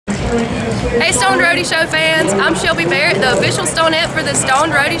Hey Stoned Roadie Show fans, I'm Shelby Barrett, the official Stonette for the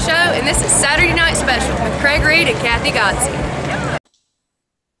Stoned Roadie Show, and this is Saturday Night Special with Craig Reed and Kathy GODSEY.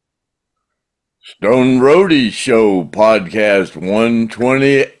 Stoned Roadie Show podcast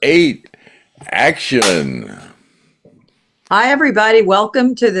 128. Action. Hi everybody,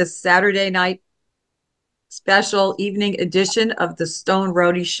 welcome to this Saturday night special evening edition of the Stoned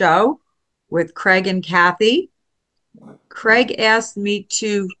Roadie Show with Craig and Kathy. Craig asked me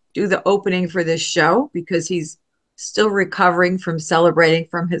to do the opening for this show because he's still recovering from celebrating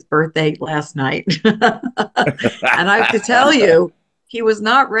from his birthday last night. And I have to tell you, he was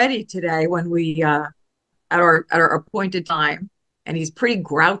not ready today when we at our appointed time, and he's pretty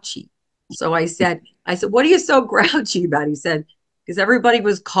grouchy. So I said, what are you so grouchy about? He said, because everybody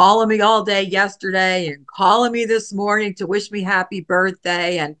was calling me all day yesterday and calling me this morning to wish me happy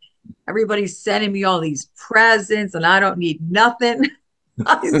birthday, and everybody's sending me all these presents and I don't need nothing.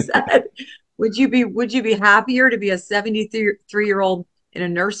 I said, would you be happier to be a 73-year-old in a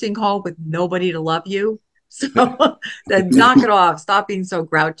nursing home with nobody to love you? So then knock it off. Stop being so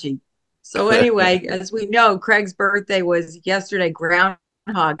grouchy. So anyway, as we know, Craig's birthday was yesterday,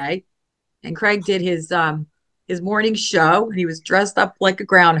 Groundhog Day, and Craig did his morning show. He was dressed up like a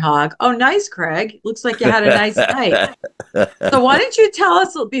groundhog. Oh, nice, Craig. Looks like you had a nice night. So why don't you tell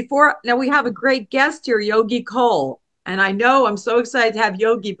us before? Now we have a great guest here, Yogi Cole. And I know I'm so excited to have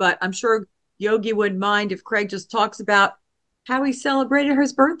Yogi, but I'm sure Yogi wouldn't mind if Craig just talks about how he celebrated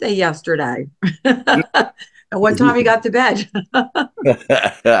his birthday yesterday and what time he got to bed.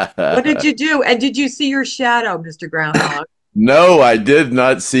 What did you do? And did you see your shadow, Mr. Groundhog? No, I did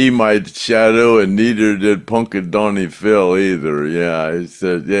not see my shadow, and neither did Punkadonny Phil either. Yeah, I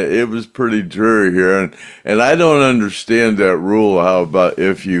said, yeah, it was pretty dreary here, and I don't understand that rule. How about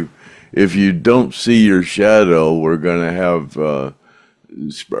if you don't see your shadow, we're going to have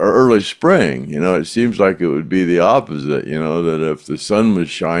early spring. You know, it seems like it would be the opposite, you know, that if the sun was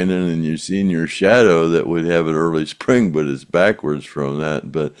shining and you seen your shadow, that would have an early spring, but it's backwards from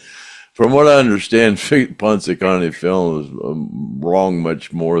that. But from what I understand, Punxsutawney Phil is wrong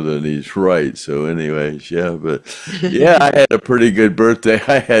much more than he's right. So anyways, yeah, but yeah, I had a pretty good birthday.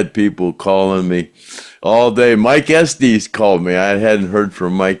 I had people calling me all day. Mike Estes called me. I hadn't heard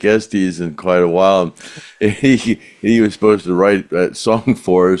from Mike Estes in quite a while. He was supposed to write that song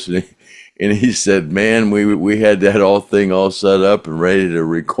for us, and he said, "Man, we had that thing all set up and ready to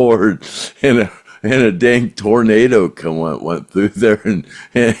record, and a dang tornado went through there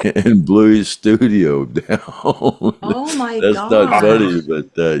and blew his studio down." Oh my God! That's not funny,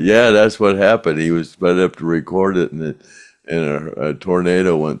 but yeah, that's what happened. He was about up to record it, and a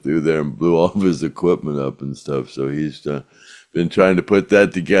tornado went through there and blew all of his equipment up and stuff. So he's been trying to put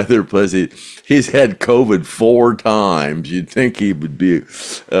that together. Plus, he's had COVID 4 times. You'd think he would be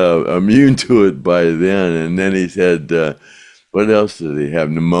immune to it by then. And then he's had, what else did he have?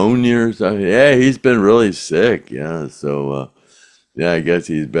 Pneumonia or something? Yeah, he's been really sick. Yeah, so yeah, I guess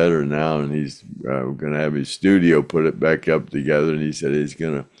he's better now. And he's going to have his studio put it back up together. And he said he's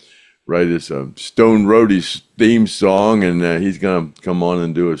going to write us a Stoned Roadie theme song, and he's going to come on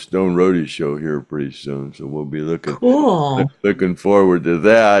and do a Stoned Roadie show here pretty soon. So we'll be looking forward to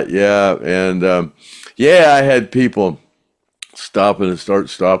that. Yeah, and yeah, I had people start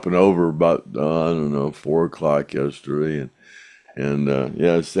stopping over about I don't know 4 o'clock yesterday, and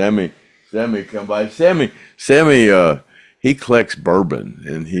yeah, Sammy come by. Sammy, he collects bourbon,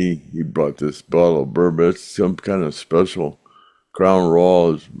 and he brought this bottle of bourbon. It's some kind of special Crown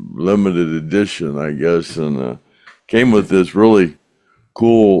Royal limited edition, I guess, and came with this really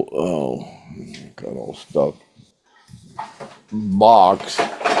cool, got all stuff, box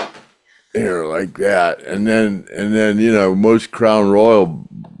here like that, and then you know most Crown Royal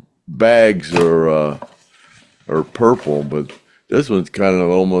bags are purple, but this one's kind of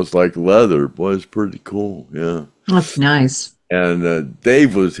almost like leather. Boy, it's pretty cool. Yeah, that's nice. And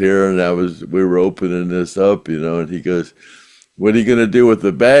Dave was here, and we were opening this up, you know, and he goes, "What are you going to do with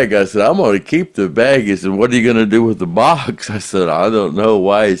the bag?" I said, "I'm going to keep the bag." He said, "What are you going to do with the box?" I said, "I don't know."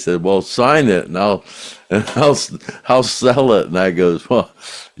 Why? He said, "Well, sign it and I'll sell it." And I goes, "Well,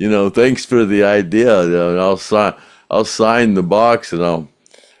 you know, thanks for the idea. You know, I'll sign the box and I'll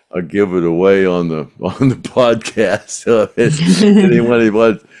give it away on the podcast." So if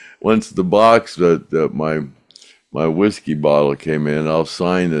anyone wants the box that my whiskey bottle came in, I'll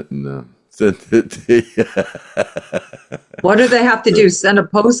sign it and send it to you. What do they have to do? Send a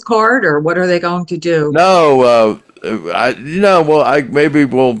postcard, or what are they going to do? No, maybe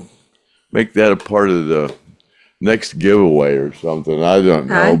we'll make that a part of the next giveaway or something. I don't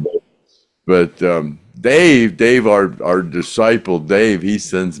know, but Dave, our disciple Dave, he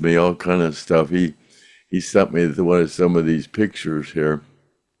sends me all kind of stuff. He sent me some of these pictures here,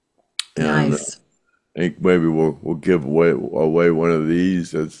 and Nice. I think maybe we'll give away one of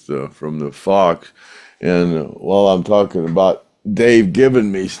these. That's from the Fox. And while I'm talking about Dave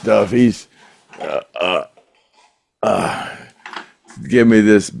giving me stuff, he's give me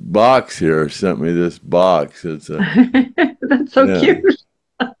this box here. Sent me this box. It's a That's so cute.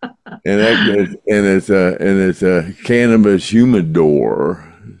 It's a cannabis humidor.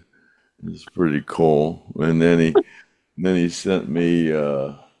 It's pretty cool. And then he sent me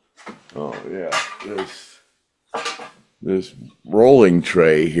this rolling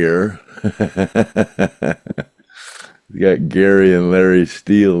tray here. It's got Gary and Larry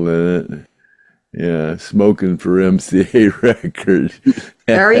Steele in it. Yeah, smoking for MCA Records.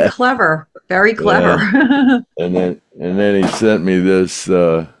 Very clever. Very clever. And then he sent me this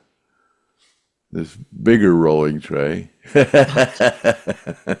this bigger rolling tray.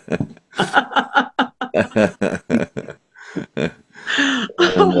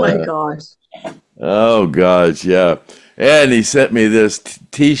 Oh my gosh. Oh gosh, yeah. And he sent me this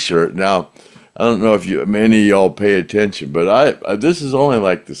T-shirt. Now, I don't know if many of y'all pay attention, but I this is only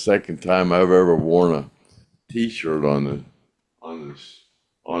like the second time I've ever worn a T-shirt on the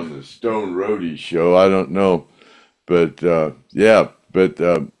Stone Roadie show. I don't know, but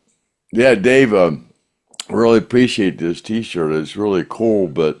Dave, really appreciate this T-shirt. It's really cool,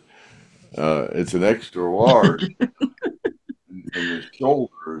 but it's an extra large. And the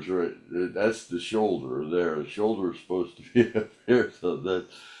shoulders, right? That's the shoulder there. The shoulder is supposed to be up here, so that's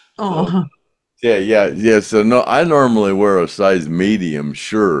Oh, yeah. So no, I normally wear a size medium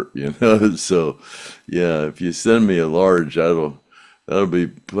shirt, So yeah, if you send me a large, that'll be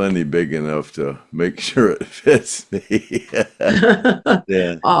plenty big enough to make sure it fits me.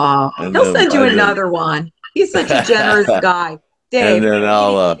 Yeah. oh, And he'll send you and another one. He's such a generous guy. Dave, and then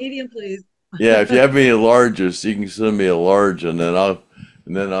I'll medium, please. yeah, if you have any larges, you can send me a large, and then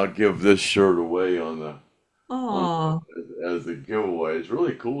I'll give this shirt away Oh. as a giveaway. It's a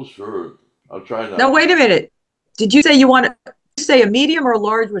really cool shirt. I'll try not. Now, wait a minute. Did you say a medium or a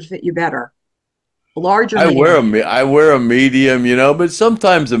large would fit you better? A large or medium? I wear a medium, but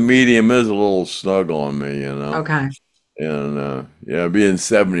sometimes a medium is a little snug on me, Okay. And being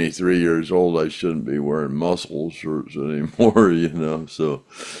 73 years old, I shouldn't be wearing muscle shirts anymore, So,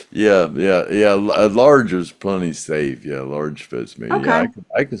 yeah. A large is plenty safe. Yeah, large fits me. Okay. Yeah,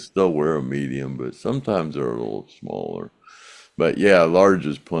 I can still wear a medium, but sometimes they're a little smaller. But yeah, large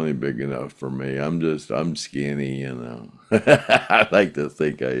is plenty big enough for me. I'm skinny, I like to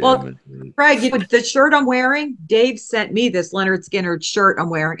think I Well, am. Craig, the shirt I'm wearing, Dave sent me this Lynyrd Skynyrd shirt I'm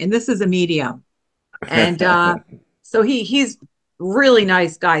wearing, and this is a medium. And so he's really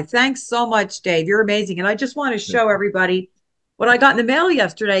nice guy. Thanks so much, Dave. You're amazing. And I just want to show everybody what I got in the mail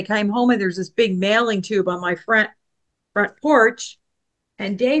yesterday. I came home and there's this big mailing tube on my front porch,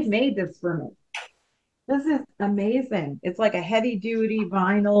 and Dave made this for me. This is amazing. It's like a heavy duty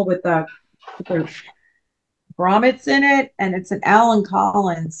vinyl with the grommets in it, and it's an Alan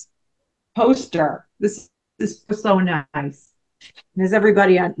Collins poster. This is so nice. And as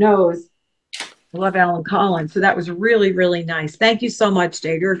everybody knows, I love Alan Collins. So that was really, really nice. Thank you so much,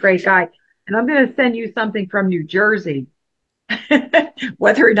 Dave. You're a great guy. And I'm going to send you something from New Jersey,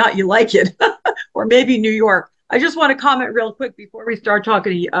 whether or not you like it, or maybe New York. I just want to comment real quick before we start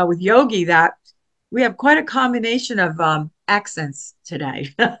talking with Yogi that we have quite a combination of accents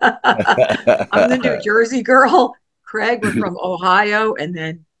today. I'm the New Jersey girl. Craig, we're from Ohio. And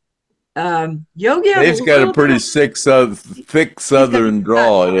then Yogi has Dave's got a pretty thick Southern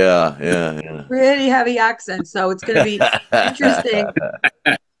drawl. Yeah. Pretty heavy accent. So it's going to be interesting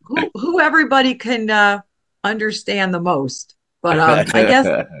who everybody can understand the most. But I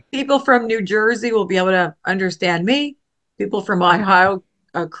guess people from New Jersey will be able to understand me. People from Ohio,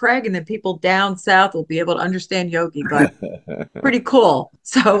 Craig, and then people down south will be able to understand Yogi. But pretty cool.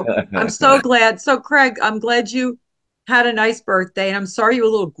 So I'm so glad. So Craig, I'm glad you had a nice birthday, and I'm sorry you were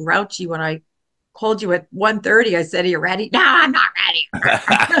a little grouchy when I called you at 1:30. I said, "Are you ready?" No, I'm not ready.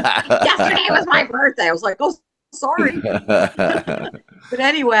 Yesterday was my birthday. I was like, "Oh, sorry." But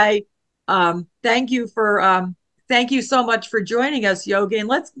anyway, thank you so much for joining us, Yogi. And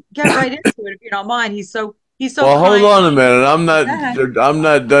let's get right into it, if you don't mind. He's so well, kind. hold on a minute. I'm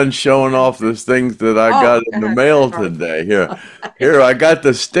not done showing off the things that I got in the mail today. Here, I got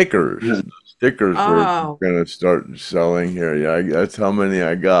the stickers. Stickers we're going to start selling here. Yeah, that's how many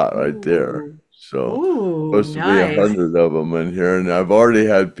I got right there. So supposed to be 100 of them in here, and I've already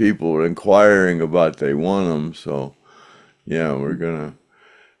had people inquiring about they want them. So yeah, we're gonna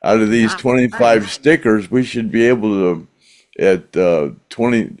out of these 25 stickers, we should be able to, at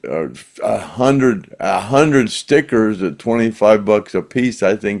 100 stickers at $25 a piece.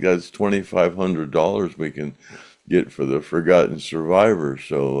 I think that's $2,500 we can get for the Forgotten Survivors.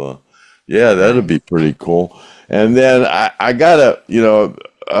 So, yeah, that'd be pretty cool. And then I gotta,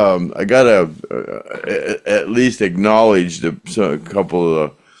 I gotta at least acknowledge a couple of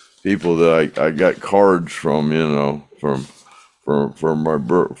the people that I got cards from, for my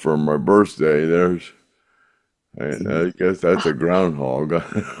birthday. There's, I guess that's a groundhog.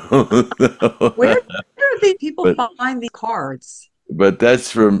 Where do these people but find these cards? but that's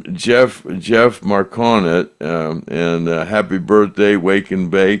from Jeff Marconet, and happy birthday, Wake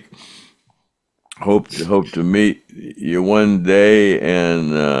and Bake. Hope to meet you one day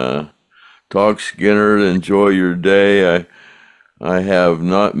and talk Skynyrd. Enjoy your day. I have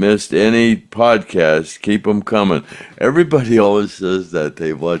not missed any podcasts. Keep them coming. Everybody always says that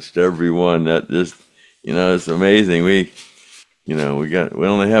they've watched every one. That just, it's amazing. We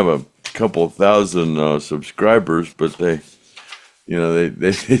only have a couple thousand subscribers, but they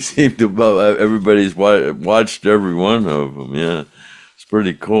seem to, everybody's watched every one of them. Yeah, it's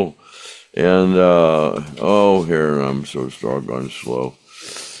pretty cool. And here I'm so doggone slow.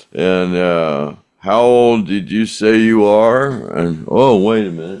 And how old did you say you are? And wait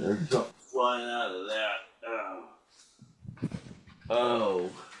a minute, there's something flying out of that.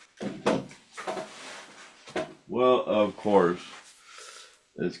 Oh. Well, of course,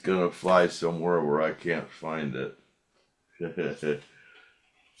 it's gonna fly somewhere where I can't find it.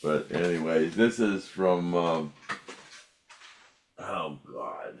 But anyways, this is from. Oh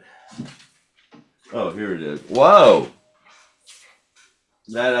God. Oh, here it is. Whoa!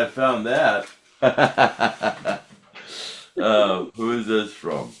 Glad I found that. Who is this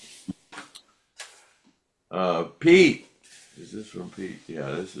from? Pete. Is this from Pete?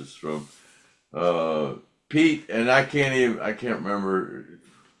 Yeah, this is from Pete, and I can't remember.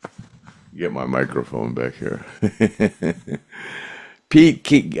 Get my microphone back here. Pete,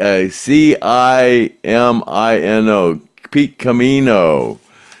 Cimino, Pete Camino,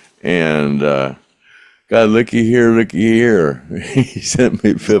 and God, looky here. He sent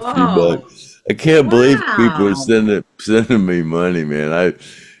me $50. I can't believe people are sending me money, man.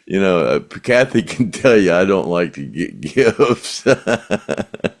 Kathy can tell you I don't like to get gifts.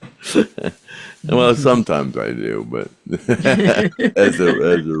 Well, sometimes I do, but as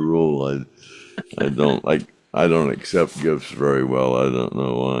a rule, I don't accept gifts very well. I don't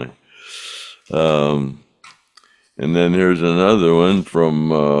know why. And then here's another one from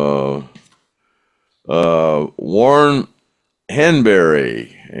Warren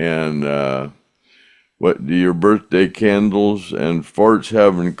Henberry. And what do your birthday candles and farts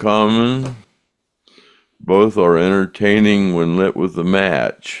have in common? Both are entertaining when lit with a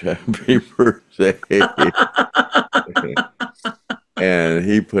match. Happy birthday. And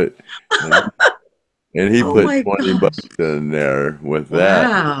he put $20 in there with that.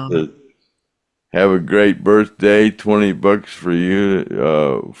 Wow. Have a great birthday. $20 for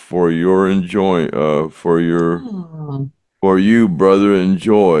you, for you, brother.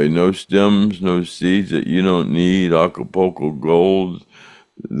 Enjoy. No stems, no seeds that you don't need. Acapulco Gold,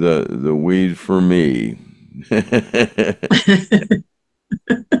 the weed for me.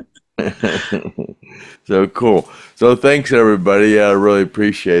 So cool. So thanks everybody. I really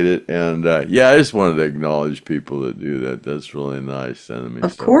appreciate it. And I just wanted to acknowledge people that do that. That's really nice sending me.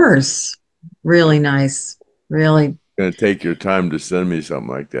 Of course. Really nice. Really. Going to take your time to send me something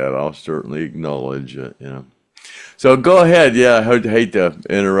like that. I'll certainly acknowledge it. So go ahead. Yeah, I hate to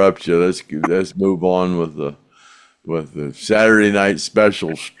interrupt you. Let's move on with the Saturday night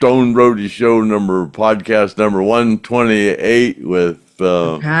special Stone Roadie Show podcast number 128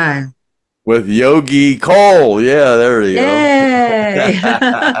 with Yogi Cole. Yeah, there you go.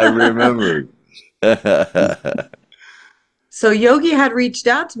 I remembered. So Yogi had reached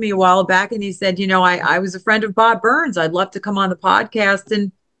out to me a while back and he said, I was a friend of Bob Burns. I'd love to come on the podcast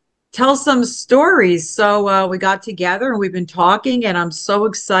and tell some stories. So we got together and we've been talking, and I'm so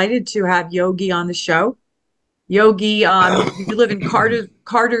excited to have Yogi on the show. Yogi, you live in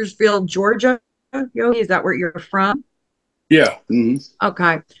Cartersville, Georgia. Yogi, is that where you're from? Yeah. Mm-hmm.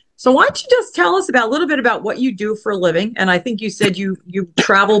 Okay. So why don't you just tell us a little bit about what you do for a living? And I think you said you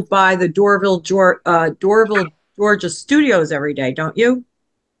travel by the Doraville, Georgia studios every day, don't you?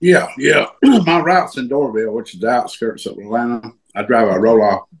 Yeah. My route's in Doraville, which is the outskirts of Atlanta. I drive a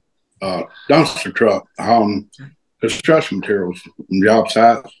roll-off dumpster truck hauling construction materials from job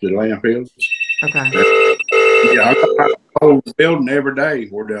sites to landfills. Okay. Yeah, I go out the whole building every day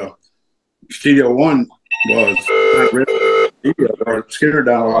where the Studio One was. Skynyrd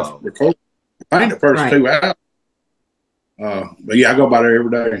done a lot of recording. I think the first Right. 2 out. But yeah, I go by there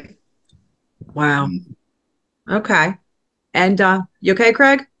every day. Wow. Okay. And you okay,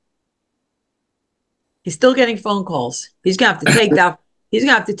 Craig? He's still getting phone calls. He's gonna have to take that. He's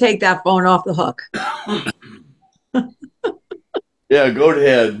gonna have to take that phone off the hook. Yeah, go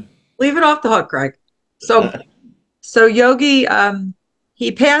ahead. Leave it off the hook, Craig. So Yogi,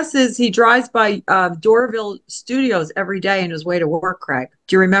 he drives by Doraville Studios every day on his way to work, Craig.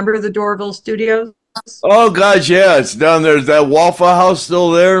 Do you remember the Doraville Studios? Oh gosh, yeah, it's down there. Is that Waffle House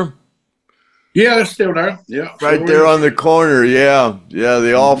still there? Yeah, it's still there. Yeah, Right sure there is. on the corner. Yeah,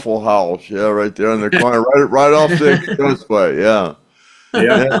 the Awful House. Yeah, right there on the corner, right off the expressway. Yeah.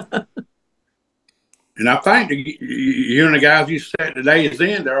 Yeah. And I think you and the guys you sat the days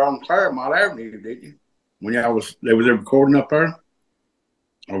in there on Claremont Avenue, didn't you? When they was there recording up there?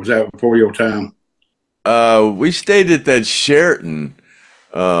 Or was that before your time? We stayed at that Sheraton.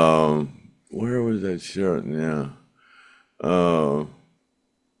 Where was that Sheraton? Yeah.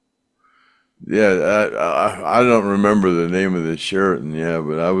 I don't remember the name of the Sheraton. Yeah,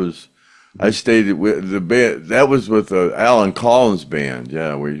 but I stayed with the band. That was with Alan Collins band.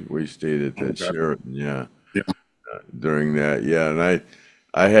 Yeah, we stayed at that Sheraton. Yeah. Yeah. During that, yeah, and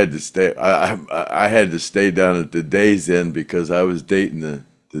I had to stay. I had to stay down at the Days Inn because I was dating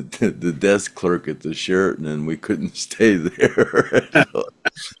the desk clerk at the Sheraton, and we couldn't stay there. So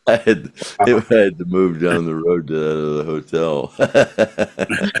I had to move down the road to the hotel.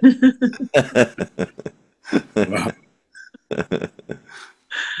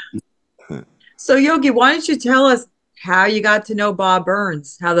 So Yogi, why don't you tell us how you got to know Bob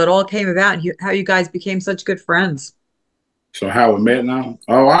Burns, how that all came about, and how you guys became such good friends? So how we met now?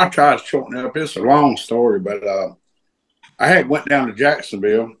 Oh, I tried to shorten it up. It's a long story, but I had went down to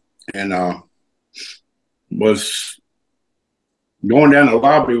Jacksonville and was going down the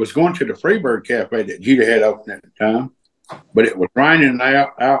lobby, was going to the Freebird Cafe that Jeter had open at the time, but it was raining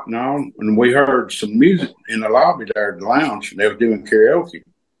out and all, and we heard some music in the lobby there at the lounge, and they were doing karaoke.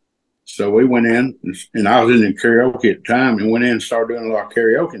 So we went in, and I was in the karaoke at the time, and went in and started doing a lot of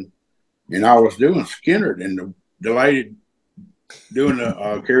karaoke. And I was doing Skynyrd, and the lady doing the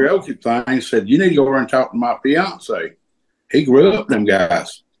karaoke thing said, "You need to go over and talk to my fiance. He grew up with them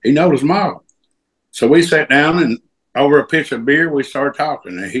guys. He knows his mom." So we sat down, and over a pitcher of beer, we started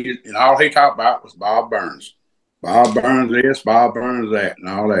talking. And all he talked about was Bob Burns. Bob Burns this, Bob Burns that, and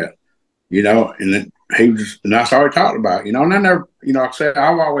all that. And then and I started talking about it, and I never, like I said,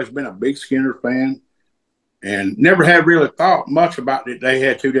 I've always been a big Skynyrd fan and never had really thought much about it. They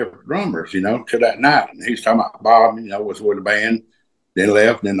had 2 different drummers, to that night. And he's talking about Bob, was with the band, then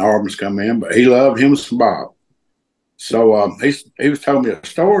left, then Arvin's come in, but he loved him some Bob. So he was telling me a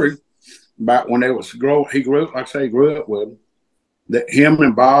story about when he grew up, like I say, he grew up with him, that him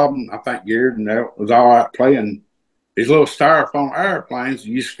and Bob, and I think Garrett, and that was all out playing these little styrofoam airplanes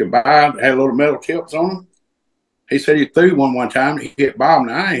you used to buy that had little metal tips on them. He said he threw one time, he hit Bob in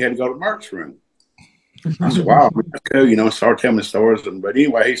the eye, he had to go to the merch room. I said, wow, that's cool, started telling me stories. But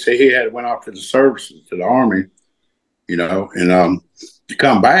anyway, he said he went off to the services, to the Army, and to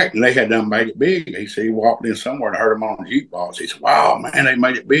come back, and they had done made it big. He said he walked in somewhere and heard him on the jukebox. He said, wow, man, they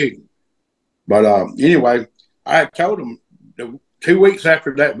made it big. But anyway, I had told him 2 weeks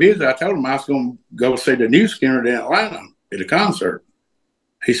after that visit, I told him I was going to go see the new Skynyrd in Atlanta at a concert.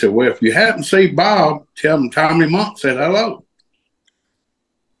 He said, well, if you happen to see Bob, tell him Tommy Monk said hello.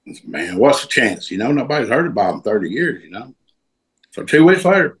 I said, man, what's the chance? Nobody's heard of Bob in 30 years, So 2 weeks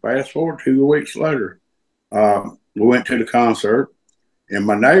later, fast forward 2 weeks later, we went to the concert, and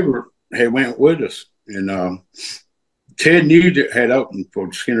my neighbor had went with us. And Ted Nugent had opened for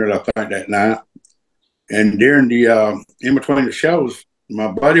Skynyrd, I think, that night. And during the in between the shows,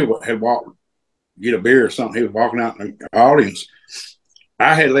 my buddy had walked get a beer or something. He was walking out in the audience.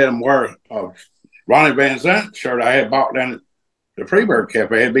 I had let him wear a Ronnie Van Zant shirt I had bought down at the Freebird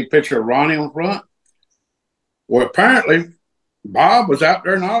Cafe. I had a big picture of Ronnie on front. Well, apparently, Bob was out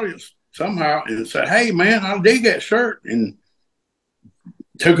there in the audience somehow and said, hey, man, I dig that shirt. And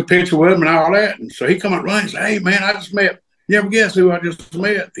took a picture with him and all that. And so he come up running and said, hey, man, I just met, you ever guess who I just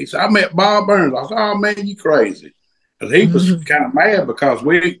met? He said, I met Bob Burns. I said, oh, man, you crazy. Because he was kind of mad because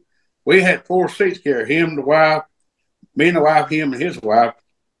we had 4 seats here, him, the wife, me and the wife, him and his wife,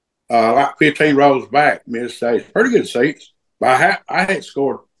 like 15 rows back, mid-stage. Pretty good seats. But I had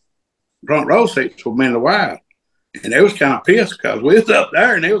scored front row seats for me and the wife. And they was kind of pissed because we was up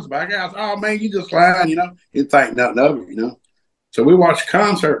there and they was back out. Oh, man, you just lying, Didn't think nothing of it, So we watched the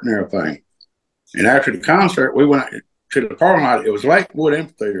concert and everything. And after the concert, we went to the parking lot. It was Lakewood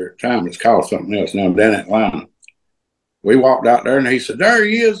Amphitheater at the time. It's called something else now, down in Atlanta. we walked out there, and he said, "There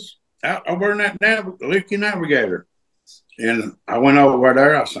he is, out over in that Licky Navigator." And I went over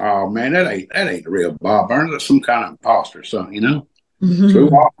there. I said, "Oh man, that ain't the real Bob Burns. That's some kind of imposter or something, you know." So we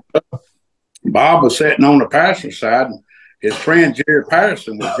walked up. Bob was sitting on the passenger side, and his friend Jerry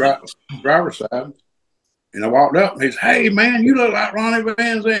Patterson was driver's side. And I walked up, and he said, "Hey man, you look like Ronnie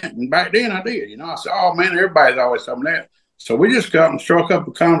Van Zant." And back then I did, you know. I said, "Oh man, everybody's always telling me that." So we just got and struck up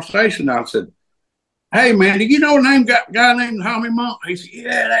a conversation. I said, "Hey man, do you know a guy named Tommy Monk?" He said,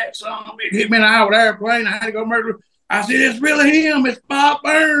 "Yeah, that song. It hit me in the eye with an airplane. I had to go murder." I said, "It's really him. It's Bob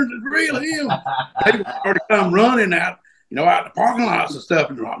Burns. It's really him." People started to come running out, you know, out the parking lots and stuff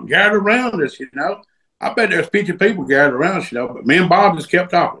and gathered around us, you know. I bet there's 50 people gathered around us, you know, but me and Bob just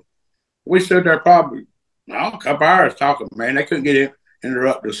kept talking. We stood there probably, a couple hours talking, man. They couldn't get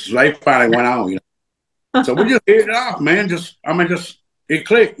interrupted us. So they finally went on, you know. So we just hit it off, man. It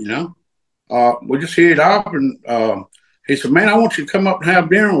clicked, you know. We just hit it off, and he said, "Man, I want you to come up and have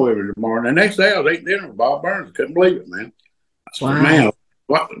dinner with me tomorrow." And the next day I was eating dinner with Bob Burns. I couldn't believe it, man. I said, wow. "Man,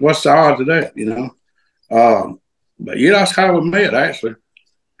 what's the odds of that, you know?" But yeah, that's how we met, actually.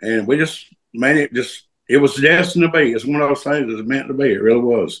 And we just, man, it was destined to be. It's one of those things that's meant to be. It really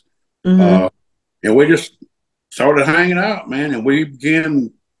was. And we just started hanging out, man, and we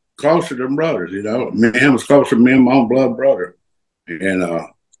became closer than brothers, you know. Me and him was closer to me and my own blood brother. And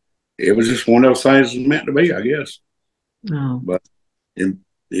it was just one of those things that's meant to be, I guess. Oh. But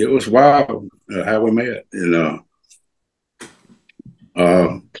it was wild how we met. And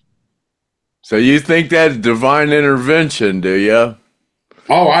so you think that's divine intervention, do you?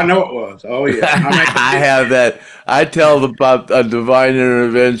 Oh, I know it was. Oh, yeah. I have that. I tell about a divine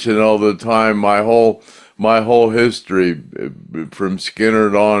intervention all the time. My whole history from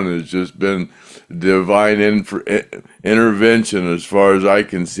Skynyrd on has just been divine intervention as far as I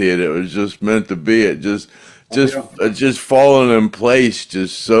can see it. It was just meant to be. It just fallen in place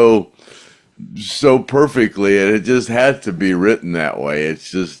just so perfectly, and it just had to be written that way. It's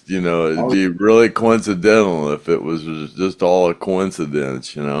just, you know, it'd be really coincidental if it was just all a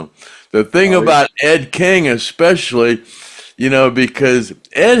coincidence, you know. The thing about Ed King especially, you know, because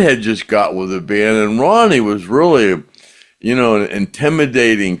Ed had just got with the band, and Ronnie was really, you know, an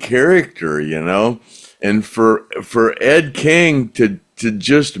intimidating character, you know. And for Ed King to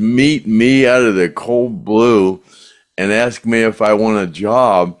just meet me out of the cold blue and ask me if I want a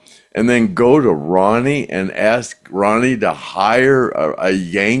job, and then go to Ronnie and ask Ronnie to hire a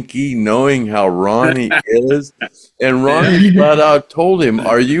Yankee, knowing how Ronnie is. And Ronnie flat out told him,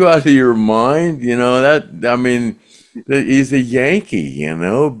 "Are you out of your mind?" You know, he's a Yankee, you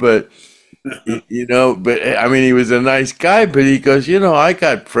know, but I mean, he was a nice guy, but he goes, "You know, I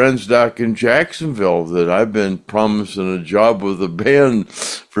got friends back in Jacksonville that I've been promising a job with a band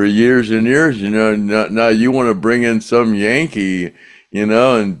for years and years, you know, now you want to bring in some Yankee, you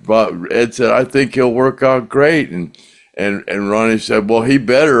know." And Ed said, "I think he'll work out great." And Ronnie said, "Well, he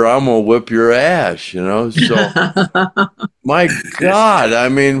better. I'm gonna whip your ass," you know. So, my God, I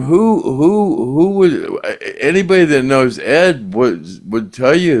mean, who would anybody that knows Ed would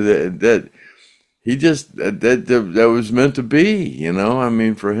tell you that he just that was meant to be, you know. I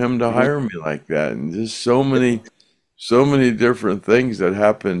mean, for him to hire me like that, and just so many different things that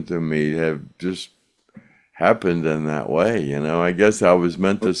happened to me have just happened in that way, you know. I guess I was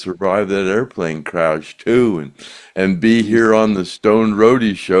meant to survive that airplane crash too, and be here on the STONED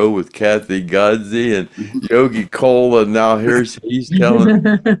Roadie show with Kathy GODSEY and Yogi Cole, and now he's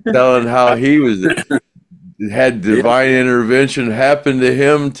telling how he had divine intervention happen to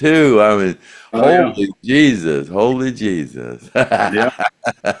him too. I mean, holy Jesus. Yeah.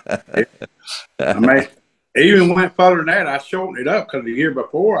 I mean, even went further than that. I shortened it up because the year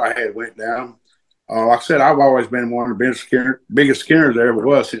before I had went down. Like I said, I've always been one of the biggest Skynyrd's there ever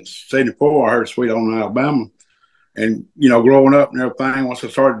was since '74. I heard Sweet Home Alabama. And, you know, growing up and everything, once I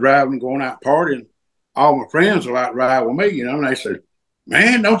started driving and going out partying, all my friends were like ride with me, you know, and they said,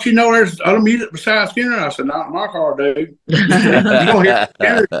 "Man, don't you know there's other music besides Skynyrd?" I said, "Not in my car, dude." You don't hear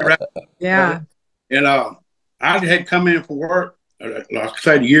Skynyrd, right? Yeah. And I had come in from work, like I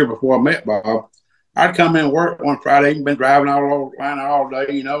say, the year before I met Bob. I'd come in and work one Friday, been driving all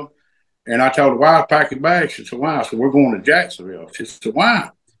day, you know. And I told the wife, "Pack your bags." She said, "Why?" I said, "We're going to Jacksonville." She said, "Why?"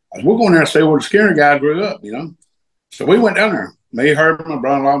 I said, "We're going there to see where the Skynyrd guy grew up, you know." So we went down there. Me, her, my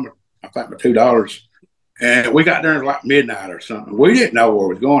brother-in-law, I think my $2. And we got there at like midnight or something. We didn't know where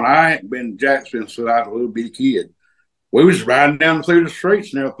we was going. I hadn't been to Jacksonville since I was a little bitty kid. We was riding down through the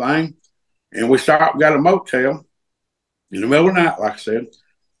streets and everything. And we stopped, got a motel in the middle of the night, like I said.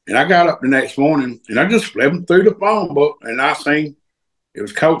 And I got up the next morning, and I just flipped through the phone book, and I seen it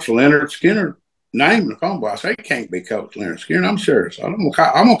was Coach Lynyrd Skynyrd name in the phone book. I said, it can't be Coach Lynyrd Skynyrd. I'm sure. So I'm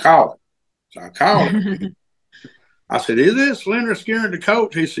gonna call it. So I called him. I said, is this Lynyrd Skynyrd the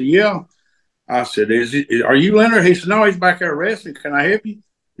coach? He said, yeah. I said, are you Lynyrd? He said, no, he's back there resting. Can I help you?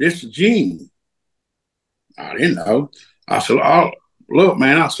 This is Gene. I didn't know. I said, oh, look,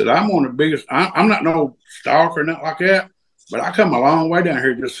 man, I said, I'm one of the biggest, I'm not no stalker or nothing like that, but I come a long way down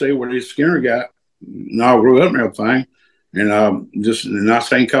here just to see where this Skinner got. And I grew up and everything. And I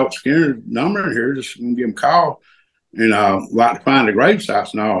seen Coach Skinner's number in here, just give him a call. And like to find the grave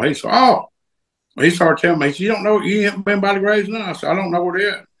sites and all. He said, oh, he started telling me, he said, you haven't been by the graves now? I said, I don't know where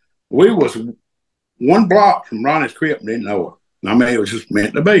they're at. We was one block from Ronnie's crib and didn't know it. I mean, it was just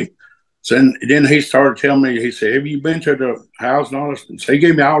meant to be. So then he started telling me, he said, have you been to the house and all this? So he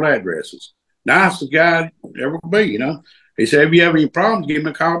gave me all the addresses. Nicest guy ever be, you know. He said, if you have any problems, give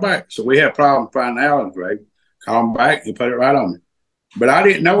me a call back. So we had problems finding Alan's grave. Call him back, he put it right on me. But I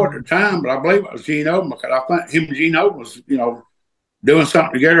didn't know at the time, but I believe it was Gene Odom, because I think him and Gene Odom was, doing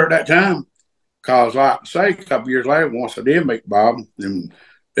something together at that time. Because, like I say, a couple years later, once I did meet Bob, and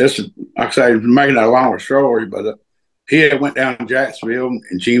this is, like I say, making a longer story, but he had went down to Jacksonville,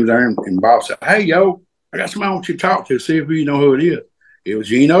 and Gene was there, and Bob said, hey, yo, I got somebody I want you to talk to, see if you know who it is. It was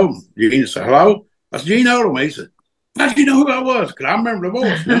Gene Odom. Gene said, hello? That's Gene Odom. He said, how'd you know who I was? Because I remember the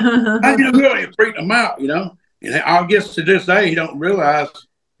voice. How'd you know who I was? It freaked him out, And I guess to this day, he don't realize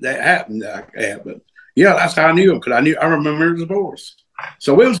that happened like that. But, yeah, that's how I knew him, because I remember his voice.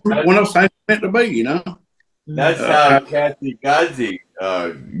 So it was one of those things meant to be, That's how Kathy GODSEY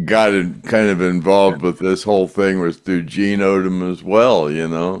got kind of involved with this whole thing, was through Gene Odom as well,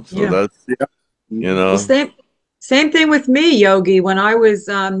 So that's, Well, same thing with me, Yogi. When I was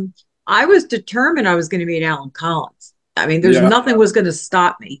determined I was going to meet Alan Collins. I mean, there's nothing was going to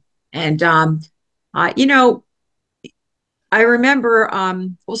stop me. And, I remember,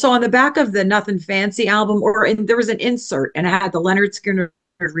 so on the back of the Nothing Fancy album, there was an insert, and it had the Lynyrd Skynyrd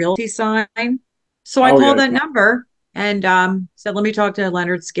realty sign. So I called that number and said, let me talk to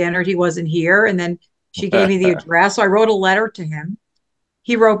Lynyrd Skynyrd. He wasn't here. And then she gave me the address. So I wrote a letter to him.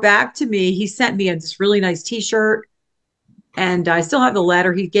 He wrote back to me. He sent me this really nice T-shirt. And I still have the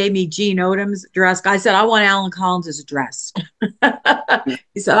letter. He gave me Gene Odom's address. I said, I want Alan Collins' address.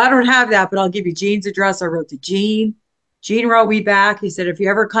 He said, I don't have that, but I'll give you Gene's address. I wrote to Gene. Gene wrote me back. He said, if you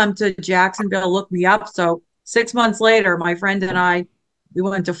ever come to Jacksonville, look me up. So 6 months later, my friend and I, we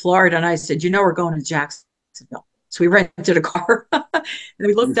went to Florida, and I said, we're going to Jacksonville. So we rented a car and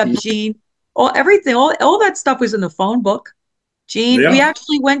we looked up Gene. All that stuff was in the phone book. Gene, we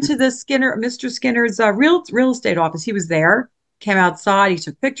actually went to the Mr. Skinner's real estate office. He was there, came outside. He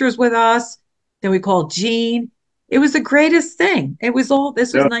took pictures with us. Then we called Gene. It was the greatest thing. This was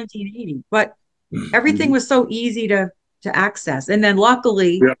 1980, but everything was so easy to access. And then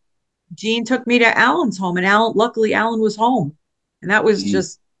luckily, Gene took me to Alan's home, and luckily Alan was home. And that was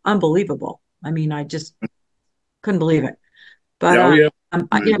just unbelievable. I mean, I just couldn't believe it. But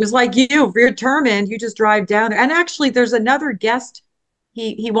it was like you, if you're determined, you just drive down there. And actually, there's another guest.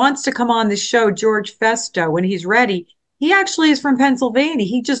 He wants to come on the show, George Festo, when he's ready. He actually is from Pennsylvania.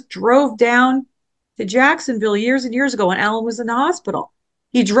 He just drove down to Jacksonville years and years ago when Alan was in the hospital.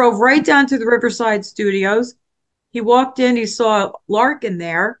 He drove right down to the Riverside Studios. He walked in, he saw Larkin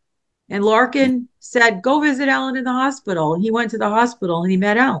there. And Larkin said, go visit Alan in the hospital. And he went to the hospital and he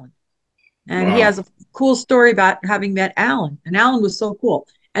met Alan. And he has a cool story about having met Alan. And Alan was so cool.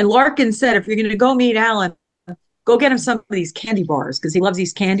 And Larkin said, if you're going to go meet Alan, go get him some of these candy bars, because he loves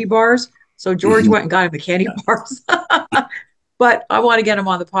these candy bars. So George went and got him the candy bars. But I want to get him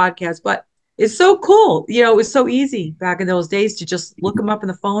on the podcast. But it's so cool. It was so easy back in those days to just look them up in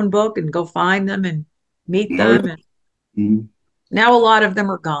the phone book and go find them and meet them. And now a lot of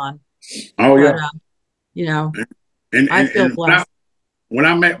them are gone. Oh, yeah. But, I feel blessed. When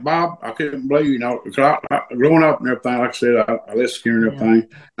I met Bob, I couldn't believe, because growing up and everything, like I said, I listened to everything.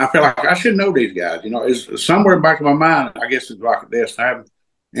 I feel like I should know these guys. It's somewhere back in my mind, I guess it's like this happened.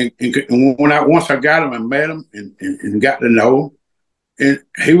 And once I got him and met him and got to know him, and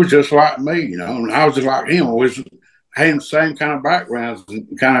he was just like me, and I was just like him. We had the same kind of backgrounds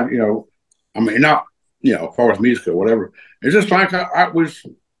and kind of, I mean, not, as far as music or whatever. It's just like I was,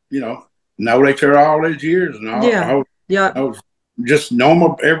 know each other all these years, and I was just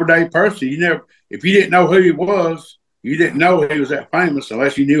normal, everyday person. If you didn't know who he was, you didn't know he was that famous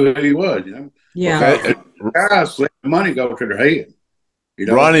unless you knew who he was. Yeah. Because guys let the money go to their head.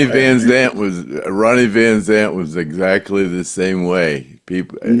 Ronnie Van Zant was exactly the same way.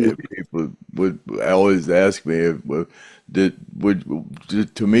 People would always ask me,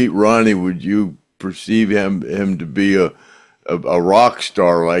 to meet Ronnie, would you perceive him to be a rock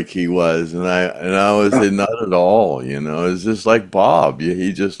star like he was, and I was not at all. You know, it's just like Bob.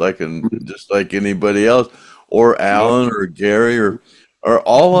 He just like anybody else, or Alan or Gary or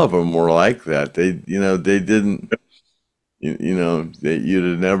all of them were like that. They didn't. You'd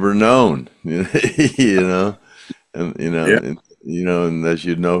have never known. You know, and unless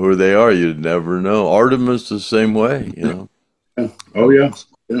you know who they are, you'd never know. Artemis the same way. Oh yeah.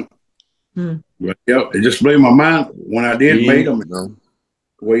 But yeah, it just blew my mind when I did meet him.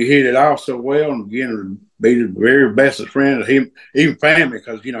 We hit it off so well, and again, to be the very bestest friend of him, even family,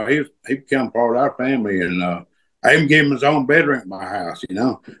 because he became part of our family, and I even gave him his own bedroom at my house.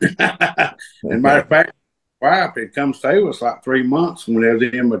 And matter of fact, my wife had come stay with us like 3 months when they was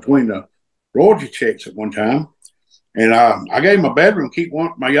in between the royalty checks at one time, and I gave him a bedroom, keep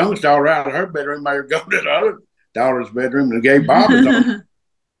my youngest daughter out of her bedroom, made her go to the other daughter's bedroom, and gave Bob his own.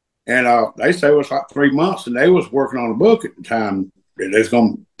 And they stayed with us like 3 months, and they was working on a book at the time that they was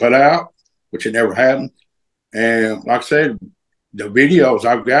going to put out, which it never happened. And like I said, the videos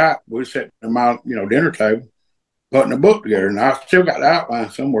I've got, we're sitting at my dinner table, putting a book together, and I still got the outline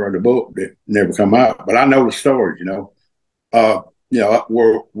somewhere of the book that never come out, but I know the story, where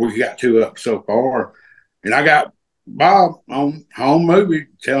we got to up so far. And I got Bob on home movie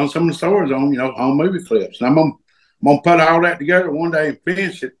telling some of the stories on, home movie clips. And I'm gonna put all that together one day and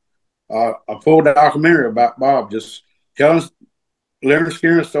finish it. A full documentary about Bob, just telling Lynyrd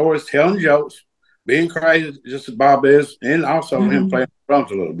Skynyrd stories, telling jokes, being crazy just as Bob is, and also him playing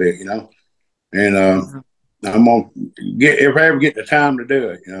drums a little bit, And I'm gonna if I ever get the time to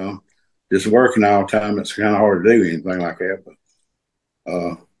do it, just working all the time, it's kind of hard to do anything like that.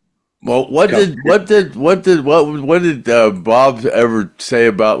 But well, what did Bob ever say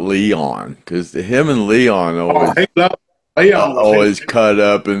about Leon? Because him and Leon always cut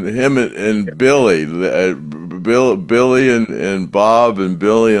up, and him and Billy, Billy and Bob and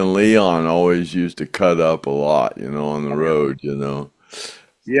Billy and Leon always used to cut up a lot, on the road,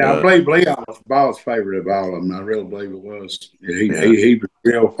 Yeah, I believe Leon was Bob's favorite of all of them. I really believe it was. He was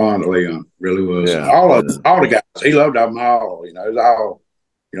real fond of Leon, really was. Yeah, all the guys, he loved them all. It was all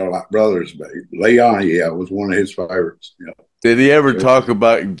like brothers. But Leon, was one of his favorites. Did he ever talk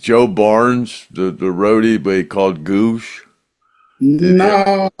about Joe Barnes, the roadie, but he called Goosh?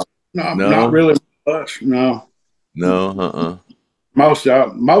 No, not really much. No. Most he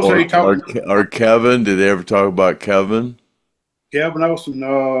talked. Or Kevin? Did they ever talk about Kevin? Kevin Olsen,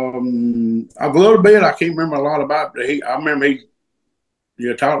 a little bit. I can't remember a lot about it. I remember he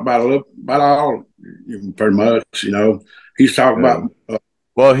talked about all, pretty much. He's talking about.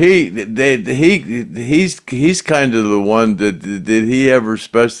 Well, he's kind of the one that did he ever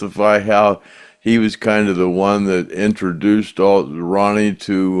specify how he was kind of the one that introduced Ronnie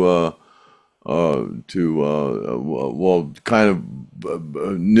to kind of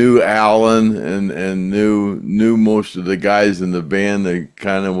knew Alan and knew most of the guys in the band. That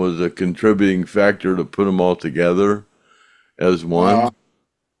kind of was a contributing factor to put them all together as one.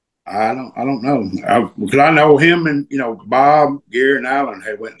 I don't know, because I know him and Bob, Gary, and Alan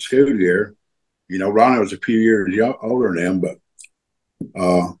had went to school together. Ronnie was a few years older than them, but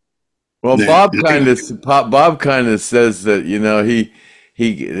well, Bob kind of says that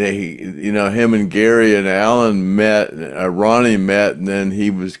him and Gary and Alan met, Ronnie met, and then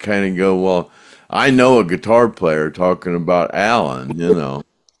he was kind of go, well, I know a guitar player, talking about Alan,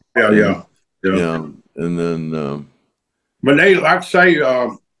 Yeah. And then, but they, like I say,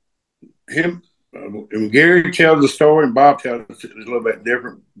 him, and Gary tells the story, and Bob tells it a little bit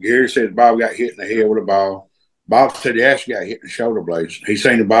different. Gary says Bob got hit in the head with a ball. Bob said he actually got hit in the shoulder blades. He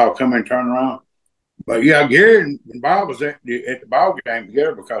seen the ball come and turn around. But yeah, Gary and Bob was at the ball game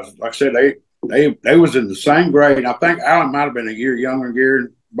together because, like I said, they was in the same grade. I think Alan might have been a year younger than Gary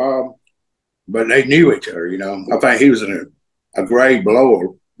and Bob, but they knew each other. I think he was in a grade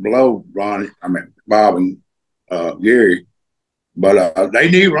below Ronnie. Bob and Gary, but they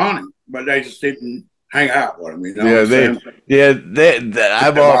knew Ronnie, but they just didn't hang out with him.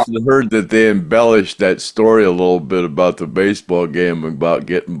 I've often heard that they embellished that story a little bit about the baseball game, about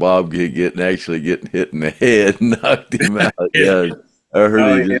Bob getting hit in the head and knocked him out. I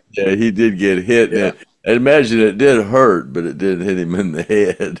heard he did get hit. Yeah. I imagine it did hurt, but it didn't hit him in the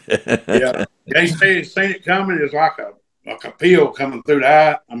head. They seen it coming. It's like a peel coming through the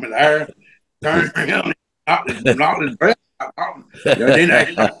air, turned around, knocked his breath.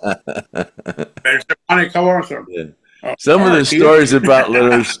 Some of the stories about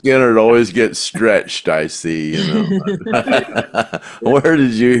Lynyrd Skynyrd always get stretched, I see, Where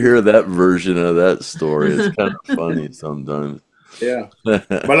did you hear that version of that story? It's kind of funny sometimes. Yeah.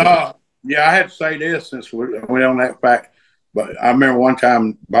 But I had to say this since we're on that fact. But I remember one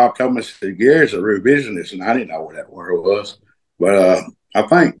time Bob told me, said, Gary's a revisionist, and I didn't know what that word was. But I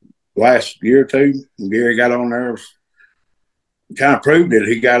think last year or two, Gary got on there, kind of proved it.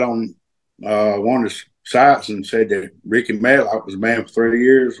 He got on one of the sites and said that Ricky Medlock was a man for 3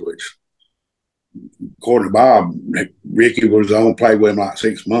 years, which, according to Bob, Ricky was on play with him like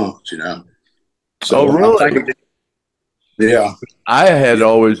 6 months, you know. So oh, really? I think yeah. I had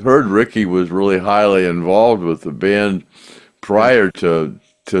always heard Ricky was really highly involved with the band prior to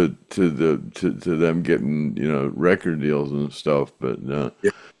them getting, you know, record deals and stuff. But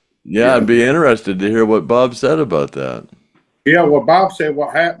yeah, I'd be interested to hear what Bob said about that. Yeah, well, Bob said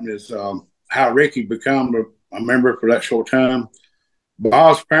what happened is how Ricky became a member for that short time.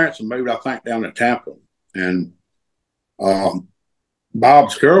 Bob's parents had moved, I think, down to Tampa, and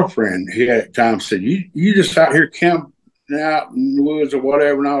Bob's girlfriend, he at times said, "You just out here camping out in the woods or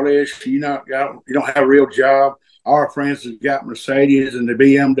whatever and all this. You don't have a real job. Our friends have got Mercedes and the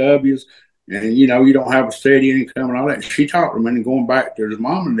BMWs, and you know you don't have a steady income and all that." And she talked him into going back to his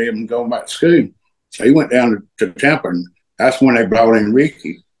mom and them and going back to school. So he went down to Tampa, and that's when they brought in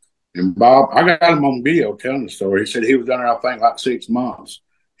Ricky. And Bob, I got him on video telling the story. He said he was down there, I think, like 6 months.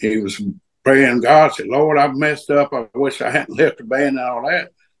 He was praying God, said, "Lord, I've messed up. I wish I hadn't left the band and all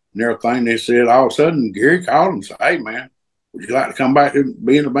that and everything." They said all of a sudden Gary called him and said, "Hey man, would you like to come back to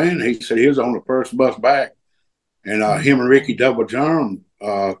be in the band?" And he said he was on the first bus back. And him and Ricky double joined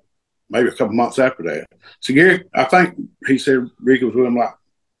maybe a couple months after that. So Gary, I think he said Ricky was with him like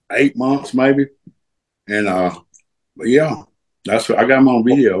 8 months maybe. And but yeah, that's what I got him on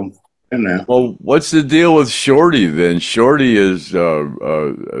video. Well, what's the deal with Shorty then? Shorty is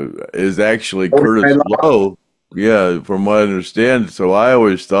actually Curtis Lowe. Yeah, from what I understand. So I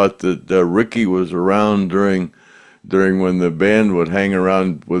always thought that Ricky was around during when the band would hang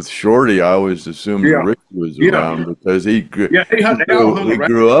around with Shorty. I always assumed Ricky was around because he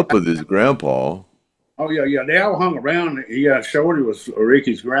grew up with his grandpa. Oh yeah, they all hung around. Yeah, Shorty was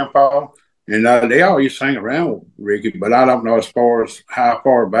Ricky's grandpa, and they all used to hang around with Ricky. But I don't know as far as how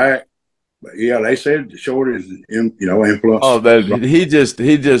far back. But yeah, they said Shorty is, influence. Oh, that he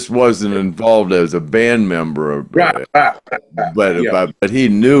just wasn't involved as a band member, right. But he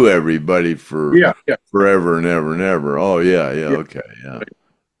knew everybody for forever and ever and ever. Oh yeah, okay,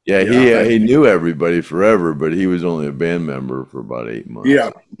 he knew everybody forever, but he was only a band member for about 8 months.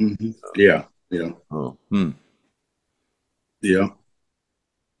 Yeah, yeah. Oh, yeah.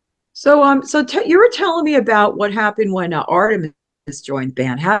 So you were telling me about what happened when Artemis joined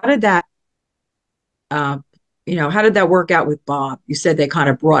band. How did that? How did that work out with Bob? You said they kind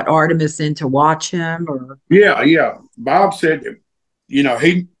of brought Artemis in to watch him, or yeah. Bob said, they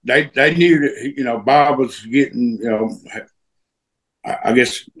knew that Bob was getting, I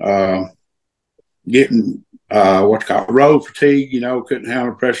guess getting what's called road fatigue. Couldn't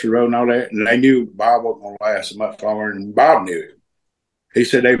handle the pressure of the road and all that, and they knew Bob wasn't going to last much longer, and Bob knew it. He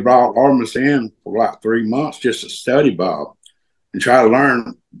said they brought Artemis in for like 3 months just to study Bob and try to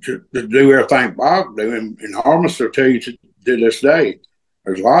learn to do everything Bob do. And Artemis will tell you to this day,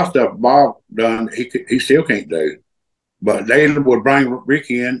 there's a lot of stuff Bob done he still can't do. But they would bring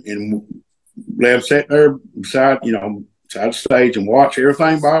Ricky in and let him sit there beside the stage and watch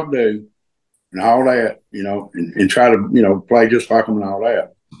everything Bob do and all that, and try to, play just like him and all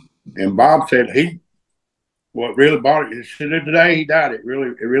that. And Bob said what really bothered him, the day he died, it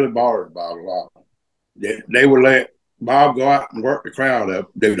really bothered Bob a lot. They would let Bob go out and work the crowd up,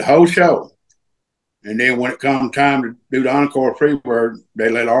 do the whole show. And then when it come time to do the encore Freebird, they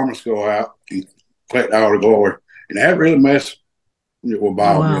let Artemis go out and collect all the glory. And that really messed with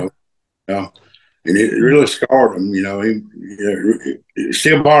Bob, and it really scarred him, it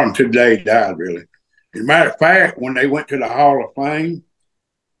still bothered him to the day he died, really. As a matter of fact, when they went to the Hall of Fame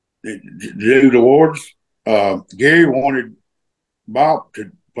to do the awards, Gary wanted Bob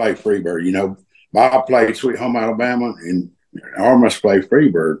to play Freebird, Bob played Sweet Home Alabama and Artemis played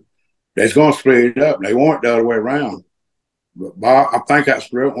Freebird. They're going to split it up. They want it the other way around. But Bob, I think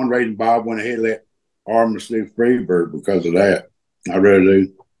that's one reason Bob went ahead and let Artemis do Freebird because of that. I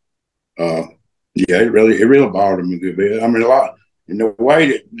really do. It really bothered him a good bit. I mean, a lot, and the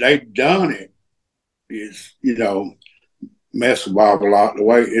way that they've done it is, messed with Bob a lot. The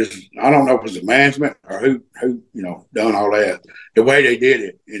way is, I don't know if it's the management or who done all that. The way they did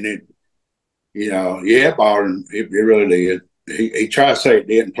it, and it. It bothered him. It really did. He tried to say it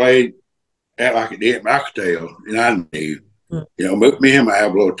didn't play, act like it didn't, but I could tell, and I knew. Me and him, I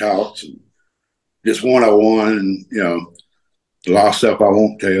have little talks, and just 101, and a lot of stuff I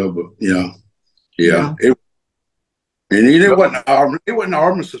won't tell, but And it wasn't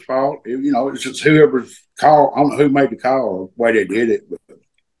Armis's fault. You know, it's just whoever's call. I don't know who made the call or the way they did it, but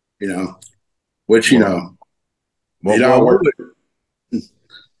you know, which you know, it all worked.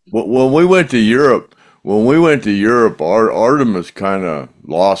 When we went to Europe, Artemis kind of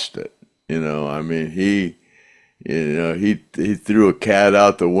lost it. You know, I mean, he threw a cat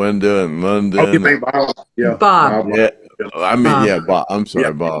out the window in London. Oh, you mean Bob? Yeah, Bob. Yeah, I mean, Bob. yeah, Bob. I'm sorry,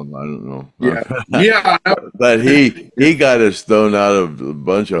 Yeah. Bob. I don't know. Yeah, yeah. I know. But he got us thrown out of a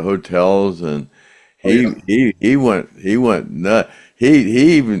bunch of hotels, and he went nuts.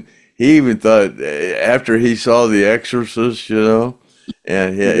 He even thought after he saw The Exorcist, you know,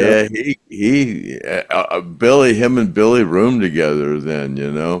 and him and Billy roomed together then,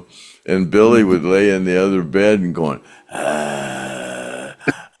 you know, and Billy would lay in the other bed and going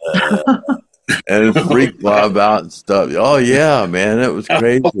and it freaked Bob out and stuff. Oh yeah, man, it was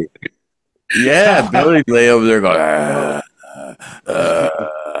crazy. Yeah, Billy lay over there going,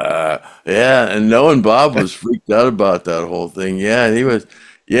 yeah, and knowing Bob was freaked out about that whole thing. Yeah, and he was,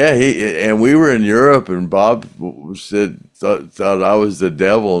 yeah, and we were in Europe, and Bob thought I was the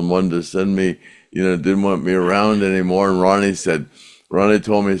devil and wanted to send me, you know, didn't want me around anymore. And Ronnie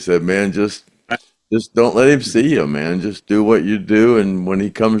told me, he said, man, just don't let him see you, man. Just do what you do, and when he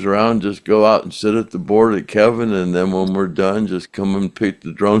comes around, just go out and sit at the board at Kevin, and then when we're done, just come and pick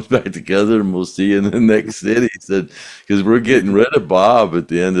the drums back together, and we'll see you in the next city. He said, because we're getting rid of Bob at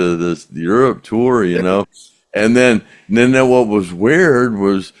the end of this Europe tour, you know. And then what was weird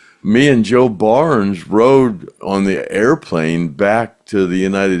was me and Joe Barnes rode on the airplane back to the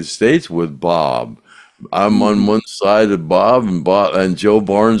United States with Bob. I'm on one side of Bob, and Joe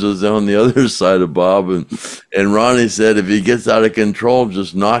Barnes is on the other side of Bob, and Ronnie said if he gets out of control,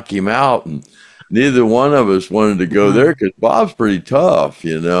 just knock him out. And neither one of us wanted to go there because Bob's pretty tough,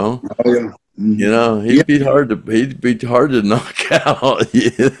 you know. Oh, yeah. You know, he'd be hard to knock out.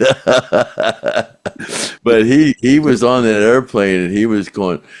 But he was on that airplane and he was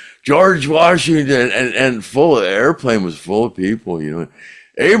going, George Washington, and the airplane was full of people, you know.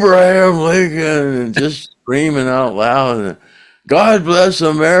 Abraham Lincoln, and just screaming out loud, and God bless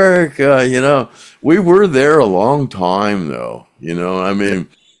America, you know. We were there a long time, though, you know. I mean,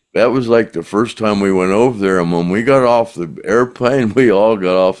 that was like the first time we went over there, and when we got off the airplane, we all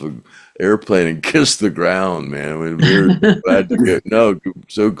got off the airplane and kissed the ground, man. We were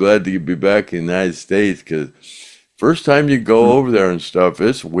so glad to be back in the United States, because first time you go over there and stuff,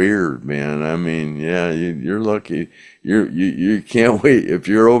 it's weird, man. I mean, yeah, you're lucky. You can't wait. If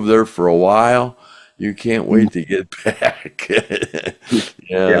you're over there for a while, you can't wait to get back.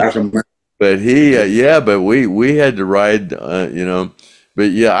 Yeah. But but we had to ride, you know. But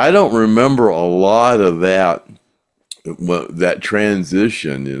yeah, I don't remember a lot of that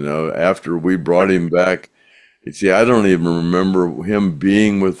transition, you know, after we brought him back. See, I don't even remember him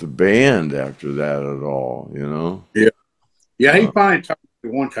being with the band after that at all, you know? Yeah, he finally told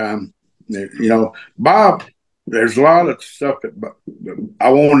me one time, you know, Bob, there's a lot of stuff that I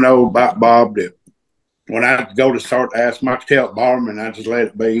want to know about Bob that when I go to start to ask him, I could tell Bob and I just let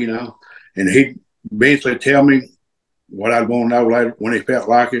it be, you know, and he'd eventually tell me what I'd want to know later when he felt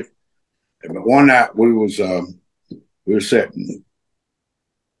like it. But one night we were sitting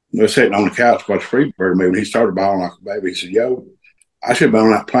on the couch watching Freebird movie, and he started bawling like a baby. He said, yo, I should have been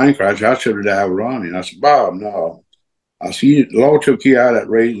on that plane crash. I should have died with Ronnie. And I said, Bob, no. I said, the Lord took you out of that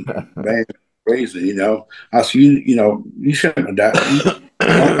reason, you know. I said, you know, you shouldn't have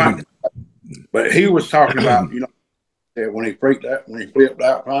died. But he was talking about, you know, that when he flipped out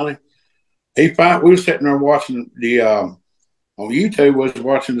finally, we were sitting there watching on YouTube, was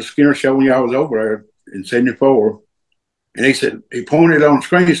watching the Skynyrd show when y'all was over there in 74. And he said, he pointed on the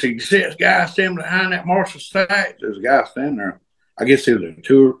screen. He said, you see this guy standing behind that Marshall stack? There's a guy standing there. I guess he was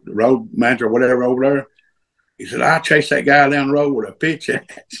the road manager or whatever over there. He said, I chased that guy down the road with a pitch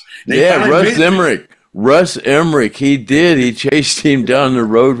axe. Yeah, Russ Emmerich, he did. He chased him down the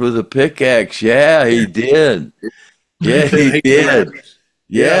road with a pickaxe. Yeah, he did. Yeah, he did.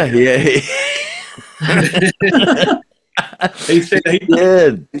 Yeah. He said he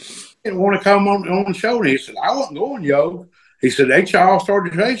did. Didn't want to come on the show. And he said, I wasn't going, yo. He said, they all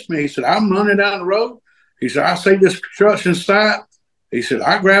started chasing me. He said, I'm running down the road. He said, I see this construction site. He said,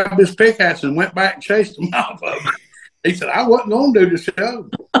 I grabbed this pickaxe and went back and chased them off of it. He said, I wasn't going to do the show.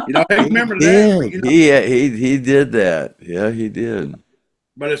 You know, I remember that. You know? He did that. Yeah, he did.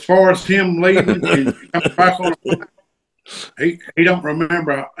 But as far as him leaving and coming back on the he don't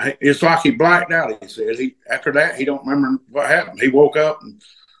remember. It's like he blacked out, he said. After that, he don't remember what happened. He woke up and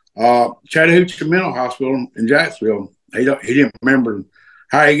Chattahoochee Mental Hospital in Jacksonville. He didn't remember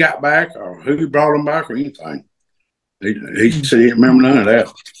how he got back or who brought him back or anything. He said he didn't remember none of that.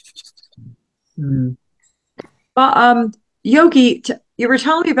 Mm. Well, Yogi, you were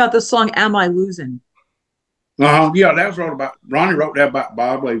telling me about the song "Am I Losing?" Yeah, that was wrote about. Ronnie wrote that about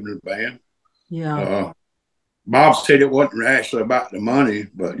Bob leaving the band. Yeah. Bob said it wasn't actually about the money,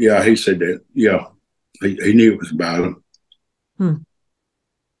 but yeah, he said that. Yeah, he knew it was about it. Hmm.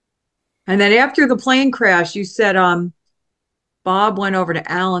 And then after the plane crash, you said Bob went over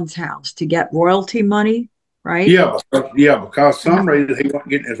to Alan's house to get royalty money, right? Because some reason he wasn't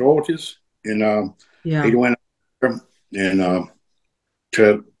getting his royalties, and Yeah. he went over and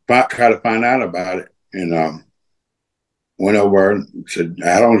to try to find out about it, and went over and said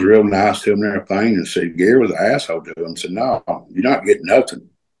Alan was real nice to him and everything, and said Gary was an asshole to him. Said no, you're not getting nothing.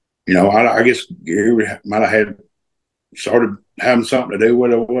 You know, I guess Gary might have had started having something to do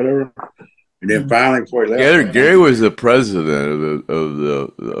with it or whatever. And then finally, before he left, Gary was the president of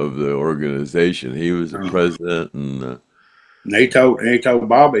the organization. He was the president, and he told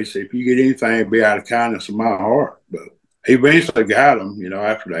Bobby, he said, if you get anything, it'll be out of kindness of my heart. But he eventually got him, you know,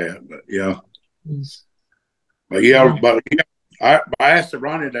 after that. But yeah, I asked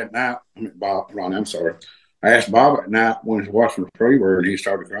Ronnie that night. Ronnie, I'm sorry. I asked Bob at night when he was watching the Freebird, and he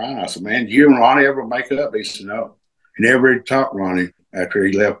started crying. I said, "Man, did you and Ronnie ever make up?" He said, "No." He never really talked to Ronnie after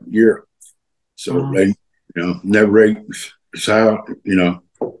he left Europe. So they, never really saw,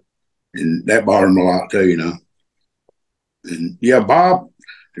 and that bothered him a lot too, And yeah, Bob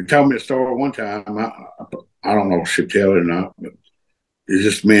told me a story one time. I don't know if I should tell it or not, but it's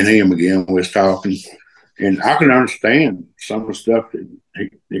just me and him again. We was talking, and I can understand some of the stuff that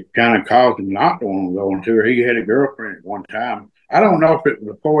it kind of caused him not to want to go on tour. He had a girlfriend at one time. I don't know if it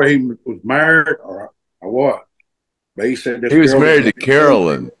was before he was married or what. But he said this he was married to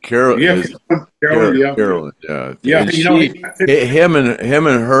Carolyn. Carolyn, yeah. Yeah, and him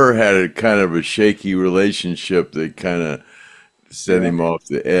and her had a kind of a shaky relationship that kind of set him off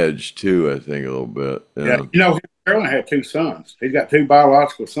the edge too. I think a little bit. Yeah, Carolyn had 2 sons. He's got 2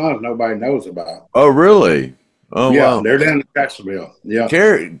 biological sons nobody knows about. Oh, really? Oh, yeah, wow. They're down in Jacksonville. Yeah.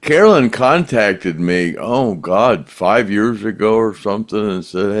 Carolyn contacted me, oh, God, 5 years ago or something, and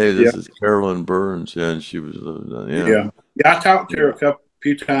said, hey, this is Carolyn Burns. Yeah, and she was, Yeah, I talked to her a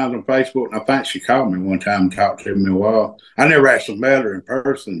few times on Facebook, and I think she called me one time and talked to me a while. I never actually met her in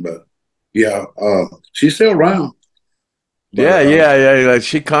person, but yeah, she's still around. But, yeah. Like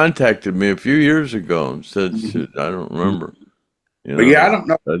she contacted me a few years ago and said, I don't remember. But yeah, I don't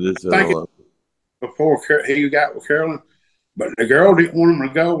know. I think before he got with Carolyn, but the girl didn't want him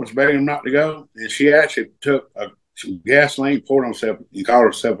to go, was begging him not to go, and she actually took some gasoline, poured on herself, and caught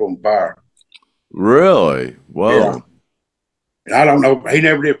herself on fire. Really? Wow. Yeah. I don't know. He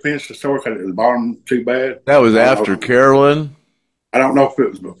never did finish the story because it was bothering him too bad. That was after Carolyn? I don't know if it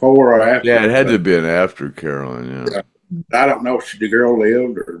was before or after. Yeah, it had to have been after Carolyn, yeah. I don't know if the girl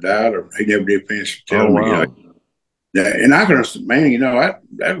lived or died, or he never did finish telling me. Yeah, and I can understand, man,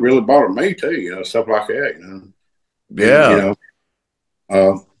 that really bothered me too, stuff like that, Yeah.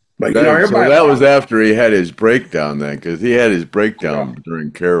 But everybody. So that was after he had his breakdown then, because he had his breakdown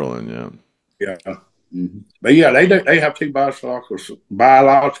during Carolyn, Yeah. Mm-hmm. But yeah, they have 2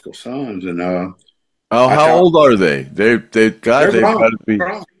 biological sons, and how old are they? They've got to be.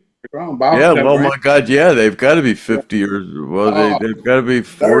 Yeah, well, my God, yeah, they've got to be 50 years. Well, they've got to be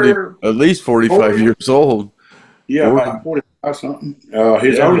 40, at least 45 years old. Yeah, about 45 something.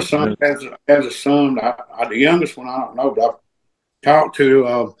 His oldest son has a son. The youngest one, I don't know, but I've talked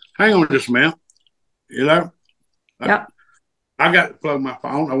to. Hang on just a minute. You know? Yeah. I got to plug my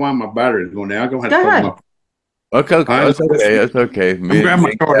phone. I don't know why my battery is going down. I'm going to have to plug my phone. Okay, that's okay. Me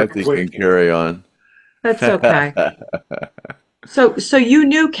and Kathy can carry on. That's okay. So you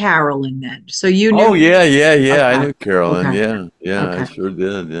knew Carolyn then? So you knew? Oh yeah. Okay. I knew Carolyn. Okay. Yeah, okay. I sure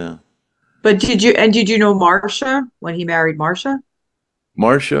did. Yeah. But did you know Marcia when he married Marcia?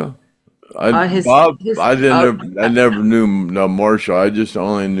 Marcia? I never knew Marcia. I just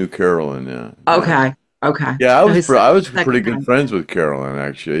only knew Carolyn. Yeah. Okay. Okay. Yeah, I was pretty good friends with Carolyn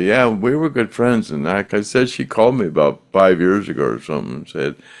actually. Yeah, we were good friends, and like I said, she called me about 5 years ago or something and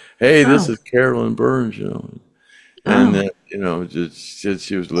said, "Hey, this is Carolyn Burns," and just said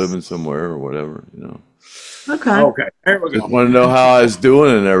she was living somewhere or whatever, Okay. There we go. Just want to know how I was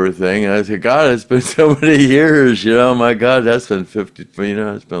doing and everything. And I said, God, it's been so many years, my God, that's been 50, it's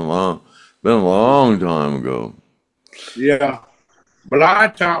been a long time ago. Yeah. But I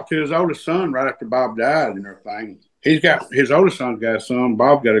talked to his oldest son right after Bob died and everything. His oldest son's got a son.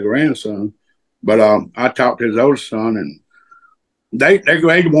 Bob got a grandson. But I talked to his oldest son, and they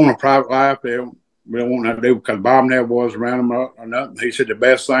want a private life. They don't want to do because Bob never was around him or nothing. He said the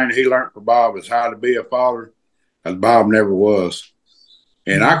best thing he learned from Bob is how to be a father 'cause Bob never was.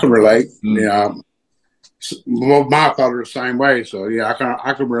 And I can relate. You know, my father the same way. So yeah,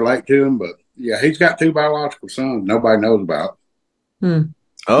 I can relate to him. But yeah, he's got 2 biological sons nobody knows about. Hmm.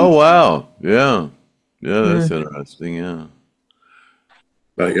 Oh wow, yeah, yeah, that's Hmm. interesting. Yeah.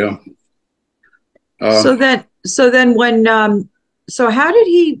 But yeah. So then so how did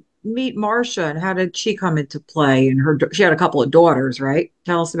he meet Marcia, and how did she come into play? And she had a couple of daughters, right?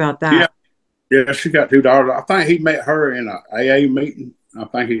 Tell us about Yeah, that. yeah, she got 2 daughters. I think he met her in a AA meeting. I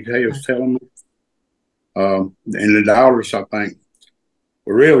think he was telling me. And the daughters, I think,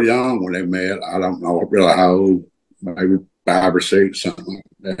 were real young when they met. I don't know really how old, maybe 5 or 6, something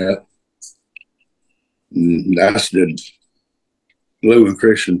like that. And that's the Lou and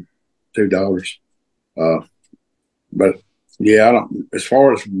Christian 2 daughters. But yeah, I don't. As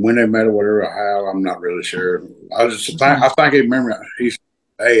far as when they met or whatever, how I'm not really sure. I think he remember he's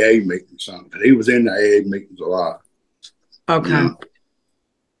AA meeting something. He was in the AA meetings a lot. Okay. You know?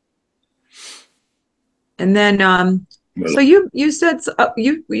 And then so you said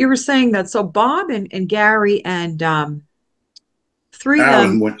you were saying that so Bob and Gary and 3 of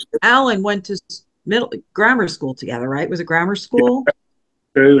them, Alan went to grammar school together, right? Was it grammar school?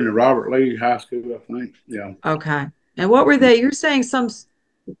 Yeah, in the Robert Lee High School, I think. Yeah. Okay. And what were they? You're saying some of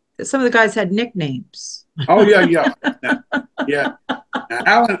the guys had nicknames. Oh yeah, yeah, yeah.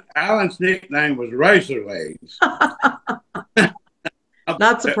 Now, Alan's nickname was Razor Legs.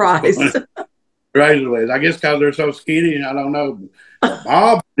 Not surprised. Razor Legs. I guess because they're so skinny, and I don't know. But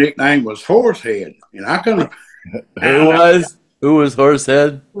Bob's nickname was Horsehead, and I couldn't. Who was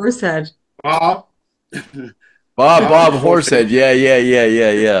Horsehead? Horsehead. Bob. Bob Horsehead.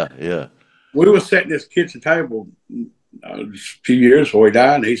 Yeah. We were sitting at this kitchen table a few years before he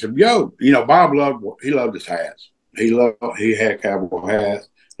died, and he said, "Yo, you know, Bob loved his hats. He had cowboy hats,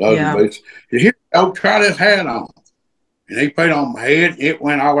 loved the boots. Here, try this hat on." And he put it on my head. It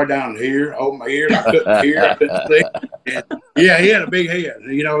went all the way down here, over my ear. I couldn't hear. I couldn't see. And yeah, he had a big head.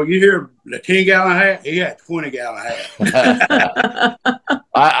 You know, you hear the 10-gallon hat. He had 20-gallon hat.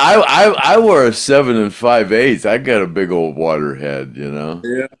 I wore a 7 5/8. I got a big old water head. You know.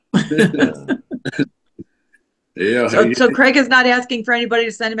 Yeah. Yeah. So Craig is not asking for anybody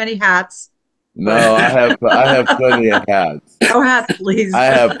to send him any hats. No, I have plenty of hats. No hats, please. I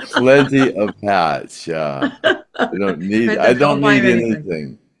have plenty of hats. Yeah. I don't need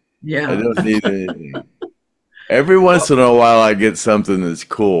anything. Yeah. I don't need anything. Every once in a while I get something that's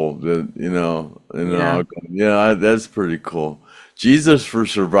cool that that's pretty cool. Jesus for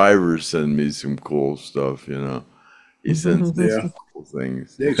Survivors send me some cool stuff, you know. He sends me some cool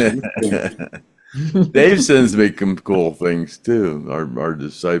things. Dave sends me some cool things too. Our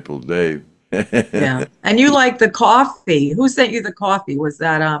disciple Dave. Yeah. And you like the coffee. Who sent you the coffee? Was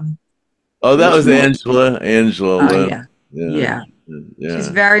that Oh, that was Angela. Yeah. She's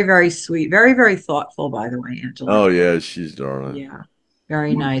very, very sweet. Very, very thoughtful, by the way, Angela. Oh yeah, she's darling. Yeah.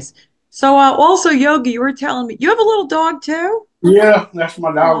 Very nice. So also, Yogi, you were telling me you have a little dog too? Yeah, that's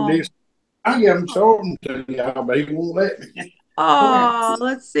my dog. I give him sold to you, but he won't let me. Oh,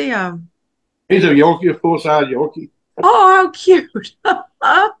 let's see him. He's a Yorkie, a full-size Yorkie. Oh, how cute.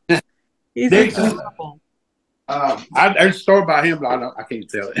 He's adorable. There's a story about him, but I can't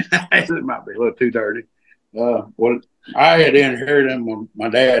tell it. It might be a little too dirty. I had inherited him when my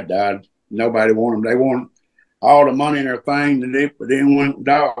dad died. Nobody wanted him. They wanted all the money and everything, and they didn't want the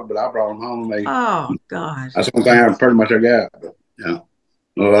dog, but I brought him home. Oh, gosh. That's one thing I pretty much got. But, I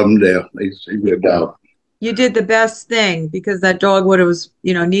love him to death. He's a good dog. You did the best thing because that dog would have,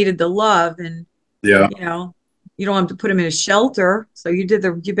 needed the love, and you don't have to put him in a shelter. So you did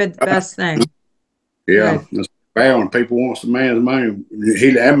the best thing. Yeah, it's bad when people want some man's money.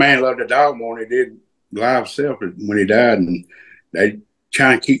 That man loved the dog more than he did live self when he died, and they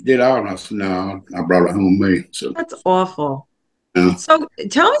trying to keep that out. And I said, "No, I brought it home with me." So that's awful. So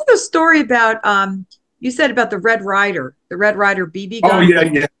tell me the story about you said about the Red Ryder BB gun. Oh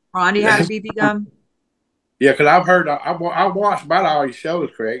yeah. Ronnie had a BB gun. Yeah, because I've heard, I watched about all these shows,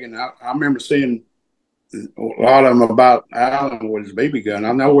 Craig, and I remember seeing a lot of them about Alan with his BB gun.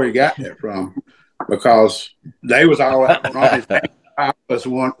 I know where he got that from because they was all at Ronnie's house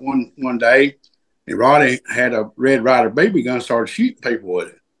one day, and Ronnie had a Red Ryder BB gun, started shooting people with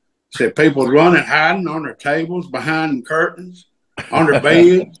it. Said people was running, hiding on their tables, behind curtains, on their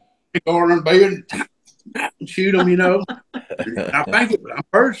beds, go on their bed and shoot them, And I'm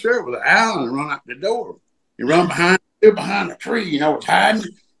pretty sure it was Alan run out the door. He run behind a tree, it's hiding.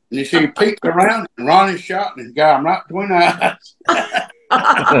 And you see he peeked around and Ronnie shot and got him right between the eyes.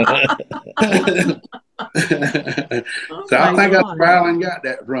 So I think that's where Alan got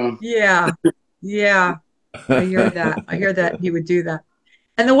that from. Yeah. I hear that. I hear that he would do that.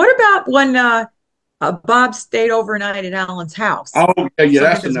 And then what about when Bob stayed overnight at Alan's house? Oh, yeah, yeah, Some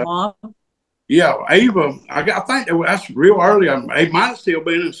that's with his enough. mom? Yeah, Ava, I think that's real early. He might have still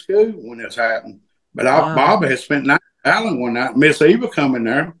been in school when this happened. But Oh, Bob had spent night with Alan one night. Miss Eva come in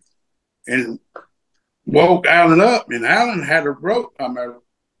there and woke Alan up, and Alan had a rope. Had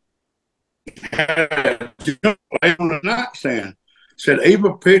lay on the nightstand. Said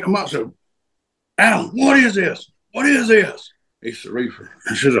Eva picked him up. Said, Alan, what is this? What is this? He said, reefer.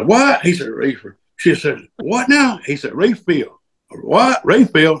 And she said, what? He said, reefer. She said, what now? He said, refill. What?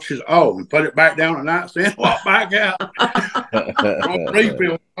 Refill? She said, oh, and put it back down the nightstand, walk back out.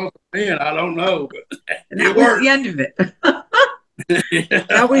 Refill. I don't know, but and that was the end of it.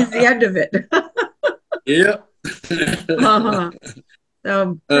 That was the end of it. Yeah. Uh-huh.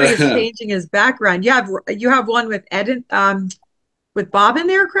 Craig is changing his background. You have one with Ed, with Bob in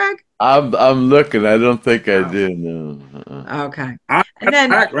there, Craig? I'm looking. I don't think I did. No. Okay. And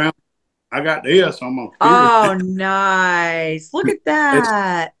then background, I got this on my computer. Oh, nice. Look at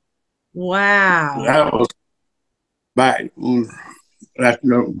that. Wow. That was back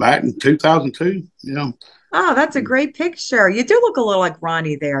in 2002. Yeah. Oh, that's a great picture. You do look a little like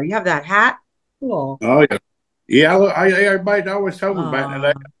Ronnie there. You have that hat. Cool. Oh, yeah. Yeah, everybody always told me back in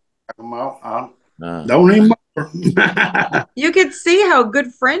the day. Don't even more. You could see how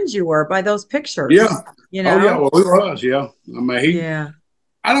good friends you were by those pictures. Yeah. You know? Oh, yeah. Well, we was, yeah. I mean,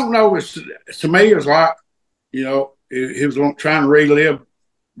 I don't know. To me, it's like, he was trying to relive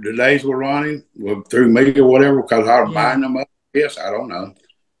the days with Ronnie through me or whatever because I was buying them up. Yes, I don't know.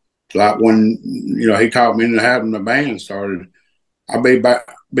 It's like when, he taught me into having the band started. I'd be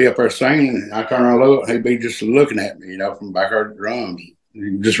up there singing, and I turn around and look, and he'd be just looking at me, from back there at the drums.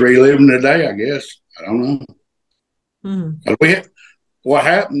 Just reliving the day, I guess. I don't know. Mm-hmm. What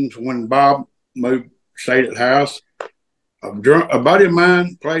happened when Bob stayed at the house, a buddy of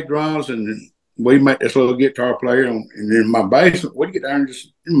mine played drums, and we met this little guitar player, and in my basement, we'd get there and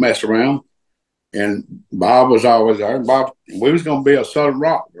just mess around. And Bob was always there. We was going to be a Southern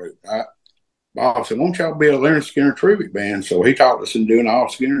rock group, right? Bob said, won't y'all be a Lynyrd Skynyrd tribute band? So he taught us in doing all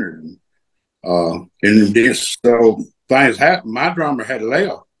Skynyrd. And so things happened. My drummer had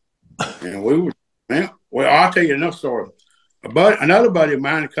left. And we were, well, I'll tell you another story. Another buddy of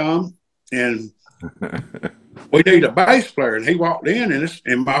mine come, and we need a bass player. And he walked in,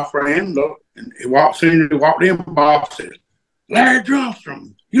 and my friend looked, and he walked in, Bob said, Larry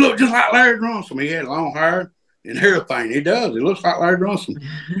Drumstrom. You look just like Larry Drumstrom. He had long hair and everything. He does. He looks like Larry Drumstrom.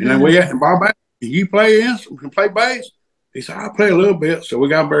 And then we asked him, Bob, you play instrument, can play bass? He said, I play a little bit. So we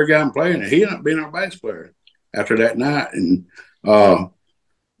got a better guy playing, and he ended up being our bass player after that night. And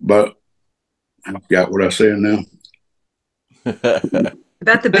but I forgot what I said now.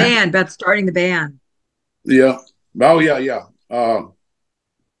 About the band, about starting the band. Yeah. Oh, yeah.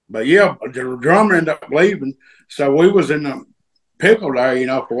 But yeah, the drummer ended up leaving. So we was in the pickle there,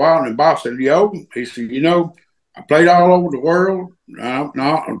 for a while. And Bob said, he said, I played all over the world. I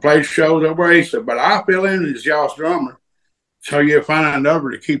played shows everywhere. He said, but I fill in as y'all's drummer. So you'll find a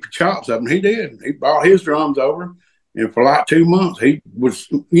number to keep your chops up. And he did. He brought his drums over. And for like 2 months, he was,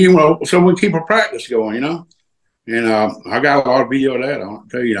 so we keep a practice going, And I got a lot of video of that. I'll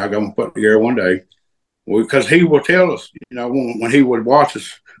tell you, I'm going to put together one day. Because he will tell us, when he would watch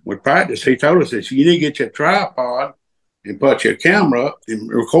us with practice, he told us that you need to get your tripod and put your camera up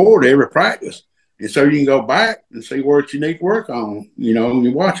and record every practice. And so you can go back and see what you need to work on, and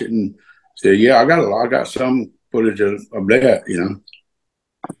you watch it and say, yeah, I got some footage of that,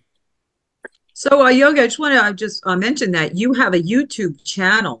 So, Yogi, I just want to mention that you have a YouTube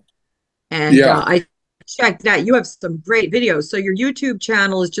channel, and I checked that. You have some great videos. So your YouTube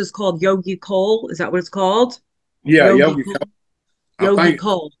channel is just called Yogi Cole. Is that what it's called? Yeah, Yogi Cole. Yogi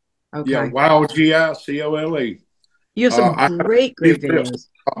Cole. Okay. Yeah, YOGICOLE. You have some great videos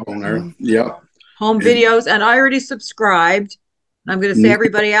on there. Yeah. Home videos, and I already subscribed. I'm going to say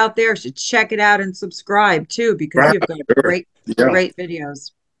everybody out there should check it out and subscribe too, because you've got great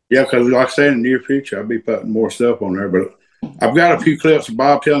videos. Yeah, because like I said, in the near future, I'll be putting more stuff on there. But I've got a few clips of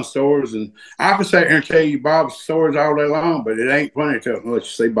Bob telling stories, and I can sit here and tell you Bob's stories all day long, but it ain't funny to unless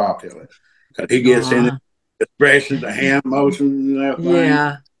you see Bob tell it. Because he gets in the expressions, the hand motions, and everything.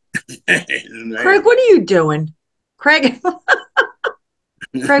 Yeah. Craig, what are you doing? Craig,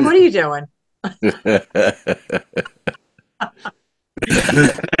 Craig, what are you doing? By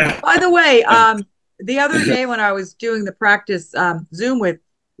the way, the other day when I was doing the practice Zoom with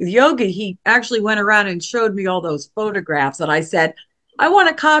Yogi, he actually went around and showed me all those photographs, and I said, I want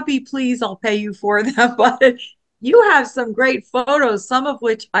a copy, please. I'll pay you for them. But you have some great photos, some of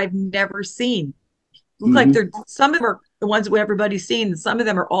which I've never seen. look like they're, some of them are the ones that everybody's seen. Some of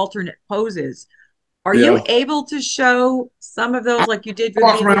them are alternate poses. Are you able to show some of those like you did for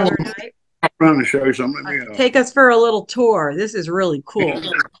me the other night? I'm trying to show you something. Take us for a little tour. This is really cool.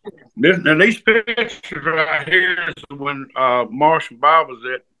 These pictures right here is when Marsh and Bob was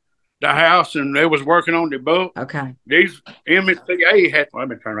at the house and they was working on the book. Okay. These MCA had, let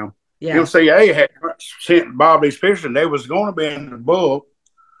me turn on. Yeah. MCA had sent Bob these pictures and they was going to be in the book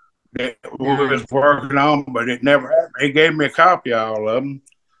that we was working on, but it never happened. He gave me a copy of all of them.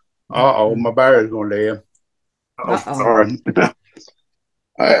 My battery's going to die. Sorry.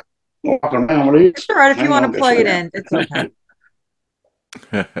 It's all right if you want to plug it in. It's okay.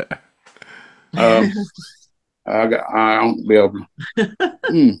 I don't be able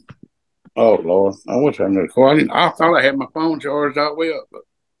to. Oh Lord, I wish I knew. I thought I had my phone charged all the way up, but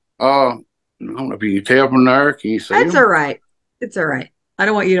I don't know if you can tell from there. Can you see? That's all right. It's all right. I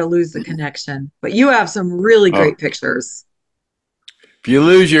don't want you to lose the connection, but you have some really great pictures. If you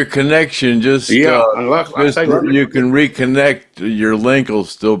lose your connection, you can reconnect. Your link will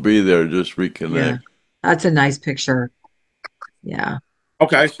still be there. Just reconnect. Yeah. That's a nice picture. Yeah.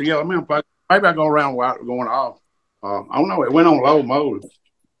 Okay, so yeah, maybe I go around while it's going off. I don't know. It went on low mode.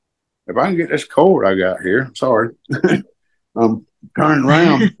 If I can get this cord I got here, sorry, I'm turning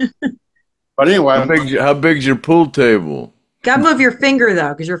around. But anyway, how big's your pool table? Gotta move your finger though,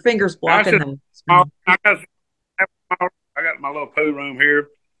 because your finger's blocking them. I got my little pool room here.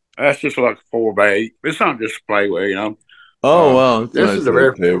 That's just like a 4x8. It's not display way, you know. Oh wow, this is the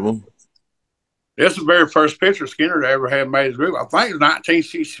very table. This is the very first picture Skynyrd ever had made his group. I think it was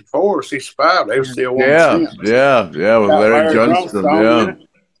 1964 or 65. They were still one. Yeah, with Larry Johnston. Yeah.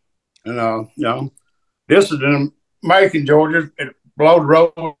 And you know, this is in Macon, Georgia. It below the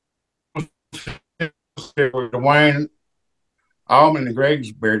road with Dwayne Allman and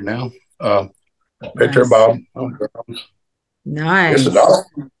Greg's beard now. Picture of Bob. Nice. This is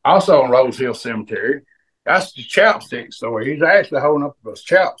also in Rose Hill Cemetery. That's the chapstick story. He's actually holding up a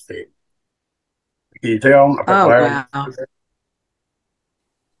chapstick. Can you tell? Oh, wow.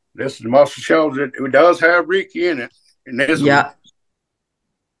 This is the muscle shows that it does have Ricky in it. And this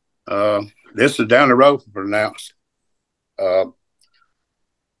this is down the road from pronounced.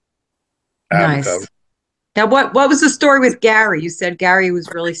 Nice. Now, what was the story with Gary? You said Gary was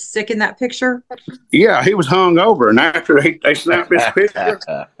really sick in that picture? Yeah, he was hung over, and after they snapped this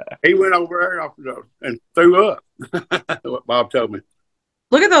picture, he went over there and threw up. What Bob told me.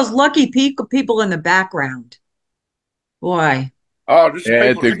 Look at those lucky people in the background. Boy. Oh, just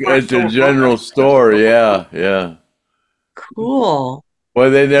at the general store. Yeah. Cool. Well,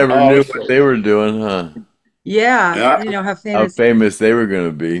 they never knew what they were doing, huh? Yeah. You know how famous they were going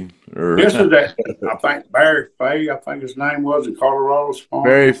to be. This is that, I think Barry Fay, I think his name was in Colorado.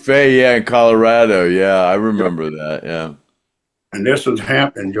 Barry Fay, in Colorado. Yeah, I remember that. Yeah. And this is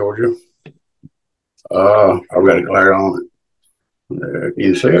Hampton, Georgia. I've got it glare on it. Can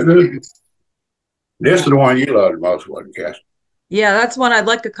you see it good? This is the one you love the most, wasn't it, Cass? Yeah, that's one I'd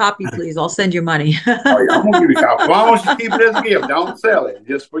like a copy, please. I'll send you money. I'm going to give you a copy. As long as you keep it as a gift, don't sell it.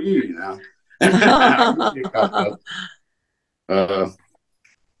 Just for you, you know.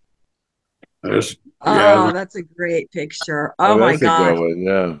 That's a great picture. Oh my God.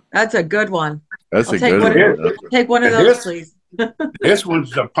 That's a good one. That's a good one. I'll take one of those, please. This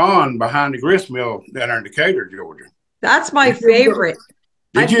one's the pond behind the grist mill down there in Decatur, Georgia. That's my favorite.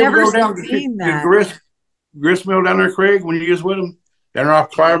 I've never seen that. The grist mill down there, Craig, when you was with them, down there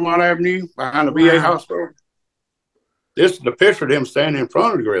off Claremont Avenue behind the VA hospital. This is the picture of them standing in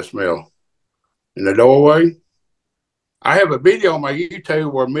front of the grist mill in the doorway. I have a video on my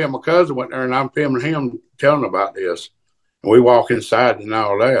YouTube where me and my cousin went there and I'm filming him telling about this. And we walk inside and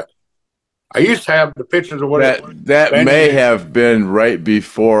all that. I used to have the pictures of what that may have been right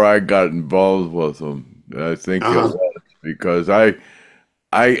before I got involved with them. I think it was because I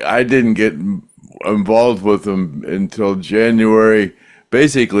didn't get involved with them until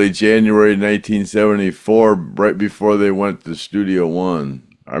basically January 1974, right before they went to Studio One.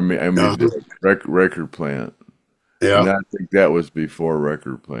 I mean the record plant. Yeah, and I think that was before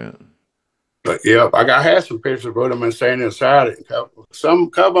record plant. But yeah, I had some pictures of them and standing inside it. Some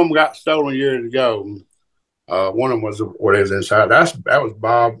couple of them got stolen years ago. One of them was what is inside. That was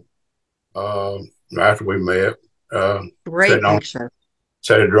Bob. After we met, great picture.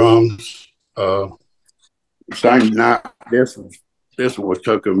 Set of drums. Same night. This one was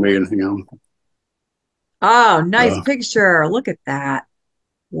took of me and him. Oh, nice picture! Look at that.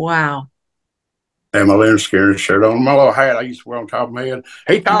 Wow. And my Lynyrd Skynyrd shirt on. My little hat I used to wear on top of my head.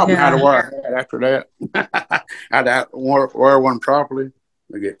 He taught me how to wear a hat after that. I had to wear one properly.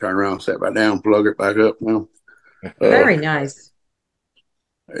 I get turned around, set back down, plug it back up now. Very nice.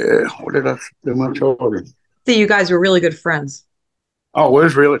 Yeah, what did I do my children? See, you guys were really good friends. Oh, it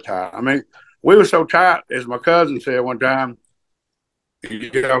was really tight. I mean, we were so tight, as my cousin said one time. You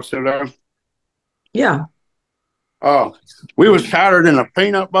still there? Yeah. Oh, we was tighter than a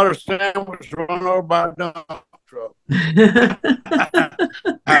peanut butter sandwich run over by a dump truck.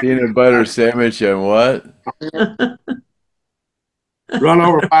 Peanut butter sandwich and what? Run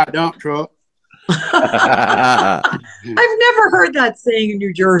over by a dump truck. I've never heard that saying in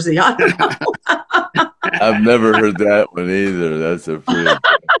New Jersey. I don't know. I've never heard that one either. That's a pretty.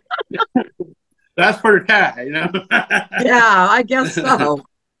 That's pretty tight, Yeah, I guess so.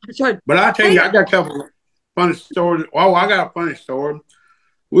 But I tell you, I got a couple of funny stories. Oh, I got a funny story.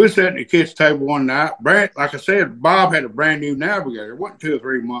 We were sitting at the kids' table one night. Like I said, Bob had a brand new Navigator. It wasn't 2 or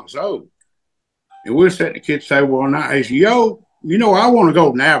 3 months old. And we were sitting at the kids' table one night. He said, yo, I want to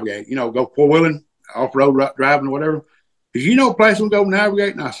go navigate, go four-wheeling, off-road driving or whatever. He said, a place we go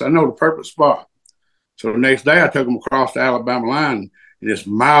navigate? And I said, I know the perfect spot. So the next day I took them across the Alabama line, and it's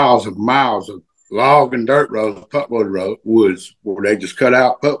miles of log and dirt roads, putwood woods, where they just cut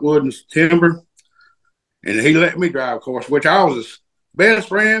out putwood and timber. And he let me drive, of course, which I was his best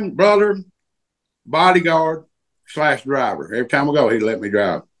friend, brother, bodyguard / driver. Every time I go, he'd let me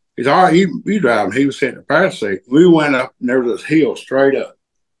drive. He's all right, you drive. And he was sitting in the passenger seat. We went up, and there was this hill straight up.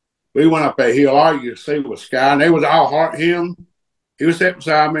 We went up that hill. All you could see was sky, and they was all hard. He was sitting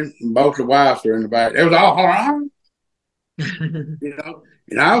beside me, and both the wives were in the back. It was all hard.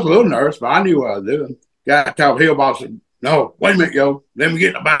 And I was a little nervous, but I knew what I was doing. Got to top hill boss said, no, wait a minute, yo. Let me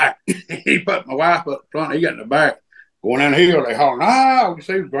get in the back. He put my wife up front. He got in the back. Going down the hill, they hollering, we can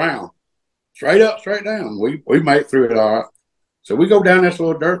see the ground. Straight up, straight down. We made it through it all right. So we go down this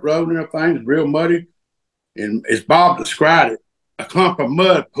little dirt road and everything. It's real muddy. And as Bob described it, a clump of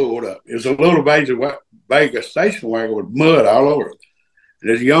mud pulled up. It was a little Vegas station wagon with mud all over it. And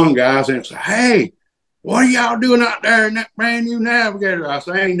there's young guys in it say, hey, what are y'all doing out there in that brand new Navigator? I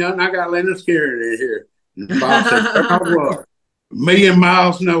said, ain't nothing. I got Lynyrd Skynyrd in here. And Bob said, a million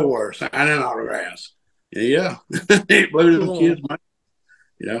miles nowhere, signing autographs. And yeah, it blew them kids' mind.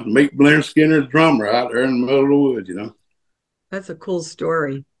 Meet Lynyrd Skynyrd's drummer out there in the middle of the woods, That's a cool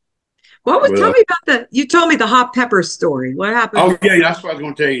story. Tell me about you told me the hot pepper story. What happened? Oh, yeah, that's what I was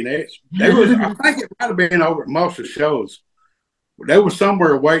going to tell you next. I think it might have been over at most of the shows. They were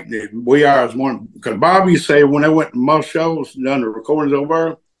somewhere waiting at wee hours morning, because Bobby said when they went to most shows and done the recordings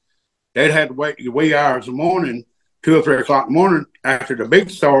over, they'd had to wait to wee hours in the morning, 2 or 3 o'clock in the morning, after the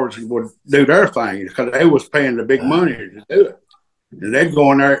big stars would do their thing, because they was paying the big money to do it. And they'd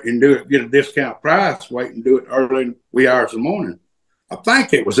go in there and do it, get a discount price, wait and do it early wee hours in the morning. I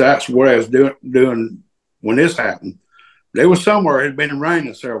think it was actually where I was doing when this happened. They was somewhere, it had been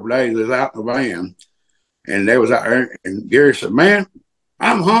raining several days, they was out in the van. And they was out there, and Gary said, man,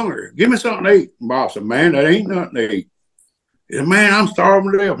 I'm hungry. Give me something to eat. And Bob said, man, that ain't nothing to eat. He said, man, I'm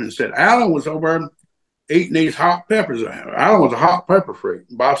starving to death. And he said, Alan was over there eating these hot peppers. Alan was a hot pepper freak.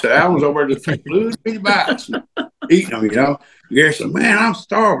 And Bob said, Alan was over there just taking little bitty bites and eating them, Gary said, man, I'm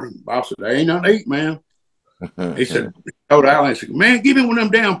starving. Bob said, there ain't nothing to eat, man. He said, he told Alan, he said, man, give me one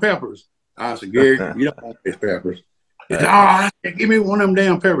of them damn peppers. I said, Gary, you don't want these peppers. He said, I said, give me one of them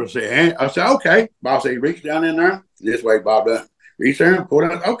damn peppers. I said, okay. Bob said, he reached down in there. This way, Bob done. Reached there and pulled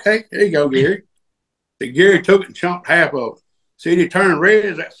out. Okay, here you go, Gary. So Gary took it and chomped half of it. See, he turned red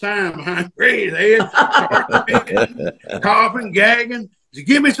as that sign behind Greg's head. Coughing, gagging. He said,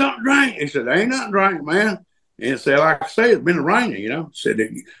 give me something to drink. He said, there ain't nothing to drink, man. And said, like I say, it's been raining, Said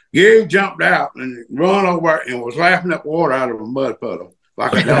that Gary jumped out and run over and was laughing up water out of a mud puddle.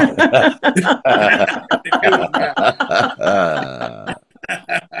 Like a dog.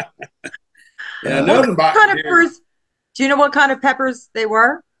 Do you know what kind of peppers they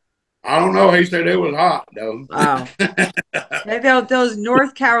were? I don't know. He said it was hot, though. Oh. Maybe those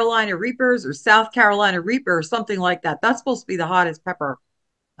North Carolina Reapers or South Carolina Reaper or something like that. That's supposed to be the hottest pepper,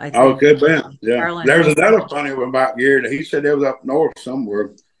 I think. Oh, good man. Yeah. Carolina. There's another funny one about Gary that he said it was up north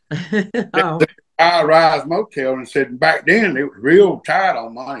somewhere. Oh. High-rise motel, and said back then it was real tight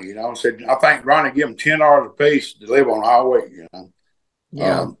on money, Said I think Ronnie gave them $10 a piece to live on all week,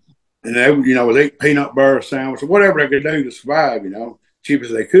 Yeah. And they would, would eat peanut butter sandwich or whatever they could do to survive, cheap as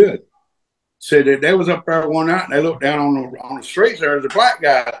they could. Said that they was up there one night and they looked down on the streets. There was a black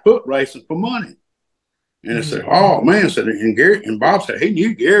guy foot racing for money, and they said, "Oh man!" Said and Gary and Bob said he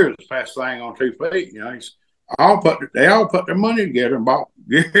knew Gary was the fastest thing on 2 feet. They all put their money together and bought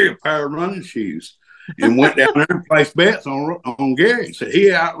Gary a pair of running shoes and went down there and placed bets on Gary. Said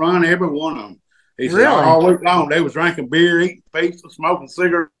he outrun every one of them. He said Really? all week long they was drinking beer, eating pizza, smoking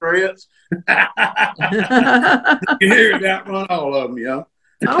cigarettes. You hear that one, all of them, yeah.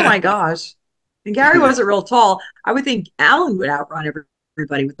 Oh my gosh. And Gary wasn't real tall. I would think Alan would outrun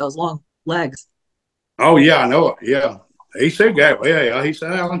everybody with those long legs. Oh yeah, I know it. Yeah, he said that. Yeah. He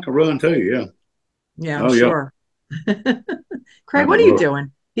said Alan can run too. Yeah. Yeah, I'm Oh yeah. sure. Craig, what are you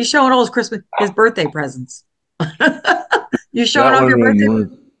doing? He's showing all his birthday presents. You showing That off one your birthday?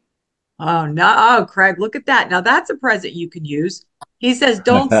 didn't Oh no. Oh, Craig, look at that. Now that's a present you can use. He says,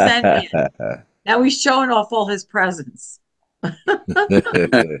 don't send me it. work. Now he's showing off all his presents. Let's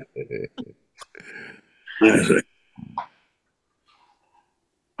see.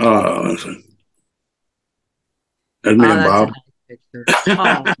 Let's see. That's me Oh, and that's a Bob. nice picture.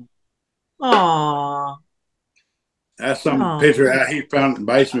 Oh, oh, That's some oh. picture out he found in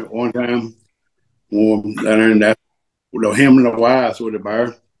the basement one time. Down there, and that him and the wives with the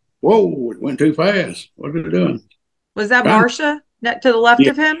bear. Whoa, it went too fast. What are they doing? Was that Fine. Marcia to the left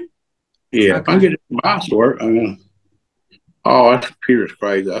Yeah, of him? yeah. If I Okay. get this mouse to work, I'm gonna. Oh, that computer's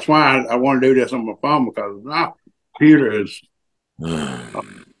crazy. That's why I want to do this on my phone because my computer is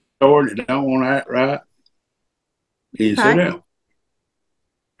stored. It don't want to act right. Can you see Okay. that?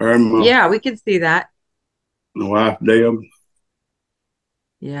 Or my Yeah, we can see that. wife, Deb.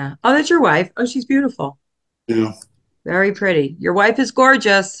 Yeah. Oh, that's your wife. Oh, she's beautiful. Yeah. Very pretty. Your wife is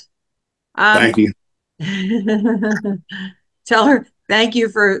gorgeous. Thank you. Tell her thank you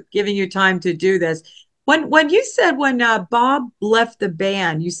for giving you time to do this. When you said when Bob left the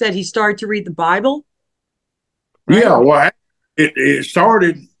band, you said he started to read the Bible, right? Yeah. Well, it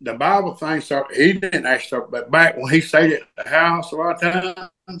started. The Bible thing started. He didn't actually start, but back when he stayed at the house a lot of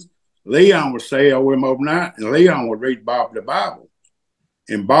times, Leon would stay over him overnight, and Leon would read Bob the Bible.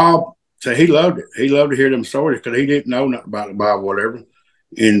 And Bob said he loved it. He loved to hear them stories because he didn't know nothing about the Bible, whatever.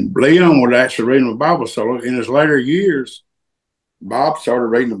 And Leon would actually read the Bible. So in his later years, Bob started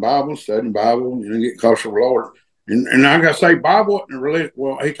reading the Bible, studying the Bible, get closer to the Lord. And I got to say, Bob wasn't religious.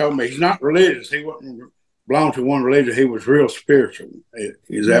 Well, he told me he's not religious. He wasn't belong to one religion. He was real spiritual.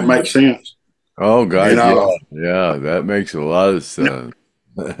 Does that make sense? Oh God, And, yeah, that makes a lot of sense.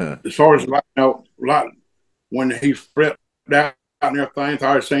 as far as when he flipped out and everything,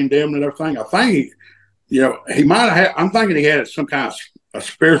 thought I'd seen them and everything, I think he might have had. I'm thinking he had some kind of a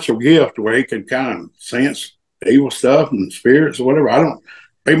spiritual gift where he could kind of sense evil stuff and spirits or whatever. I don't.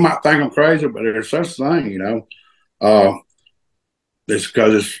 People might think I'm crazy, but there's such a thing, It's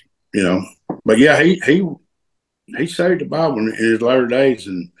because But yeah, he studied the Bible in his later days,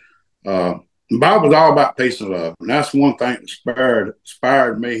 and the Bible was all about peace and love, and that's one thing that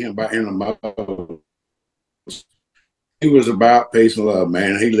inspired me about him the most. He was about peace and love,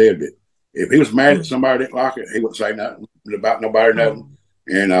 man. He lived it. If he was mad at somebody didn't like it, he wouldn't say nothing about nobody, nothing.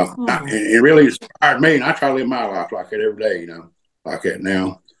 And it really inspired me, and I try to live my life like that every day, like that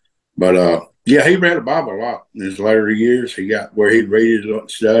now. But yeah, he read the Bible a lot in his later years. He got where he'd read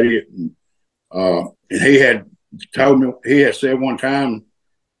it, study it, and he had told me, he had said one time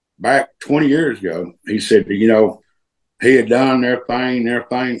back 20 years ago, he said, he had done everything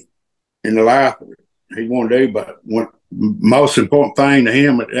in the life he wanted to do, but one most important thing to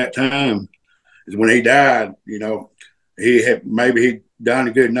him at that time is when he died, he'd done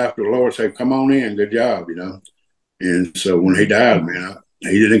it good enough to the Lord say, come on in, good job, And so when he died, man,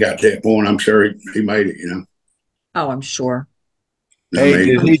 he didn't got to that point. I'm sure he made it, Oh, I'm sure. Hey,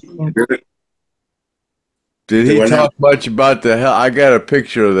 did he talk much about the hell? I got a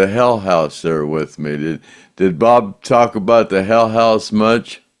picture of the Hell House there with me. Did Bob talk about the Hell House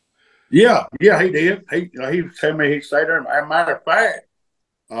much? Yeah, he did. He told me he stayed there. As a matter of fact,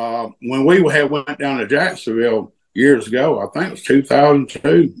 when we went down to Jacksonville years ago, I think it was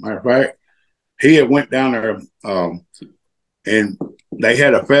 2002. Matter of fact, he had went down there, and they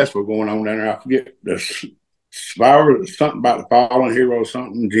had a festival going on down there. I forget something about the fallen hero,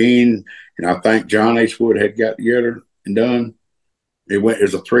 something. Gene and I think John H. Wood had got together and done. It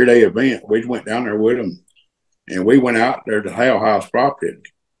was a 3-day event. We went down there with them, and we went out there to Hell House property.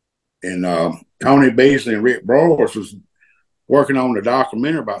 And Tony Beasley and Rick Broyles was working on the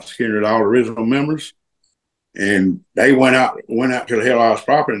documentary about Skynyrd, all the original members. And they went out to the Hell House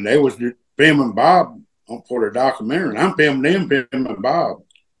property, and they was filming Bob for the documentary. And I'm filming them, filming Bob.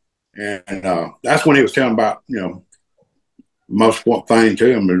 And that's when he was telling about, the most important thing to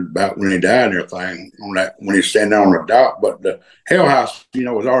him about when he died and everything on that, when he was standing there on the dock. But the Hell House,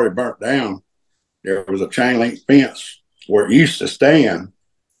 was already burnt down. There was a chain link fence where it used to stand.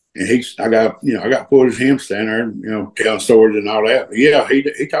 And I got footage of him standing there, telling stories and all that. But yeah, he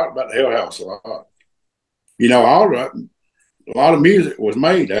talked about the Hell House a lot. All right. a lot of music was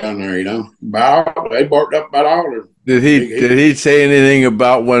made down there. You know, they barked up about all the. Did he say anything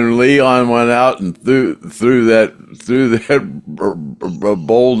about when Leon went out and threw that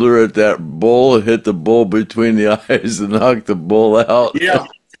boulder at that bull and hit the bull between the eyes and knocked the bull out? Yeah,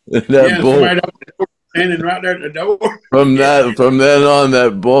 that bull. Somebody standing right there at the door. From then on,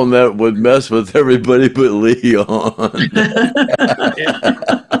 that bull net would mess with everybody but Leon.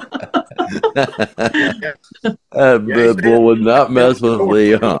 That bull would not mess with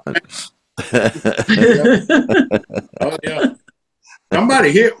Leon. Oh yeah.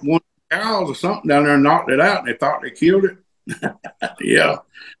 Somebody hit one of the cows or something down there and knocked it out, and they thought they killed it. Yeah,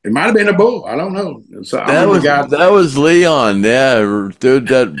 it might have been a bull. I don't know. So that was Leon. Yeah, dude,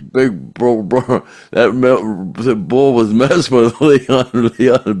 that big bull, the bull was messing with Leon.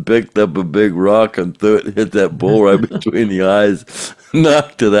 Leon picked up a big rock and hit that bull right between the eyes,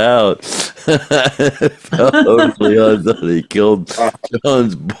 knocked it out. Fell over Leon, thought he killed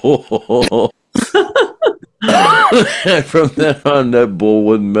John's bull. From then on, that bull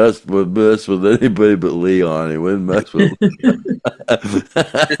wouldn't mess with anybody but Leon. He wouldn't mess with Leon.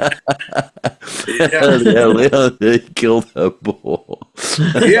 Yeah, Leon, he killed that bull.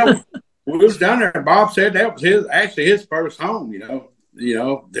 Yeah, we was down there, and Bob said that was his first home.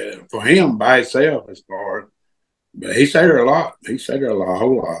 For him by himself as far. But he stayed there a lot. He stayed there a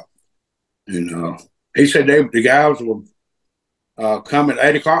whole lot. And he said the guys would come at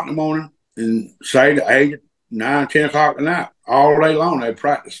 8 o'clock in the morning and stay to 8, 9, 10 o'clock at night. All day long they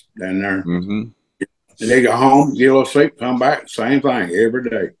practiced down there. Mm-hmm. And they go home, get a little sleep, come back, same thing every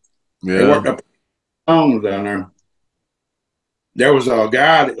day. Yeah. They worked up songs down there. There was a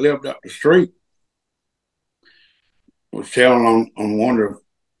guy that lived up the street, was telling on one of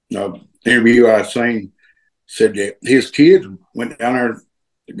the interview I seen, said that his kids went down there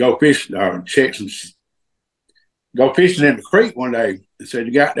to go fishing, go fishing in the creek one day. They said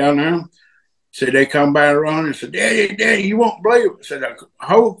they got down there, said they come by running and said, Daddy, you won't believe it. Said the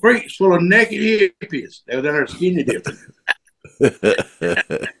whole creek's full of naked hippies. They were down there skinny dipping.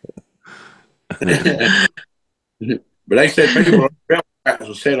 But they said people on railroad tracks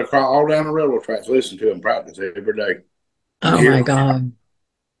will sit across all down the railroad tracks, listen to them practice every day. Oh my God.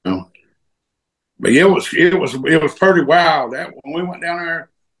 But it was pretty wild. That when we went down there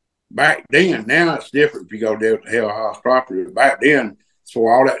back then, now it's different if you go down to Hell House property. Back then,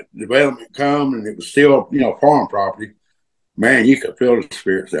 before all that development come and it was still, farm property, man, you could feel the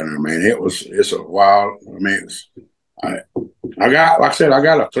spirits down there, man. It's a wild, I got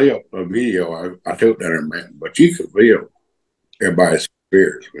a clip, a video I took down there, man, but you could feel everybody's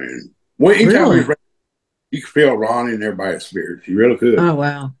spirits, man. Anytime you could feel Ronnie and everybody's spirits. You really could. Oh,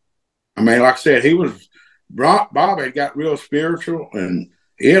 wow. I mean, like I said, Bob had got real spiritual, and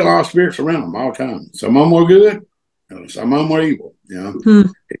he had a lot of spirits around him all the time. Some of them were good, and some of them were evil,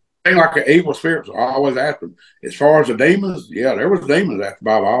 It seemed like the evil spirits were always after him. As far as the demons, yeah, there was demons after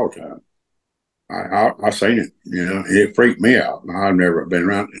Bob all the time. I seen it, it freaked me out. I've never been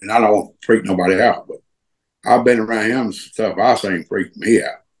around, and I don't want to freak nobody out, but I've been around him and stuff I seen freaked me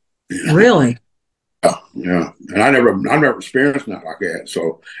out. Really? Yeah. And I never experienced nothing like that.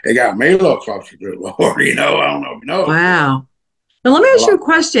 So it got me a little closer to the Lord, I don't know if you know. Wow. Now let me ask you a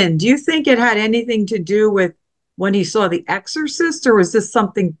question. Do you think it had anything to do with when he saw The Exorcist, or was this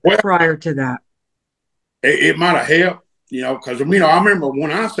something prior to that? It might have helped. Because, I remember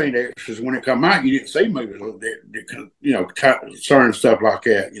when I seen The Exorcist, when it come out, you didn't see movies, certain stuff like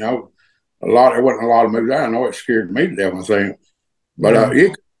that, there wasn't a lot of movies. I know it scared me to death when I seen it. But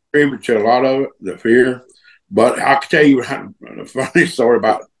it contributed to a lot of it, the fear. But I can tell you a funny story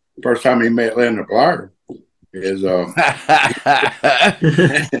about the first time he met Lynyrd Skynyrd is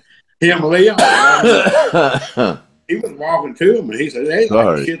him and Leon. He was walking to him and he said, hey,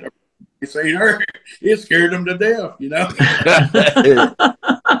 kid, you seen her? It scared him to death, It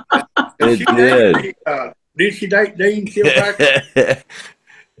did. Did she date Dean Kilpack?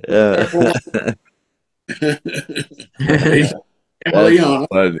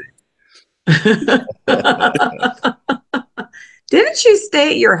 Funny. Didn't she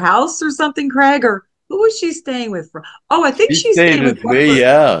stay at your house or something, Craig? Or who was she staying with? I think she stayed with me.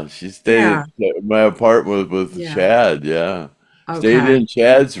 Yeah, she stayed at my apartment with Chad. Yeah, stayed in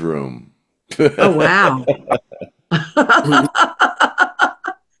Chad's room. Oh wow!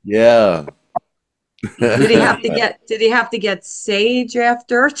 Yeah. Did he have to get sage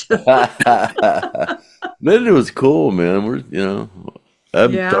after? Lynyrd was cool, man. I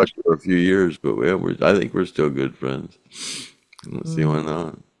haven't talked to her a few years, but I think we're still good friends. Let's see why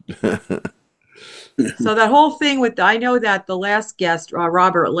not. So that whole thing I know that the last guest,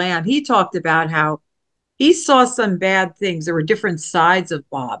 Robert Lamb, he talked about how he saw some bad things. There were different sides of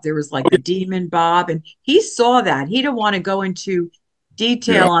Bob. There was like the demon Bob, and he saw that. He didn't want to go into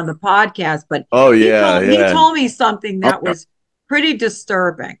detail on the podcast, but he told me something that was pretty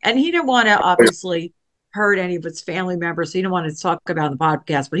disturbing. And he didn't want to obviously hurt any of his family members. So he didn't want to talk about the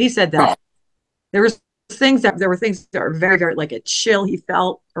podcast, but he said that there were things that were very, very like a chill he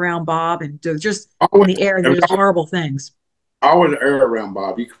felt around Bob, and just in the air, there's horrible things. Always air around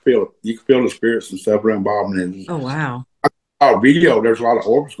Bob. You can feel it. You can feel the spirits and stuff around Bob. And oh wow! Our video, there's a lot of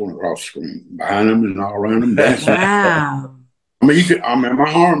orbs going across the screen behind them and all around them. Wow. I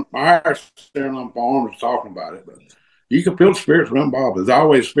mean, my hair's staring on my arms talking about it, but you can feel the spirits around Bob. There's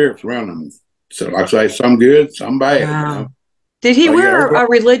always spirits around them. So, like I say, some good, some bad. Wow. You know? Did he wear a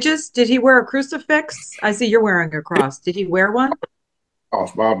religious? Did he wear a crucifix? I see you're wearing a cross. Did he wear one?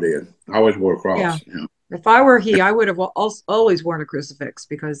 Cross, Bob did. I always wore a cross. Yeah. You know? If I were he, I would have always worn a crucifix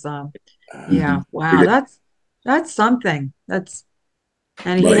because, yeah, wow, that's something. You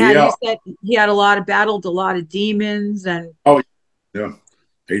said he had battled a lot of demons and. Oh, yeah,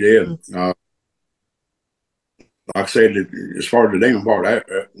 he did. Like I said, as far as the demon part,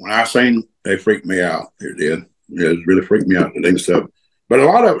 when I seen, they freaked me out. It did. It really freaked me out, the demon stuff. But a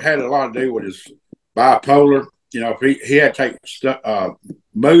lot of it had a lot to do with his bipolar. You know, if he had to take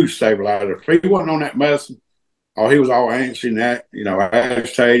mood stabilizer. If he wasn't on that medicine, he was all anxious and that, you know,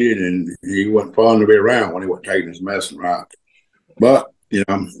 agitated, and he wasn't fun to be around when he wasn't taking his medicine right. But, you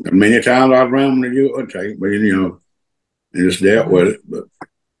know, many times I was around when he would take it, but, you know, and just dealt with it.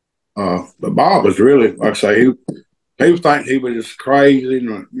 But Bob was really, like I say, he was thinking he was just crazy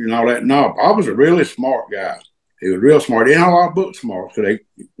and you know that. No, Bob was a really smart guy. He was real smart. He had a lot of book smart, so they,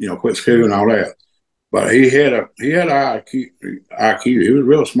 you know, quit school and all that. But he had an IQ. He was a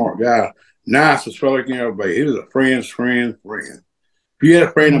real smart guy. Nicest fellow you can ever be. He was a friend's friend. If you had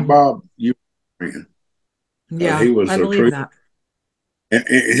a friend of Bob, you were a friend. Yeah, he was I believe that. And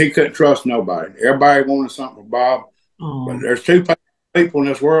he couldn't trust nobody. Everybody wanted something for Bob. But there's two people in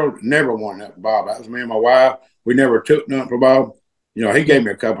this world that never wanted that for Bob. That was me and my wife. We never took nothing for Bob. You know, he gave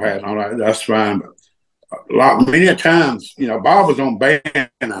me a couple hats and all that. That's fine. But many times, you know, Bob was on band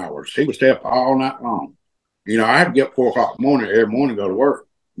hours. He would stay up all night long. You know, I had to get up 4 o'clock in the morning every morning to go to work.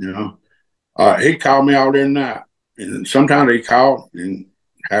 You know, he'd call me all day and night, and sometimes he'd call and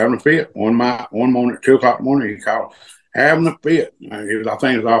having a fit. One morning at 2 o'clock in the morning, he called having a fit. I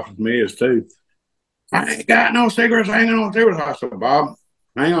think his office to me is too. I ain't got no cigarettes hanging on cigarettes. I said, Bob,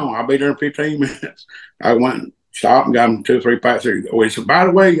 hang on, I'll be there in 15 minutes. I went and stopped and got him 2 or 3 packs of cigarettes. He said, by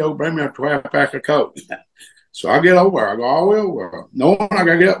the way, bring me a 12-pack of Coke. So I get over. I go all the way over. Knowing I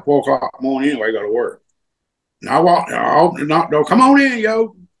got to get up 4 o'clock in the morning anyway, go to work. And I walked, I opened the knock door. Come on in,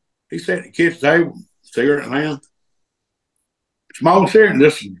 yo. He sat at the kitchen table, cigarette in hand. Small cigarette, and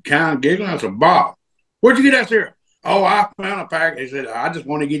just kind of giggling. I said, Bob, where'd you get that cigarette? Oh, I found a pack. He said, I just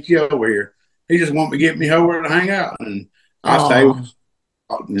want to get you over here. He just wanted to get me over to hang out. And I stayed,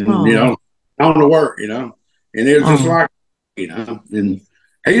 you know, on to work, you know. And it was just like, you know, and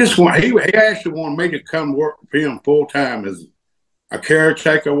he actually wanted me to come work for him full time as a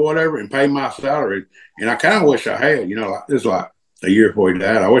caretaker or whatever and pay my salary. And I kind of wish I had, you know, like this is like a year before he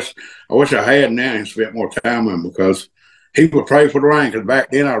died. I wish I had now and spent more time with him because he would pray for the rain. Because back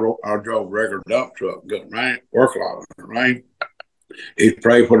then I drove a regular dump truck, good rain, work a lot in the rain. He'd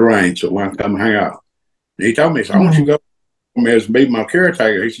pray for the rain so when I come hang out. And he told me, so I want you to go for me as be my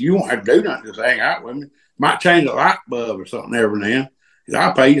caretaker. He said, you won't have to do nothing, just hang out with me. Might change a light bulb or something every now and then.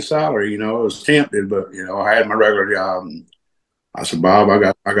 I'll pay you salary, you know. I was tempted, but you know, I had my regular job. And I said, Bob, I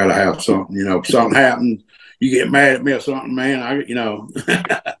got to have something. You know, if something happens, you get mad at me or something, man. You know.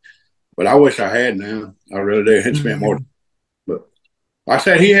 But I wish I had now. I really do. Had spent more. But like I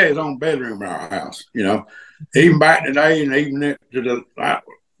said, he had his own bedroom in our house. You know, even back today, and even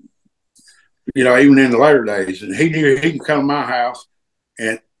even in the later days, and he knew he could come to my house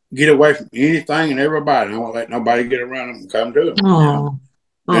and get away from anything and everybody. And I won't let nobody get around him and come to him. You know?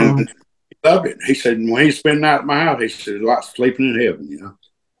 And he loved it. He said, when he spent the night at my house, he said, it's like sleeping in heaven, you know,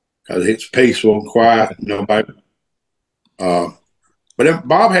 because it's peaceful and quiet. Nobody. But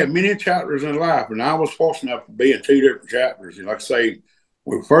Bob had many chapters in life, and I was fortunate enough to be in 2 different chapters. And like I say,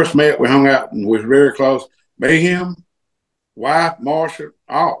 when we first met, we hung out and we were very close. Me, him, wife, Marsha,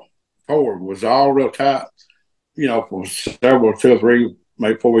 all 4 was all real tight, you know, for several, 2 or 3,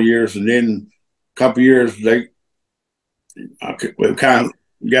 maybe 4 years. And then a couple of years, we kind of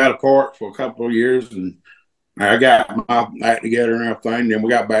got apart for a couple of years, and I got my act together and everything. Then we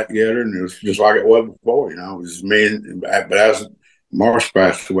got back together, and it was just like it was before, you know. It was just me, but as Marsh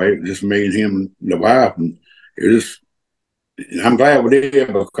passed away, it was just me and him and the wife, and it was. I'm glad we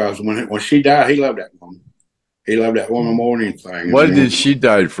did because when she died, he loved that woman. He loved that woman more than anything. What did she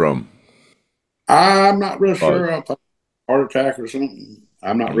died from? I'm not real sure. I thought heart attack or something.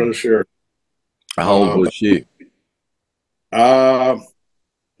 I'm not really sure. How old was she? How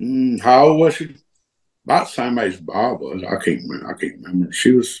old was she? About the same age Bob was. I can't remember.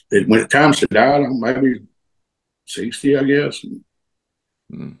 She was, when the time she died, maybe 60, I guess,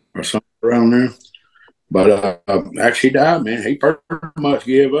 or something around there. But after she died, man, he pretty much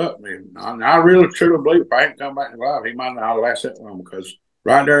gave up. Man, I really truly believe if I hadn't come back to life, he might not have lasted that long, because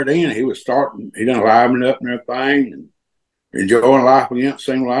right there at the end, he was starting, he done livened up and everything, and enjoying life again,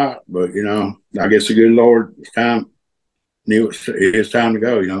 seemed like. But, you know, I guess the good Lord knew it was his time to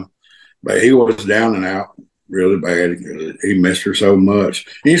go, you know. But he was down and out really bad. He missed her so much.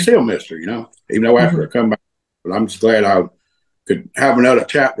 And he still missed her, you know, even though after I come back. But I'm just glad I could have another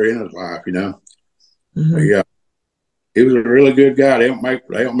chapter in his life, you know. But yeah, he was a really good guy. They don't make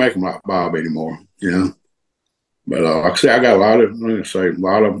him like Bob anymore, you know. But like I say, I got a lot of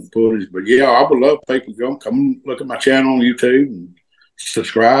footage. But yeah, I would love people to come look at my channel on YouTube and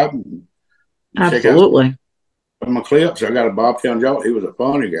subscribe. And Absolutely. Check out my clips. I got a Bob telling jokes. He was a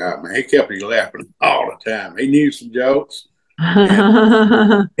funny guy, man. He kept me laughing all the time. He knew some jokes.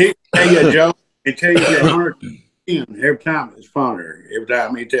 He'd tell you a joke and tell you that 100 every time. It's funnier every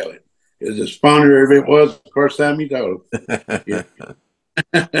time he tell it. It was just funnier if it was the first time he told it. Yeah.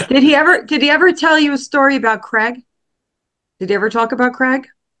 Did he ever tell you a story about Craig? Did he ever talk about Craig?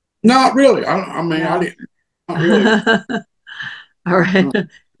 Not really. I mean, I didn't. Not really. All right.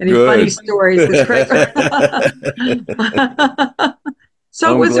 Any funny stories with Craig?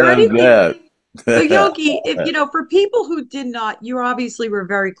 So was there anything? So Yogi, if you know, for people who did not, you obviously were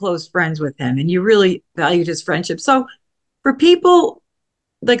very close friends with him, and you really valued his friendship. So for people,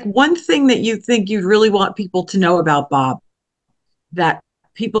 like, one thing that you think you'd really want people to know about Bob that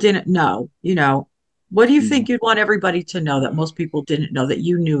people didn't know, you know, what do you think you'd want everybody to know that most people didn't know that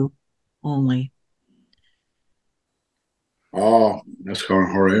you knew only? Oh, that's kind of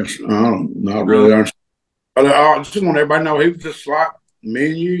hard to answer. Not really. But I just want everybody to know he was just like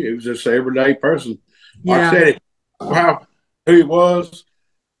me and you. He was just an everyday person. Like I said, who he was,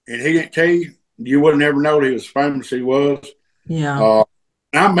 and he didn't tell you, you wouldn't ever know that he was famous. He was. Yeah.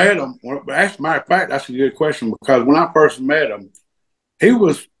 And I met him. As a matter of fact, that's a good question, because when I first met him,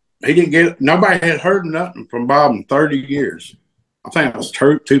 nobody had heard nothing from Bob in 30 years. I think it was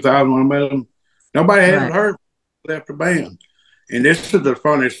 2000 when I met him. Nobody had heard left the band. And this is the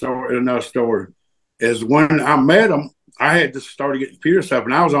funniest story, another story, is when I met him, I had just started getting computer stuff,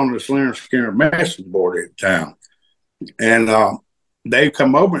 and I was on the Lynyrd Skynyrd message board at the time. And they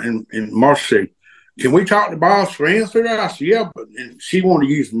come over, and Marcia said, "Can we talk to Bob's friends through that?" I said, "Yeah," and she wanted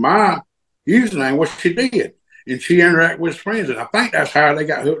to use my username, which she did. And she interacted with his friends. And I think that's how they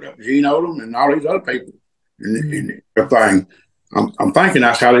got hooked up with Gene Odom and all these other people and everything. I'm thinking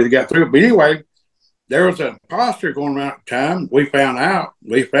that's how they got through it. But anyway, there was an imposter going around at the time. We found on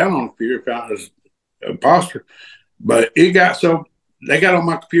the computer, found this imposter. But they got on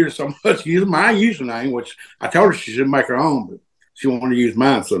my computer so much using my username, which I told her she should make her own, but she wanted to use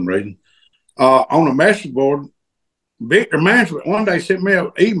mine for some reason. On the message board, Victor Management one day sent me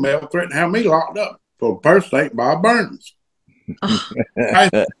an email threatening to have me locked up for impersonating Bob Burns.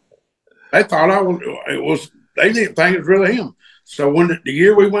 They thought they didn't think it was really him. So when the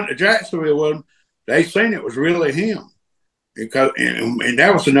year we went to Jacksonville with them, they seen it was really him. And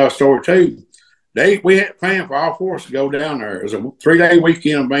that was another story too. We had planned for all four of us to go down there. It was a 3-day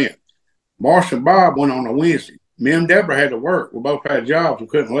weekend event. Marcia and Bob went on a Wednesday. Me and Deborah had to work. We both had jobs. We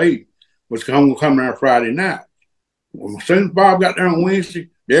couldn't leave. Was going to come there Friday night. Well, as soon as Bob got there on Wednesday,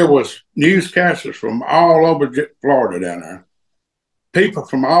 there was newscasters from all over Florida down there. People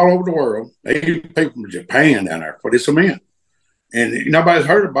from all over the world. People from Japan down there for this event. And nobody's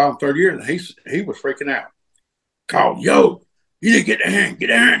heard of Bob in 30 years. And he was freaking out. Called, "Yo, you need to get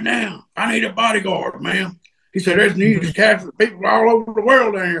there now. I need a bodyguard, man." He said, "There's newscasters, people all over the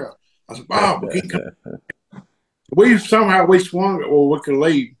world down here." I said, "Bob, we can't come." We swung it where we could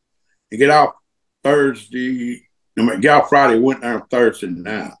leave and get off Thursday. Get off Friday, went there on Thursday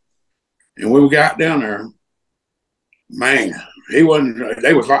night. And when we got down there, man, there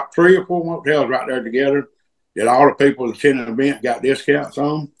was like 3 or 4 motels right there together that all the people attending the event got discounts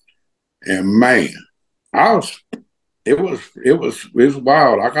on. And man, it was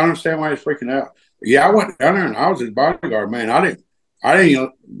wild. I can understand why he's freaking out. But yeah, I went down there and I was his bodyguard, man. I didn't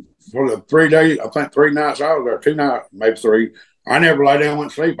for the 3 days, I think 3 nights I was there, 2 nights, maybe 3. I never lay down and went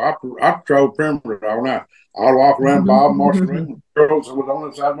to sleep. I patrolled perimeter all night. I'd walk around Bob Marshall room, girls that was on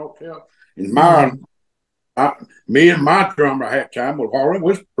the side of the motel. And me and my drummer at that time was already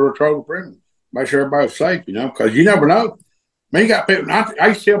patrol the perimeter. make sure everybody's safe, because you never know. Man, you got people. I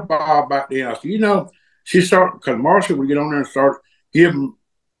used to tell Bob back then. I said, she started, because Marcia would get on there and start giving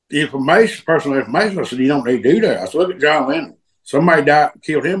information, personal information. I said, you don't need to do that. I said, look at John Lennon. Somebody died,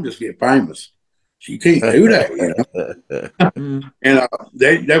 killed him, just get famous. So you can't do that, And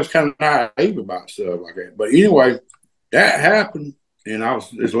they was kind of naive about stuff like that. But anyway, that happened, and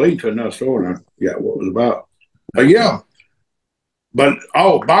it's leading to another story, and I forgot what it was about. But yeah. But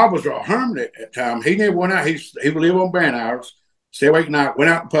Bob was a hermit at that time. He never went out. He would live on band hours, stay awake at night,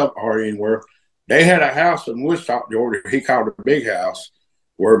 went out in pub or anywhere. They had a house in Woodstock, Georgia. He called it a big house,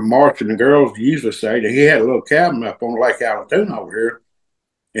 where Mark and the girls usually stayed. And he had a little cabin up on Lake Allatoona over here,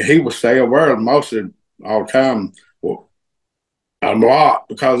 and he would stay over there most of all the time. Well, a lot,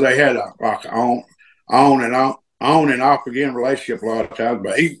 because they had like on and off again relationship a lot of times.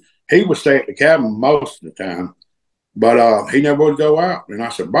 But he would stay at the cabin most of the time. But he never would go out. And I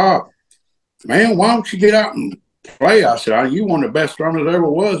said, Bob, man, why don't you get out and play? I said, you one of the best drummers there ever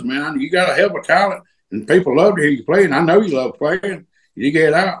was, man. You got a hell of a talent, and people love to hear you play. And I know you love playing. You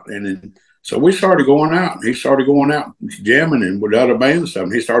get out. And then, so we started going out. And he started going out jamming and with other bands and stuff.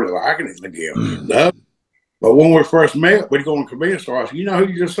 And he started liking it again. But when we first met, we'd go in the convenience store. I said, you know who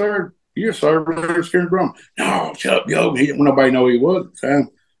you just served? You just served Lynyrd Skynyrd drum. No, shut up, yo. He didn't want nobody to know who he was at the time.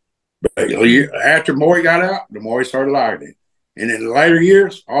 But after the more he got out, the more he started liking it. And in the later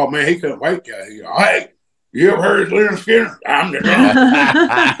years, oh man, he couldn't wait. Hey, you ever heard of Lynyrd Skynyrd? I'm the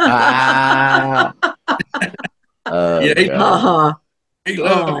drummer. He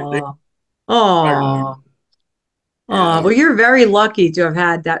loved it. Well, you're very lucky to have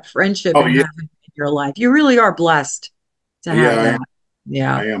had that friendship in your life. You really are blessed to have that.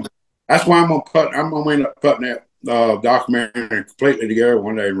 I am. That's why I'm gonna end up putting that documentary completely together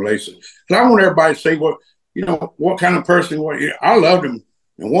one day and release it. Because I want everybody to see what kind of person he was. I loved him,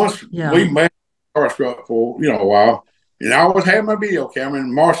 and once we met starstruck for a while, and I always had my video camera.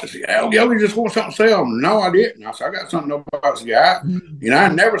 And Marcia said, "Oh, you just want something to sell?" No, I didn't. I said, "I got something about this guy." I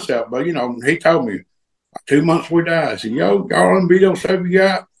never sell, but he told me 2 months before he died, I said, "All them video stuff you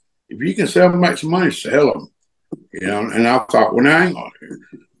got, if you can sell them, make some money, sell them." And I thought, well, now I ain't gonna do it.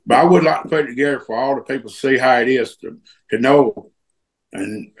 But I would like to put it together for all the people to see how it is to know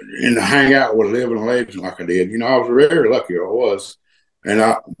and to hang out with a living legend like I did. I was very lucky, I was. And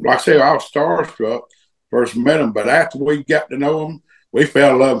like I said, I was starstruck, first met him, but after we got to know him, we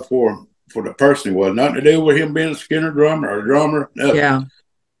fell in love for the person he was. Nothing to do with him being a Skynyrd drummer or a drummer. Nothing. Yeah.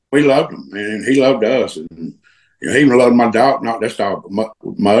 We loved him, and he loved us. And he even loved my dog, not this dog, but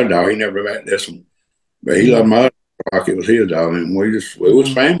my dog. He never met this one. But he loved my like it was his dog, and we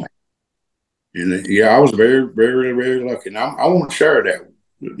was family. And I was very, very, very lucky. And I want to share that,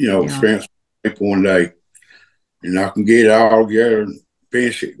 experience with people one day. And I can get it all together and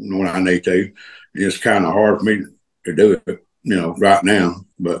finish it when I need to. It's kind of hard for me to do it, right now.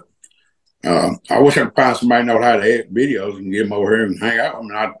 But I wish I could find somebody who knows how to edit videos and get them over here and hang out with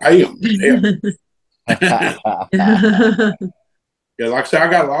them, and I'd pay them. Yeah, like I said, I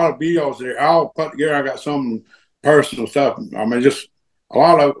got a lot of videos there all put together. I got some personal stuff. I mean, just a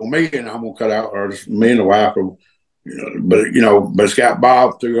lot of it with me, and I'm gonna cut out, or just me and the wife, or, but it's got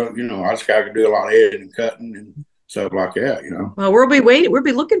Bob through. I just got to do a lot of editing and cutting and stuff like that. Well, we'll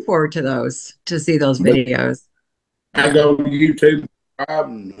be looking forward to see those videos. I go to YouTube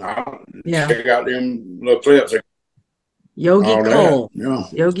and check out them little clips. Yogi Cole. Yeah.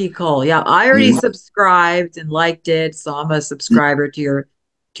 Yogi Cole. Yeah, I already subscribed and liked it, so I'm a subscriber to your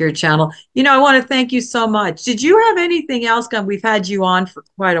channel. I want to thank you so much. Did you have anything else? We've had you on for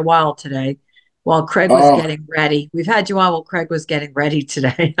quite a while today while Craig was getting ready. We've had you on while Craig was getting ready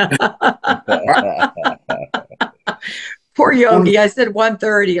today. Poor Yogi. I said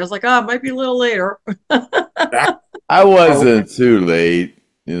 1:30. I was like, it might be a little later. I wasn't too late,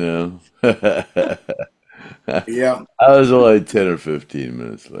 Yeah, I was only 10 or 15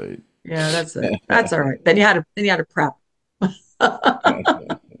 minutes late. Yeah, that's it. That's all right. Then you had to prep.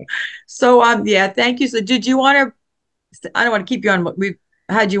 So thank you. So did you want to? I don't want to keep you on. We've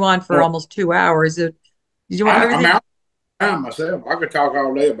had you on for almost 2 hours. Did you want everything? I'm out myself. I could talk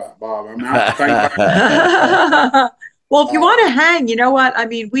all day about Bob. I'm out to think about Well, if you want to hang, you know what? I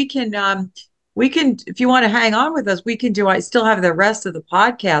mean, we can. If you want to hang on with us, we can do. I still have the rest of the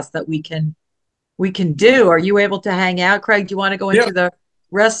podcast that we can do. Are you able to hang out, Craig? Do you want to go into the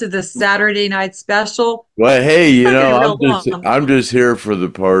rest of the Saturday night special? Well, hey, I'm just here for the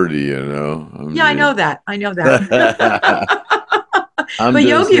party, I know that. I'm but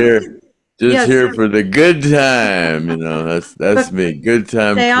just Yogi, here for the good time. That's me. Good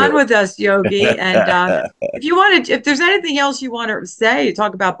time. Stay on with us, Yogi. And if there's anything else you want to say,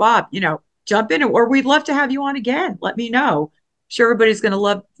 talk about Bob, jump in, or we'd love to have you on again. Let me know. I'm sure everybody's going to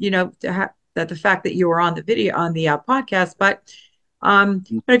love, to have that the fact that you were on the video on the podcast. But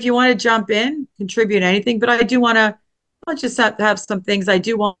if you want to jump in, contribute anything, but I do want to, I'll just have some things I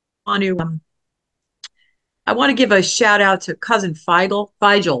do want to. I want to give a shout out to cousin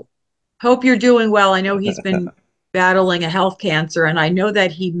Figel. Hope you're doing well. I know he's been battling a health cancer, and I know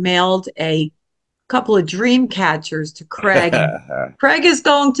that he mailed a couple of dream catchers to Craig. And Craig is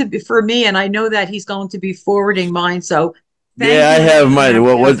going to be for me, and I know that he's going to be forwarding mine. So yeah, I have mine.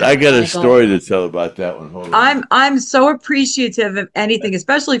 What I got a story to tell about that one. Hold on. I'm so appreciative of anything,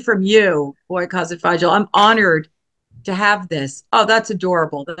 especially from you, boy, cousin Figel. I'm honored to have this. Oh, that's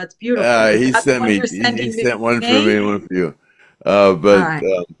adorable. That's beautiful. He sent me. He sent one for me and one for you.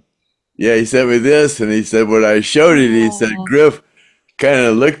 Yeah, he sent me this, and he said when I showed it, he said Griff kind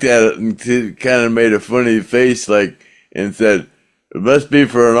of looked at it and kind of made a funny face, like, and said, "It must be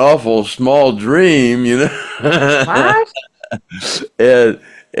for an awful small dream, you know." What?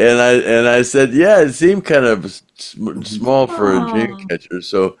 and I said, yeah, it seemed kind of small for a dream catcher.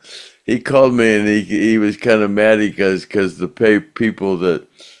 So he called me, and he was kind of mad because the people that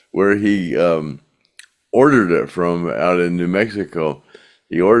where he ordered it from out in New Mexico,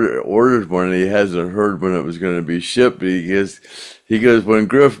 he ordered one, and he hasn't heard when it was going to be shipped. But he goes, when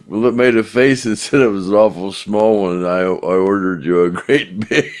Griff made a face and said it was an awful small one, I ordered you a great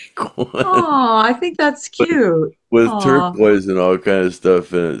big one. Oh, I think that's cute. With turquoise and all kind of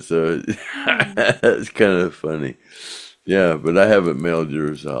stuff in it. So that's kind of funny. Yeah, but I haven't mailed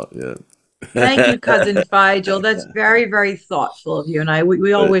yours out yet. Thank you, cousin Figel. That's very, very thoughtful of you. And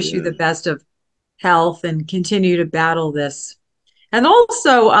we all wish you the best of health and continue to battle this. And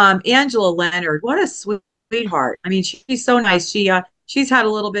also, Angela Lynyrd, what a sweetheart. I mean, she's so nice. She's had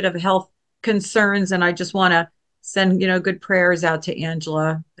a little bit of health concerns, and I just want to send, good prayers out to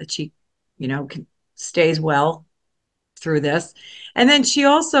Angela that she, stays well through this. And then she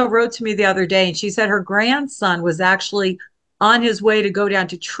also wrote to me the other day, and she said her grandson was actually on his way to go down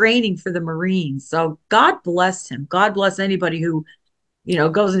to training for the Marines. So God bless him. God bless anybody who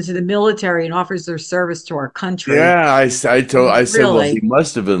goes into the military and offers their service to our country. Yeah, I said, well, he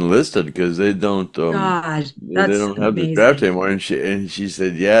must have enlisted because they don't. God, they don't have the draft anymore. And she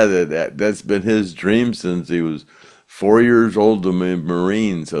said, yeah, that's been his dream since he was 4 years old to be a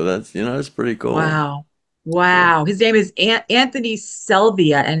Marine. So that's that's pretty cool. Wow. Yeah. His name is Anthony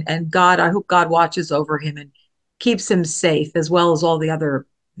Selvia, and God, I hope God watches over him and keeps him safe, as well as all the other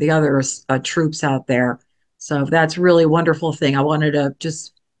troops out there. So that's really a wonderful thing. I wanted to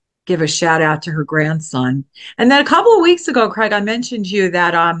just give a shout out to her grandson. And then a couple of weeks ago, Craig, I mentioned to you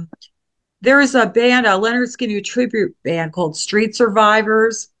that there is a band, a Lynyrd Skynyrd tribute band called Street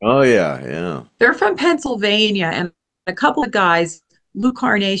Survivors. Oh, yeah. They're from Pennsylvania, and a couple of guys, Lou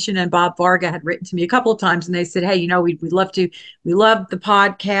Carnation and Bob Varga, had written to me a couple of times, and they said, hey, we love the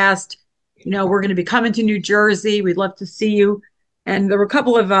podcast. We're going to be coming to New Jersey. We'd love to see you. And there were a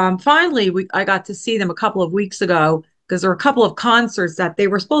couple of, I got to see them a couple of weeks ago, because there were a couple of concerts that they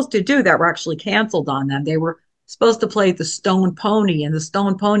were supposed to do that were actually canceled on them. They were supposed to play at the Stone Pony, and the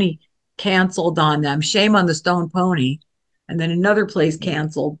Stone Pony canceled on them. Shame on the Stone Pony. And then another place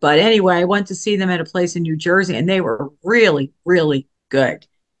canceled. But anyway, I went to see them at a place in New Jersey, and they were really, really good.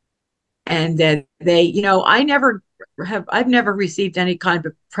 And then I've never received any kind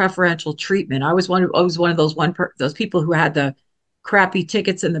of preferential treatment. I was one of those people who had the crappy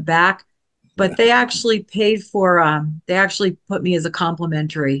tickets in the back, but they actually paid for they actually put me as a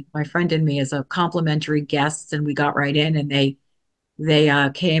complimentary, my friend and me, as a complimentary guest, and we got right in, and they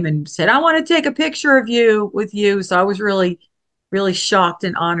came and said, I want to take a picture of you with you. So I was really, really shocked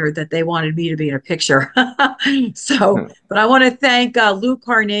and honored that they wanted me to be in a picture. But I want to thank Lou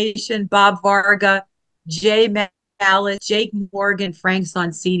Carnation, Bob Varga, Jay Mallet, Jake Morgan, Frank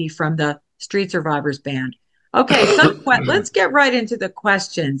Sonsini from the Street Survivors band. Okay, let's get right into the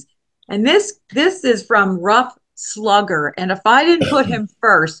questions. And this is from Rough Slugger. And if I didn't put him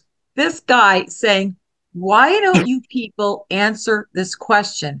first, this guy saying, why don't you people answer this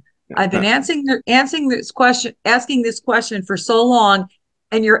question? I've been asking this question for so long,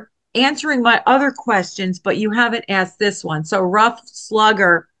 and you're answering my other questions, but you haven't asked this one. So Rough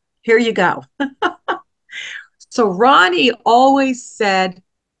Slugger, here you go. So Ronnie always said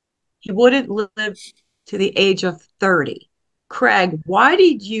he wouldn't live to the age of 30. Craig, why do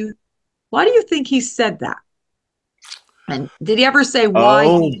you think he said that? And did he ever say why?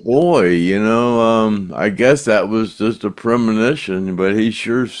 Oh boy, I guess that was just a premonition, but he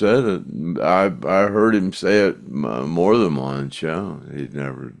sure said it. I heard him say it more than once. Yeah, he'd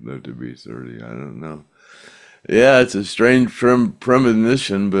never lived to be 30. I don't know. Yeah, it's a strange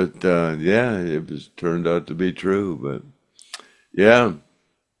premonition, but yeah, it was turned out to be true. But yeah,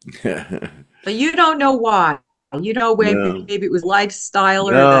 But you don't know why. You know, maybe no, it was lifestyle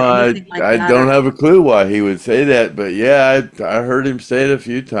or no, anything like I that. don't Or have a clue why he would say that, but yeah, I heard him say it a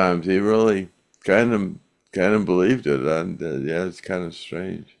few times. He really kind of kind of believed it. And yeah, it's kind of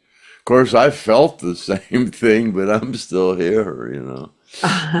strange. Of course, I felt the same thing, but I'm still here, you know.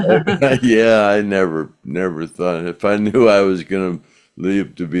 Yeah, I never thought if I knew I was gonna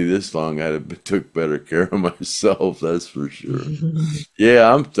live to be this long, I'd have took better care of myself. That's for sure.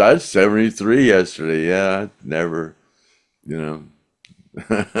 Yeah, I was 73 yesterday. Yeah, I never, you know,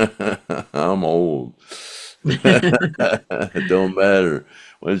 I'm old. It don't matter.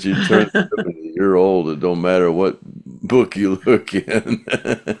 Once you turn 70, you're old. It don't matter what book you look in.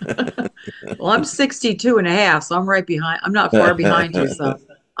 Well, I'm 62 and a half, so I'm right behind. I'm not far behind you, so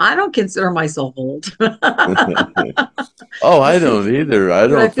I don't consider myself old. Oh, I See don't either. I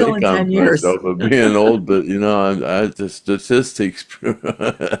what I don't feel think in 10 I'm years. myself of being old, but you know, the statistics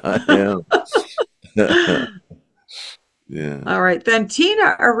I am. Yeah. All right. Then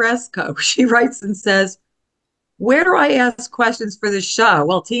Tina Oresco, she writes and says, where do I ask questions for the show?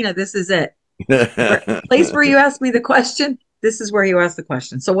 Well, Tina, this is it. Place where you ask me the question, this is where you ask the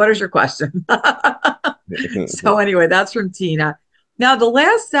question. So what is your question? So anyway, that's from Tina. Now, the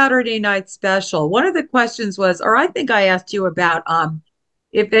last Saturday night special, one of the questions was, or I think I asked you about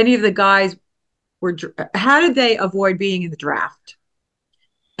if any of the guys were, how did they avoid being in the draft?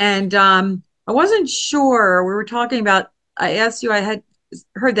 And I wasn't sure. We were talking about, I asked you, I had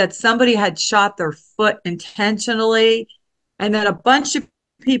heard that somebody had shot their foot intentionally. And then a bunch of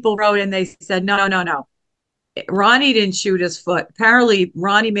people wrote and they said, no, no, no, no. Ronnie didn't shoot his foot. Apparently,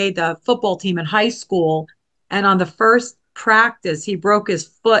 Ronnie made the football team in high school. And on the first practice, he broke his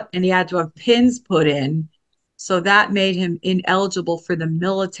foot and he had to have pins put in. So that made him ineligible for the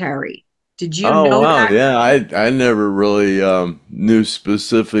military. Did you Oh know wow, that? yeah, I never really knew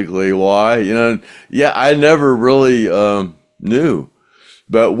specifically why. You know, yeah, I never really knew.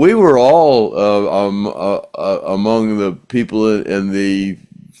 But we were all among the people in the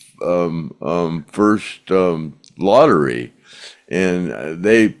first lottery, and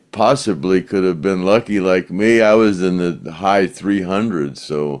they possibly could have been lucky like me. I was in the high 300s,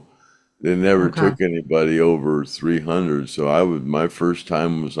 so they never Okay. took anybody over 300. So my first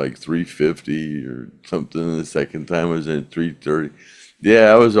time was like 350 or something. And the second time was at 330.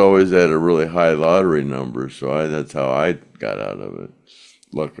 Yeah, I was always at a really high lottery number, so that's how I got out of it,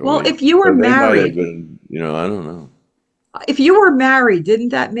 Well, luckily. if you were But they might have married, been, I don't know. if you were married, didn't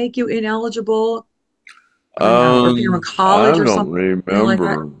that make you ineligible? Or no? Or if you're in I college or don't something like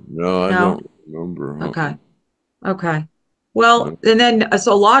that? remember. No, I No? don't remember. Okay. Okay. Well, and then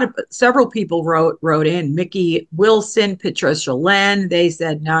so several people wrote in Mickey Wilson, Patricia Len. They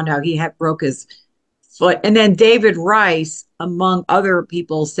said no, no, he had broke his foot. And then David Rice, among other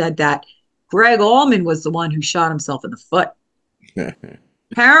people, said that Greg Allman was the one who shot himself in the foot.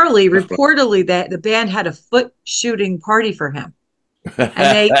 Apparently, reportedly, that the band had a foot shooting party for him, and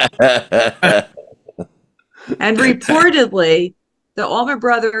they and reportedly, the Allman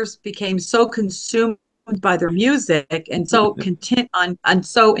Brothers became so consumed by their music and so intent on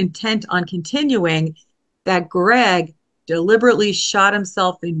continuing that Greg deliberately shot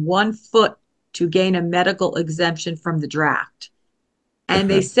himself in one foot to gain a medical exemption from the draft. And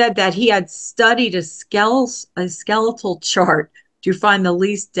they said that he had studied a skeletal chart to find the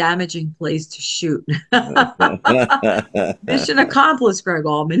least damaging place to shoot. Mission accomplished, Greg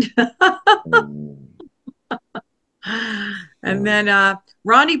Allman. And then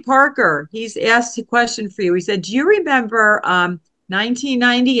Ronnie Parker, he's asked a question for you. He said, do you remember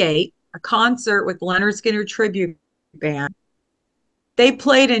 1998, a concert with Lynyrd Skynyrd Tribute Band? They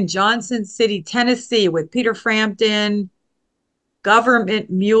played in Johnson City, Tennessee with Peter Frampton, Government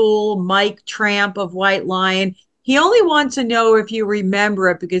Mule, Mike Tramp of White Lion. He only wants to know if you remember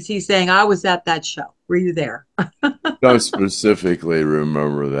it because he's saying, I was at that show. Were you there? Don't specifically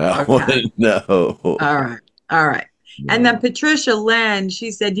remember that Okay. one. No. All right. All right. And then No. Patricia Len,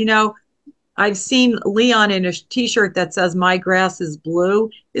 she said, I've seen Leon in a t-shirt that says "My Grass is Blue."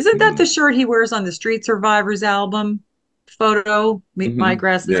 Isn't that the Mhm. shirt he wears on the Street Survivors album photo? My Mhm.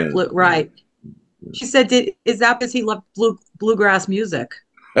 Grass is Yeah. Blue. Right. She said, is that because he loved bluegrass music?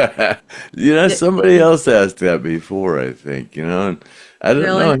 Somebody else asked that before, I think, and I don't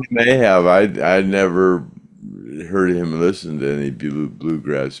know, Really? he may have. I never heard him listen to any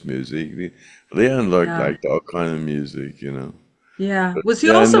bluegrass music. Leon Yeah. liked all kind of music. Yeah. But Was he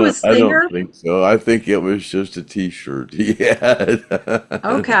yeah, also a no, I don't singer? think so. I think it was just a T-shirt he had.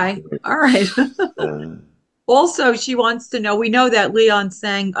 Okay. All right. Uh, Well, Also, she wants to know, we know that Leon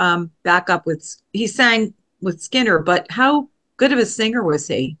sang he sang with Skinner, but how good of a singer was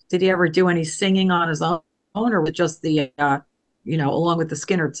he? Did he ever do any singing on his own, or with just along with the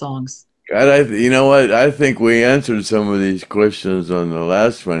Skynyrd songs? God, you know what? I think we answered some of these questions on the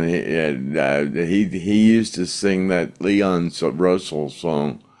last one. He used to sing that Leon Russell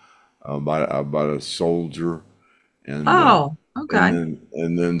song about a soldier, and Oh, okay.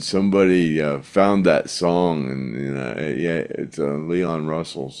 and then somebody found that song, and yeah, it's a Leon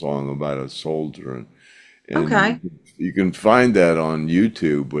Russell song about a soldier, and Okay. you can find that on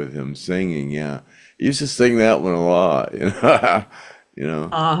YouTube with him singing. Yeah, he used to sing that one a lot. You know.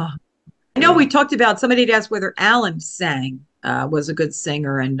 I know we talked about somebody had asked whether Alan sang, was a good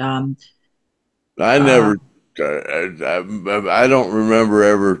singer, and I uh, never, I don't remember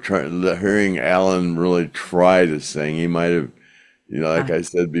ever hearing Alan really try to sing. He might have, like uh, I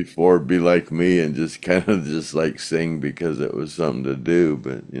said before, be like me and just kind of just like sing because it was something to do.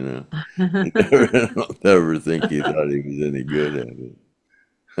 But I don't ever think he thought he was any good at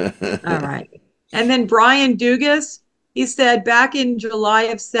all it. right. And then Brian Dugas, he said back in July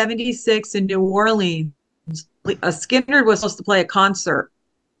of '76 in New Orleans, Skinner was supposed to play a concert,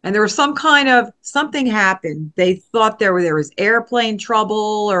 and there was something happened. They thought there was airplane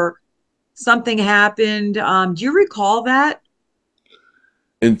trouble or something happened. Do you recall that?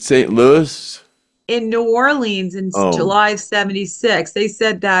 In St. Louis? In New Orleans in Oh, July of '76, they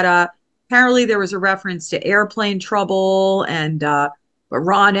said that apparently there was a reference to airplane trouble, and but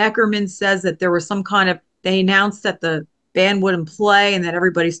Ron Eckerman says that there was they announced that the band wouldn't play, and then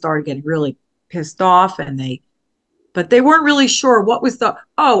everybody started getting really pissed off, but they weren't really sure what was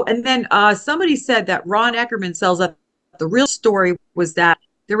and then somebody said that Ron Eckerman tells that the real story was that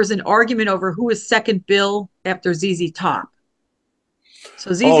there was an argument over who was second bill after ZZ Top.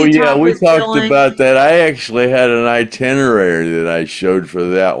 So oh ZZ yeah, Top we was talked billing. about that. I actually had an itinerary that I showed for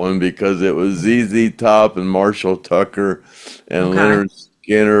that one because it was ZZ Top and Marshall Tucker and Okay. Lynyrd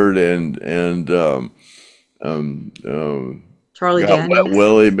Skynyrd and Charlie got Wet Daniels.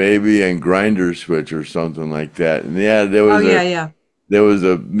 Willie maybe and Grinder Switch or something like that. And yeah, Oh yeah, yeah. there was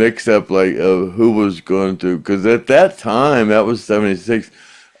a mix up like of who was going to, because at that time that was '76.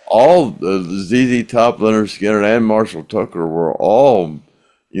 All the ZZ Top, Leonard Skinner, and Marshall Tucker were all,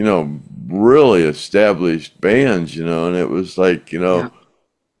 really established bands, and it was like, Yeah.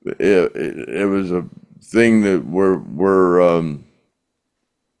 it was a thing that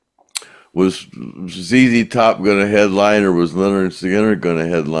was ZZ Top going to headline, or was Leonard Skinner going to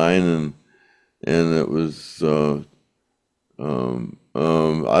headline, and it was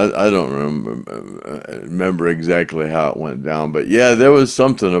I don't remember exactly how it went down, but yeah, there was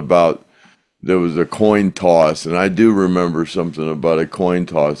something about. There was a coin toss, and I do remember something about a coin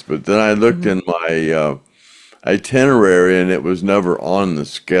toss. But then I looked Mhm. in my itinerary, and it was never on the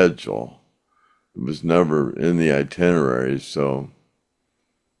schedule. It was never in the itinerary. So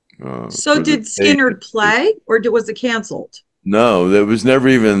So for the did date, Skinner play, or was it canceled? no, that was never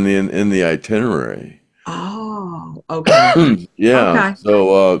even in the itinerary. Oh, okay. Yeah. Okay.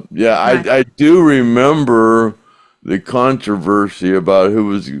 So yeah, Okay. I do remember the controversy about who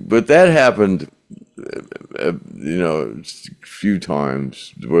was, but that happened, a few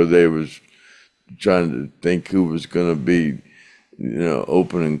times where they was trying to think who was going to be,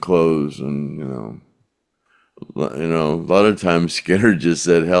 open and close, and a lot of times Skinner just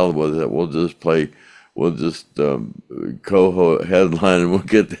said, "Hell with it, we'll just play, we'll just co headline, and we'll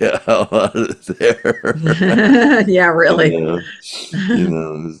get the hell out of there." Yeah, really.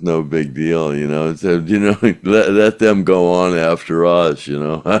 Yeah, it's no big deal, It's let them go on after us.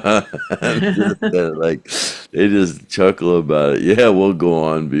 And just like they just chuckle about it. Yeah, we'll go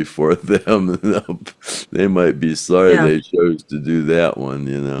on before them. They might be sorry Yeah. they chose to do that one.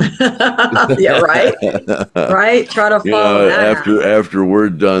 Yeah, right. Right. Try to follow that After we're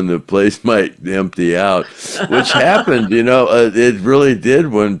done, the place might empty out, which happened. It really did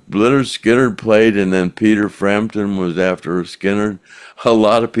when Lynyrd Skynyrd played, and then Peter Frampton was after Skynyrd. A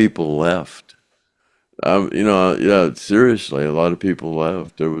lot of people left. Yeah, seriously, a lot of people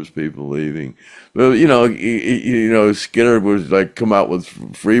left. There was people leaving. Well, Skinner was like come out with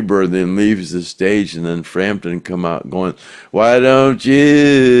Freebird, then leaves the stage, and then Frampton come out going, "Why don't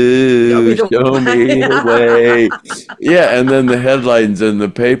Show me you the show me the way. way?" Yeah, and then the headlines in the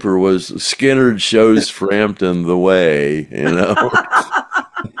paper was Skinner shows Frampton the way.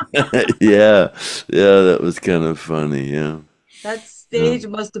 Yeah, yeah, that was kind of funny. Yeah. That Yeah. stage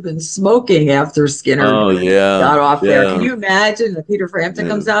must have been smoking after Skinner Oh yeah, got off there. Can yeah, you imagine if Peter Frampton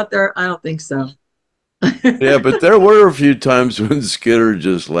yeah. comes out there? I don't think so. Yeah, but there were a few times when Skinner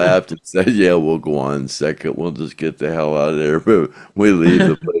just laughed and said, "Yeah, we'll go on second. We'll just get the hell out of there." But we leave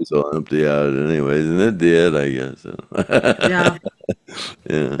the place all empty out anyways, and it did, I guess. Yeah,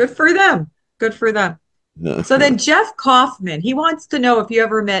 Yeah. good for them. Good for them. So then Jeff Kaufman, he wants to know if you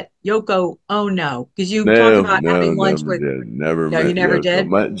ever met Yoko Ono, because you talk No, about no, having lunch never with, did. Never no, you met never Yoko. did?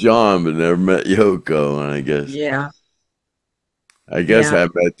 Met John, but never met Yoko. And Yeah, I guess yeah. I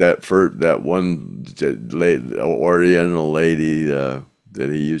met that one Oriental lady that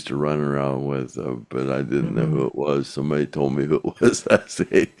he used to run around with, but I didn't know who Mhm. it was. Somebody told me who it was.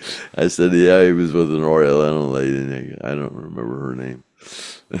 I said, yeah, he was with an Oriental lady. And I don't remember her name.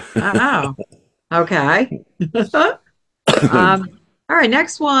 Oh, okay. Um, all right,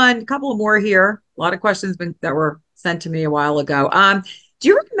 next one, a couple more here. A lot of questions that were sent to me a while ago. Do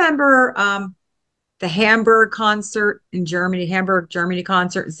you remember the Hamburg concert in Germany, Hamburg, Germany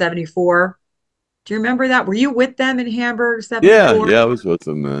concert in 74? Do you remember that? Were you with them in Hamburg Yeah, 74? yeah, I was with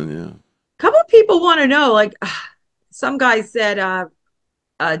them then. Yeah. A couple of people want to know, like some guy said,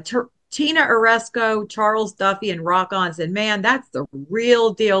 Tina Oresco, Charles Duffy, and Rock On said, man, that's the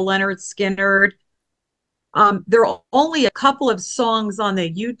real deal, Lynyrd Skynyrd. There are only a couple of songs on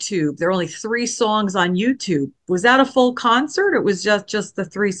the YouTube. There are only 3 songs on YouTube. Was that a full concert? It was just the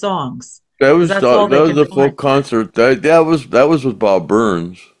 3 songs because that's all they That was could a full find. concert. That was with Bob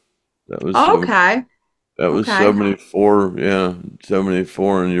Burns. That was Okay, that was okay, 74. Yeah,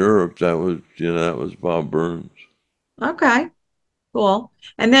 74 in Europe. That was Bob Burns. okay, cool.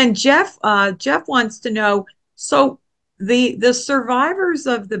 And then Jeff wants to know, so the survivors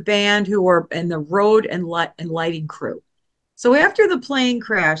of the band who were in the road and lighting crew. So after the plane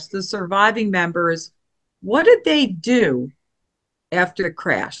crash, the surviving members, what did they do after it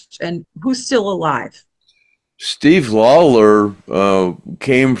crashed, and who's still alive? Steve Lawler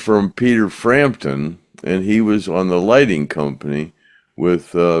came from Peter Frampton, and he was on the lighting company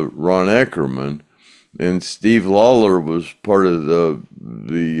with Ron Eckerman. And Steve Lawler was part of the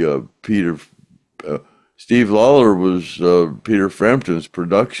Peter. Uh, Steve Lawler was Peter Frampton's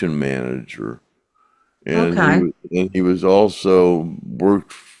production manager, and Okay, he was also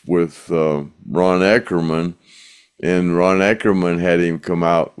worked with Ron Eckerman, and Ron Eckerman had him come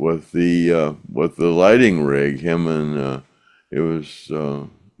out with the lighting rig. Him and it was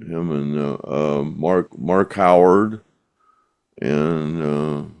him and Mark Howard, and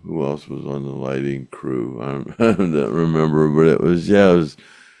who else was on the lighting crew? I don't remember, but it was, yeah, it was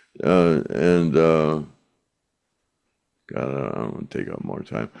and God, I don't want to take up more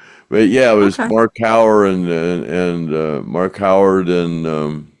time, but yeah, it was okay, Mark Howard and Mark Howard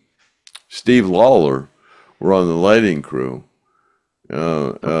and Steve Lawler were on the lighting crew.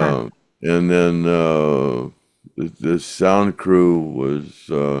 Uh, okay, uh, and then the sound crew was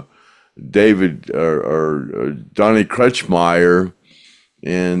David or Donnie Crutchmeyer,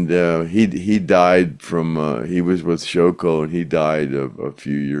 and he died from he was with Shoko, and he died a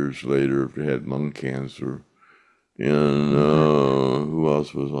few years later. He had lung cancer. And okay. who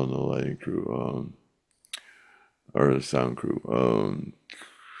else was on the lighting crew or the sound crew?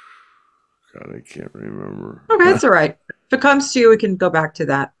 God, I can't remember. Okay, that's all right. If it comes to you, we can go back to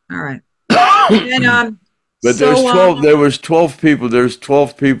that. All right. And But so 12, there was 12 people. There's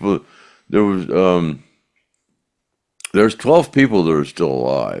 12 people. There was there's 12 people that are still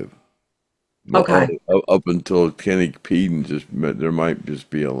alive. But okay, up until Kenny Peden there might just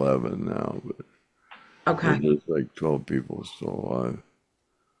be 11 now, but okay, there's like 12 people still alive.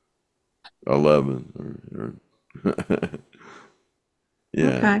 11 or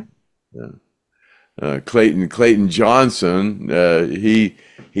yeah. okay, Yeah. Clayton Johnson,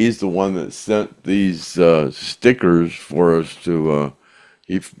 he's the one that sent these stickers for us to.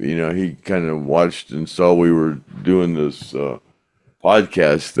 He kind of watched and saw we were doing this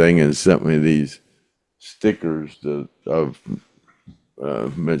podcast thing and sent me these stickers that I've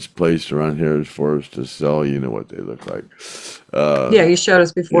misplaced around here for us to sell. You know what they look like. yeah, Uh, you showed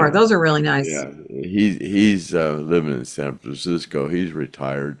us before. yeah, Those are really nice. yeah. He's living in San Francisco. He's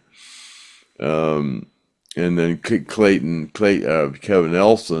retired. Um, and then Kevin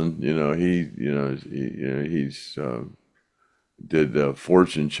Elson, he's did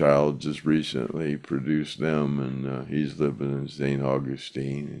Fortune Child just recently, produced them, and he's living in St.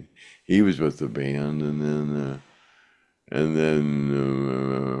 Augustine. He was with the band, and then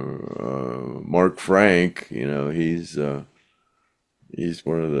Mark Frank, he's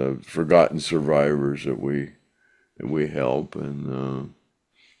one of the forgotten survivors that we help, and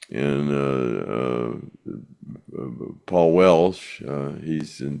Paul Welsh,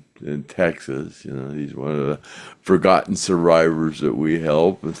 he's in Texas. He's one of the forgotten survivors that we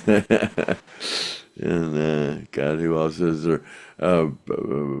help. And God, who else is there?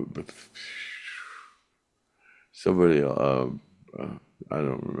 Somebody. I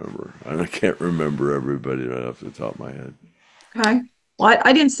don't remember. I can't remember everybody right off the top of my head. Okay. Well,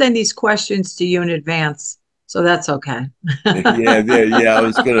 I didn't send these questions to you in advance, so that's okay. Yeah. I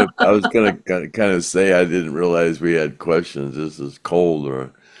was gonna kind of say I didn't realize we had questions. This is cold,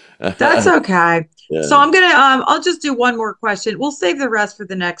 or That's okay. So yeah. I'm gonna I'll just do one more question. We'll save the rest for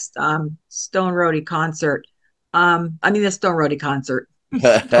the next Stone Roadie concert. I mean the Stone Roadie concert.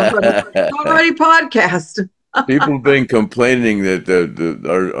 Stone Roadie podcast. People have been complaining that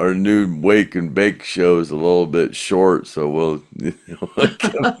our new wake and bake show is a little bit short, so we'll give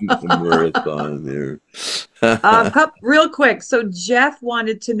them some marathon here. Real quick. So Jeff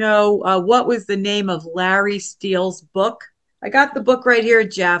wanted to know what was the name of Larry Steele's book. I got the book right here,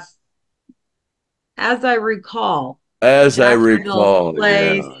 Jeff. As I recall, As I Jack Reynolds recall,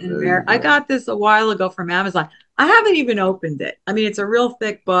 Plays yeah, in there you there. I go. got this a while ago from Amazon. I haven't even opened it. I mean, it's a real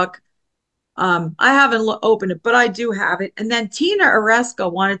thick book. I haven't opened it, but I do have it. And then Tina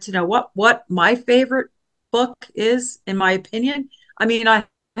Oreska wanted to know what my favorite book is, in my opinion. I mean, I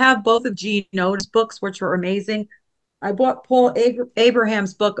have both of Gene Otis' books, which are amazing. I bought Paul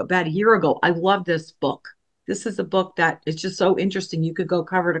Abraham's book about a year ago. I love this book. This is a book that is just so interesting. You could go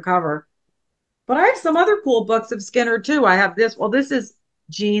cover to cover. But I have some other cool books of Skinner too. I have this. Well, this is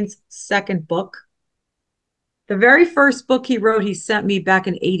Gene's second book. The very first book he wrote, he sent me back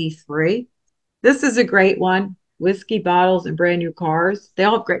in '83. This is a great one. Whiskey bottles and brand new cars. They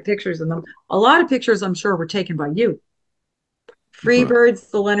all have great pictures in them. A lot of pictures, I'm sure, were taken by you.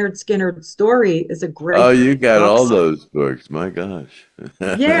 Freebirds, the Lynyrd Skynyrd story is a Oh, great you got book. all those books. My gosh.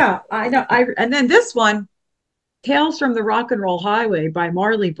 Yeah, I know. And then this one, Tales from the Rock and Roll Highway by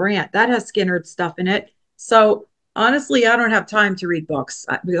Marley Brandt. That has Skynyrd stuff in it. So honestly, I don't have time to read books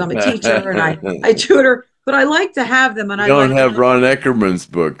because I'm a teacher and I tutor, but I like to have them and You I don't like to have know. Ron Eckerman's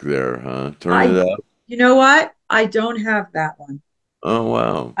book there, huh? Turn it I, up. you know what? I don't have that one. Oh,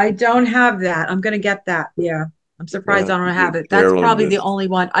 wow. I don't have that. I'm going to get that. Yeah. I'm We'll surprised I have to don't have get it. That's Carolyn probably to the only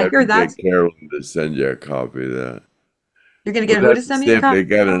one. I have hear to get that's, Carolyn to send you a copy of that. you're going to We'll get who have to to send me see a if they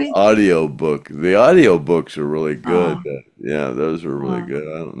got an copy? audio book. The audio books are really good. Oh, Yeah, those are really oh, good.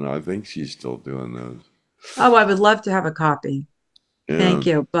 I don't know. I think she's still doing those. oh, I would love to have a copy. Yeah. Thank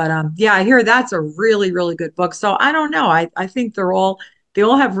you. But yeah, I hear that's a really, really good book. So I don't know. I think they all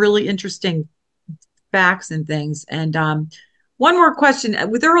have really interesting facts and things. And one more question.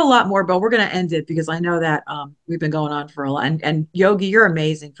 There are a lot more, but we're going to end it because I know that we've been going on for a lot. And Yogi, you're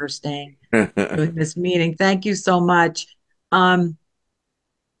amazing for staying doing this meeting. Thank you so much. Um,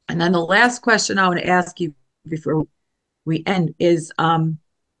 and then the last question I want to ask you before we end is, oh,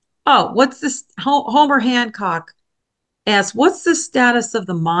 what's this? Homer Hancock asks, what's the status of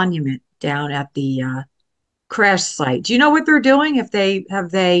the monument down at the crash site? Do you know what they're doing? If they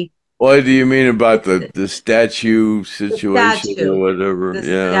have they What do you mean about fixed it? the statue The situation or statue, whatever? the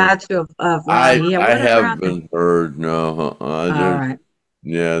Yeah. statue of I Ronnie. Yeah, I whatever happened. haven't heard. No, All there's right.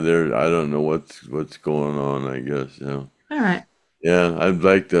 there. I don't know what's going on. I guess. Yeah. All right. Yeah. I'd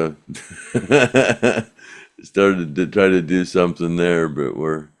like to started to try to do something there, but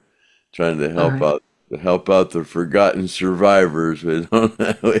we're trying to All right. help out the forgotten survivors.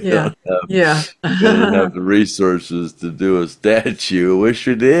 Yeah. Yeah. We don't have the resources to do a statue. I wish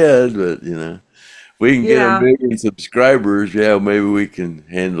we did, but if we can get a Yeah. million subscribers, yeah, maybe we can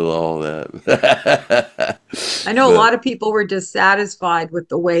handle all that. I know a But lot of people were dissatisfied with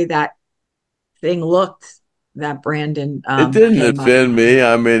the way that thing looked that Brandon it didn't came up offend me.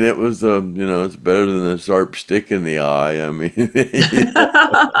 I mean, it was it's better than a sharp stick in the eye. I mean,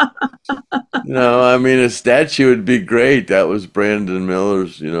 no, I mean, a statue would be great. That was Brandon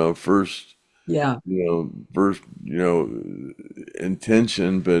Miller's, first, Yeah. first,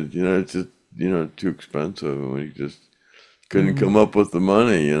 intention, but it's just, too expensive, and we just couldn't Mm. come up with the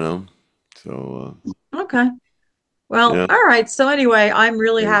money. So, Okay. Well, yeah. all right. So anyway, I'm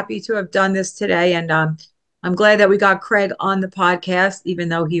really happy to have done this today, and I'm glad that we got Craig on the podcast, even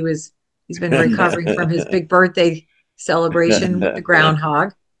though he's been recovering from his big birthday celebration with the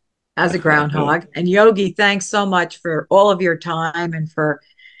groundhog as a groundhog. And Yogi, thanks so much for all of your time and for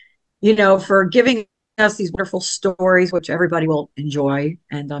giving us these wonderful stories, which everybody will enjoy.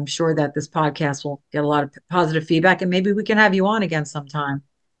 And I'm sure that this podcast will get a lot of positive feedback, and maybe we can have you on again sometime.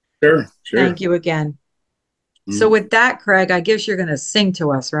 Sure, sure. Thank you again. So Mm. with that, Craig, I guess you're going to sing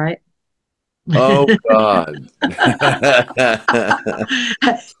to us, right? Oh God.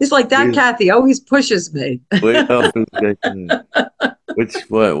 It's like that We Kathy always pushes me. we always Which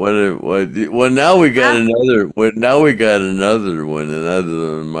what? Well, now we got another. Now we got another one, and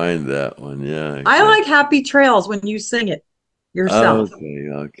other than mind that one, yeah. I like Happy Trails when you sing it yourself.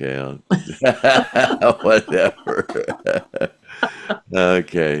 Okay. Whatever.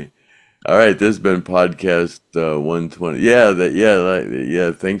 Okay. All right. This has been podcast 120.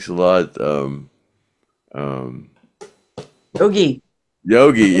 Yeah. Thanks a lot. Um, Yogi.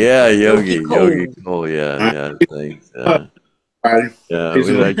 Yogi. Yeah, Yogi. Cole. Yogi Cole. Yeah. Thanks. Yeah. He's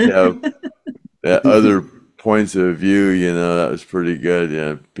We like to have other points of view. That was pretty good.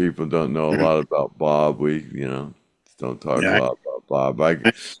 Yeah. People don't know a lot about Bob. We, don't talk a lot about Bob. Like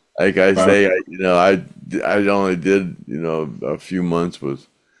I say, I only did, a few months with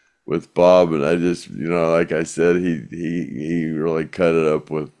Bob, and I just, like I said, he really cut it up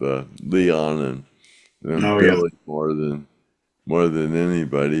with Leon and Billy more than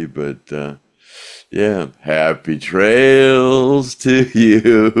anybody. But yeah, happy trails to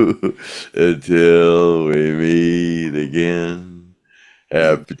you until we meet again.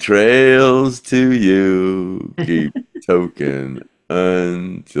 Happy trails to you. Keep token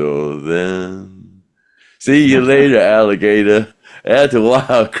until then. See you later, alligator. At the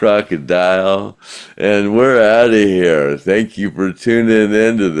wild crocodile. And we're out of here. Thank you for tuning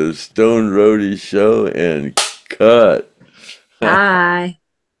in to the Stone Roadie show and cut. Bye.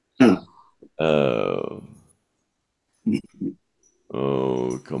 Oh,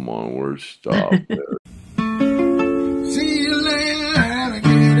 come on, we're stopped.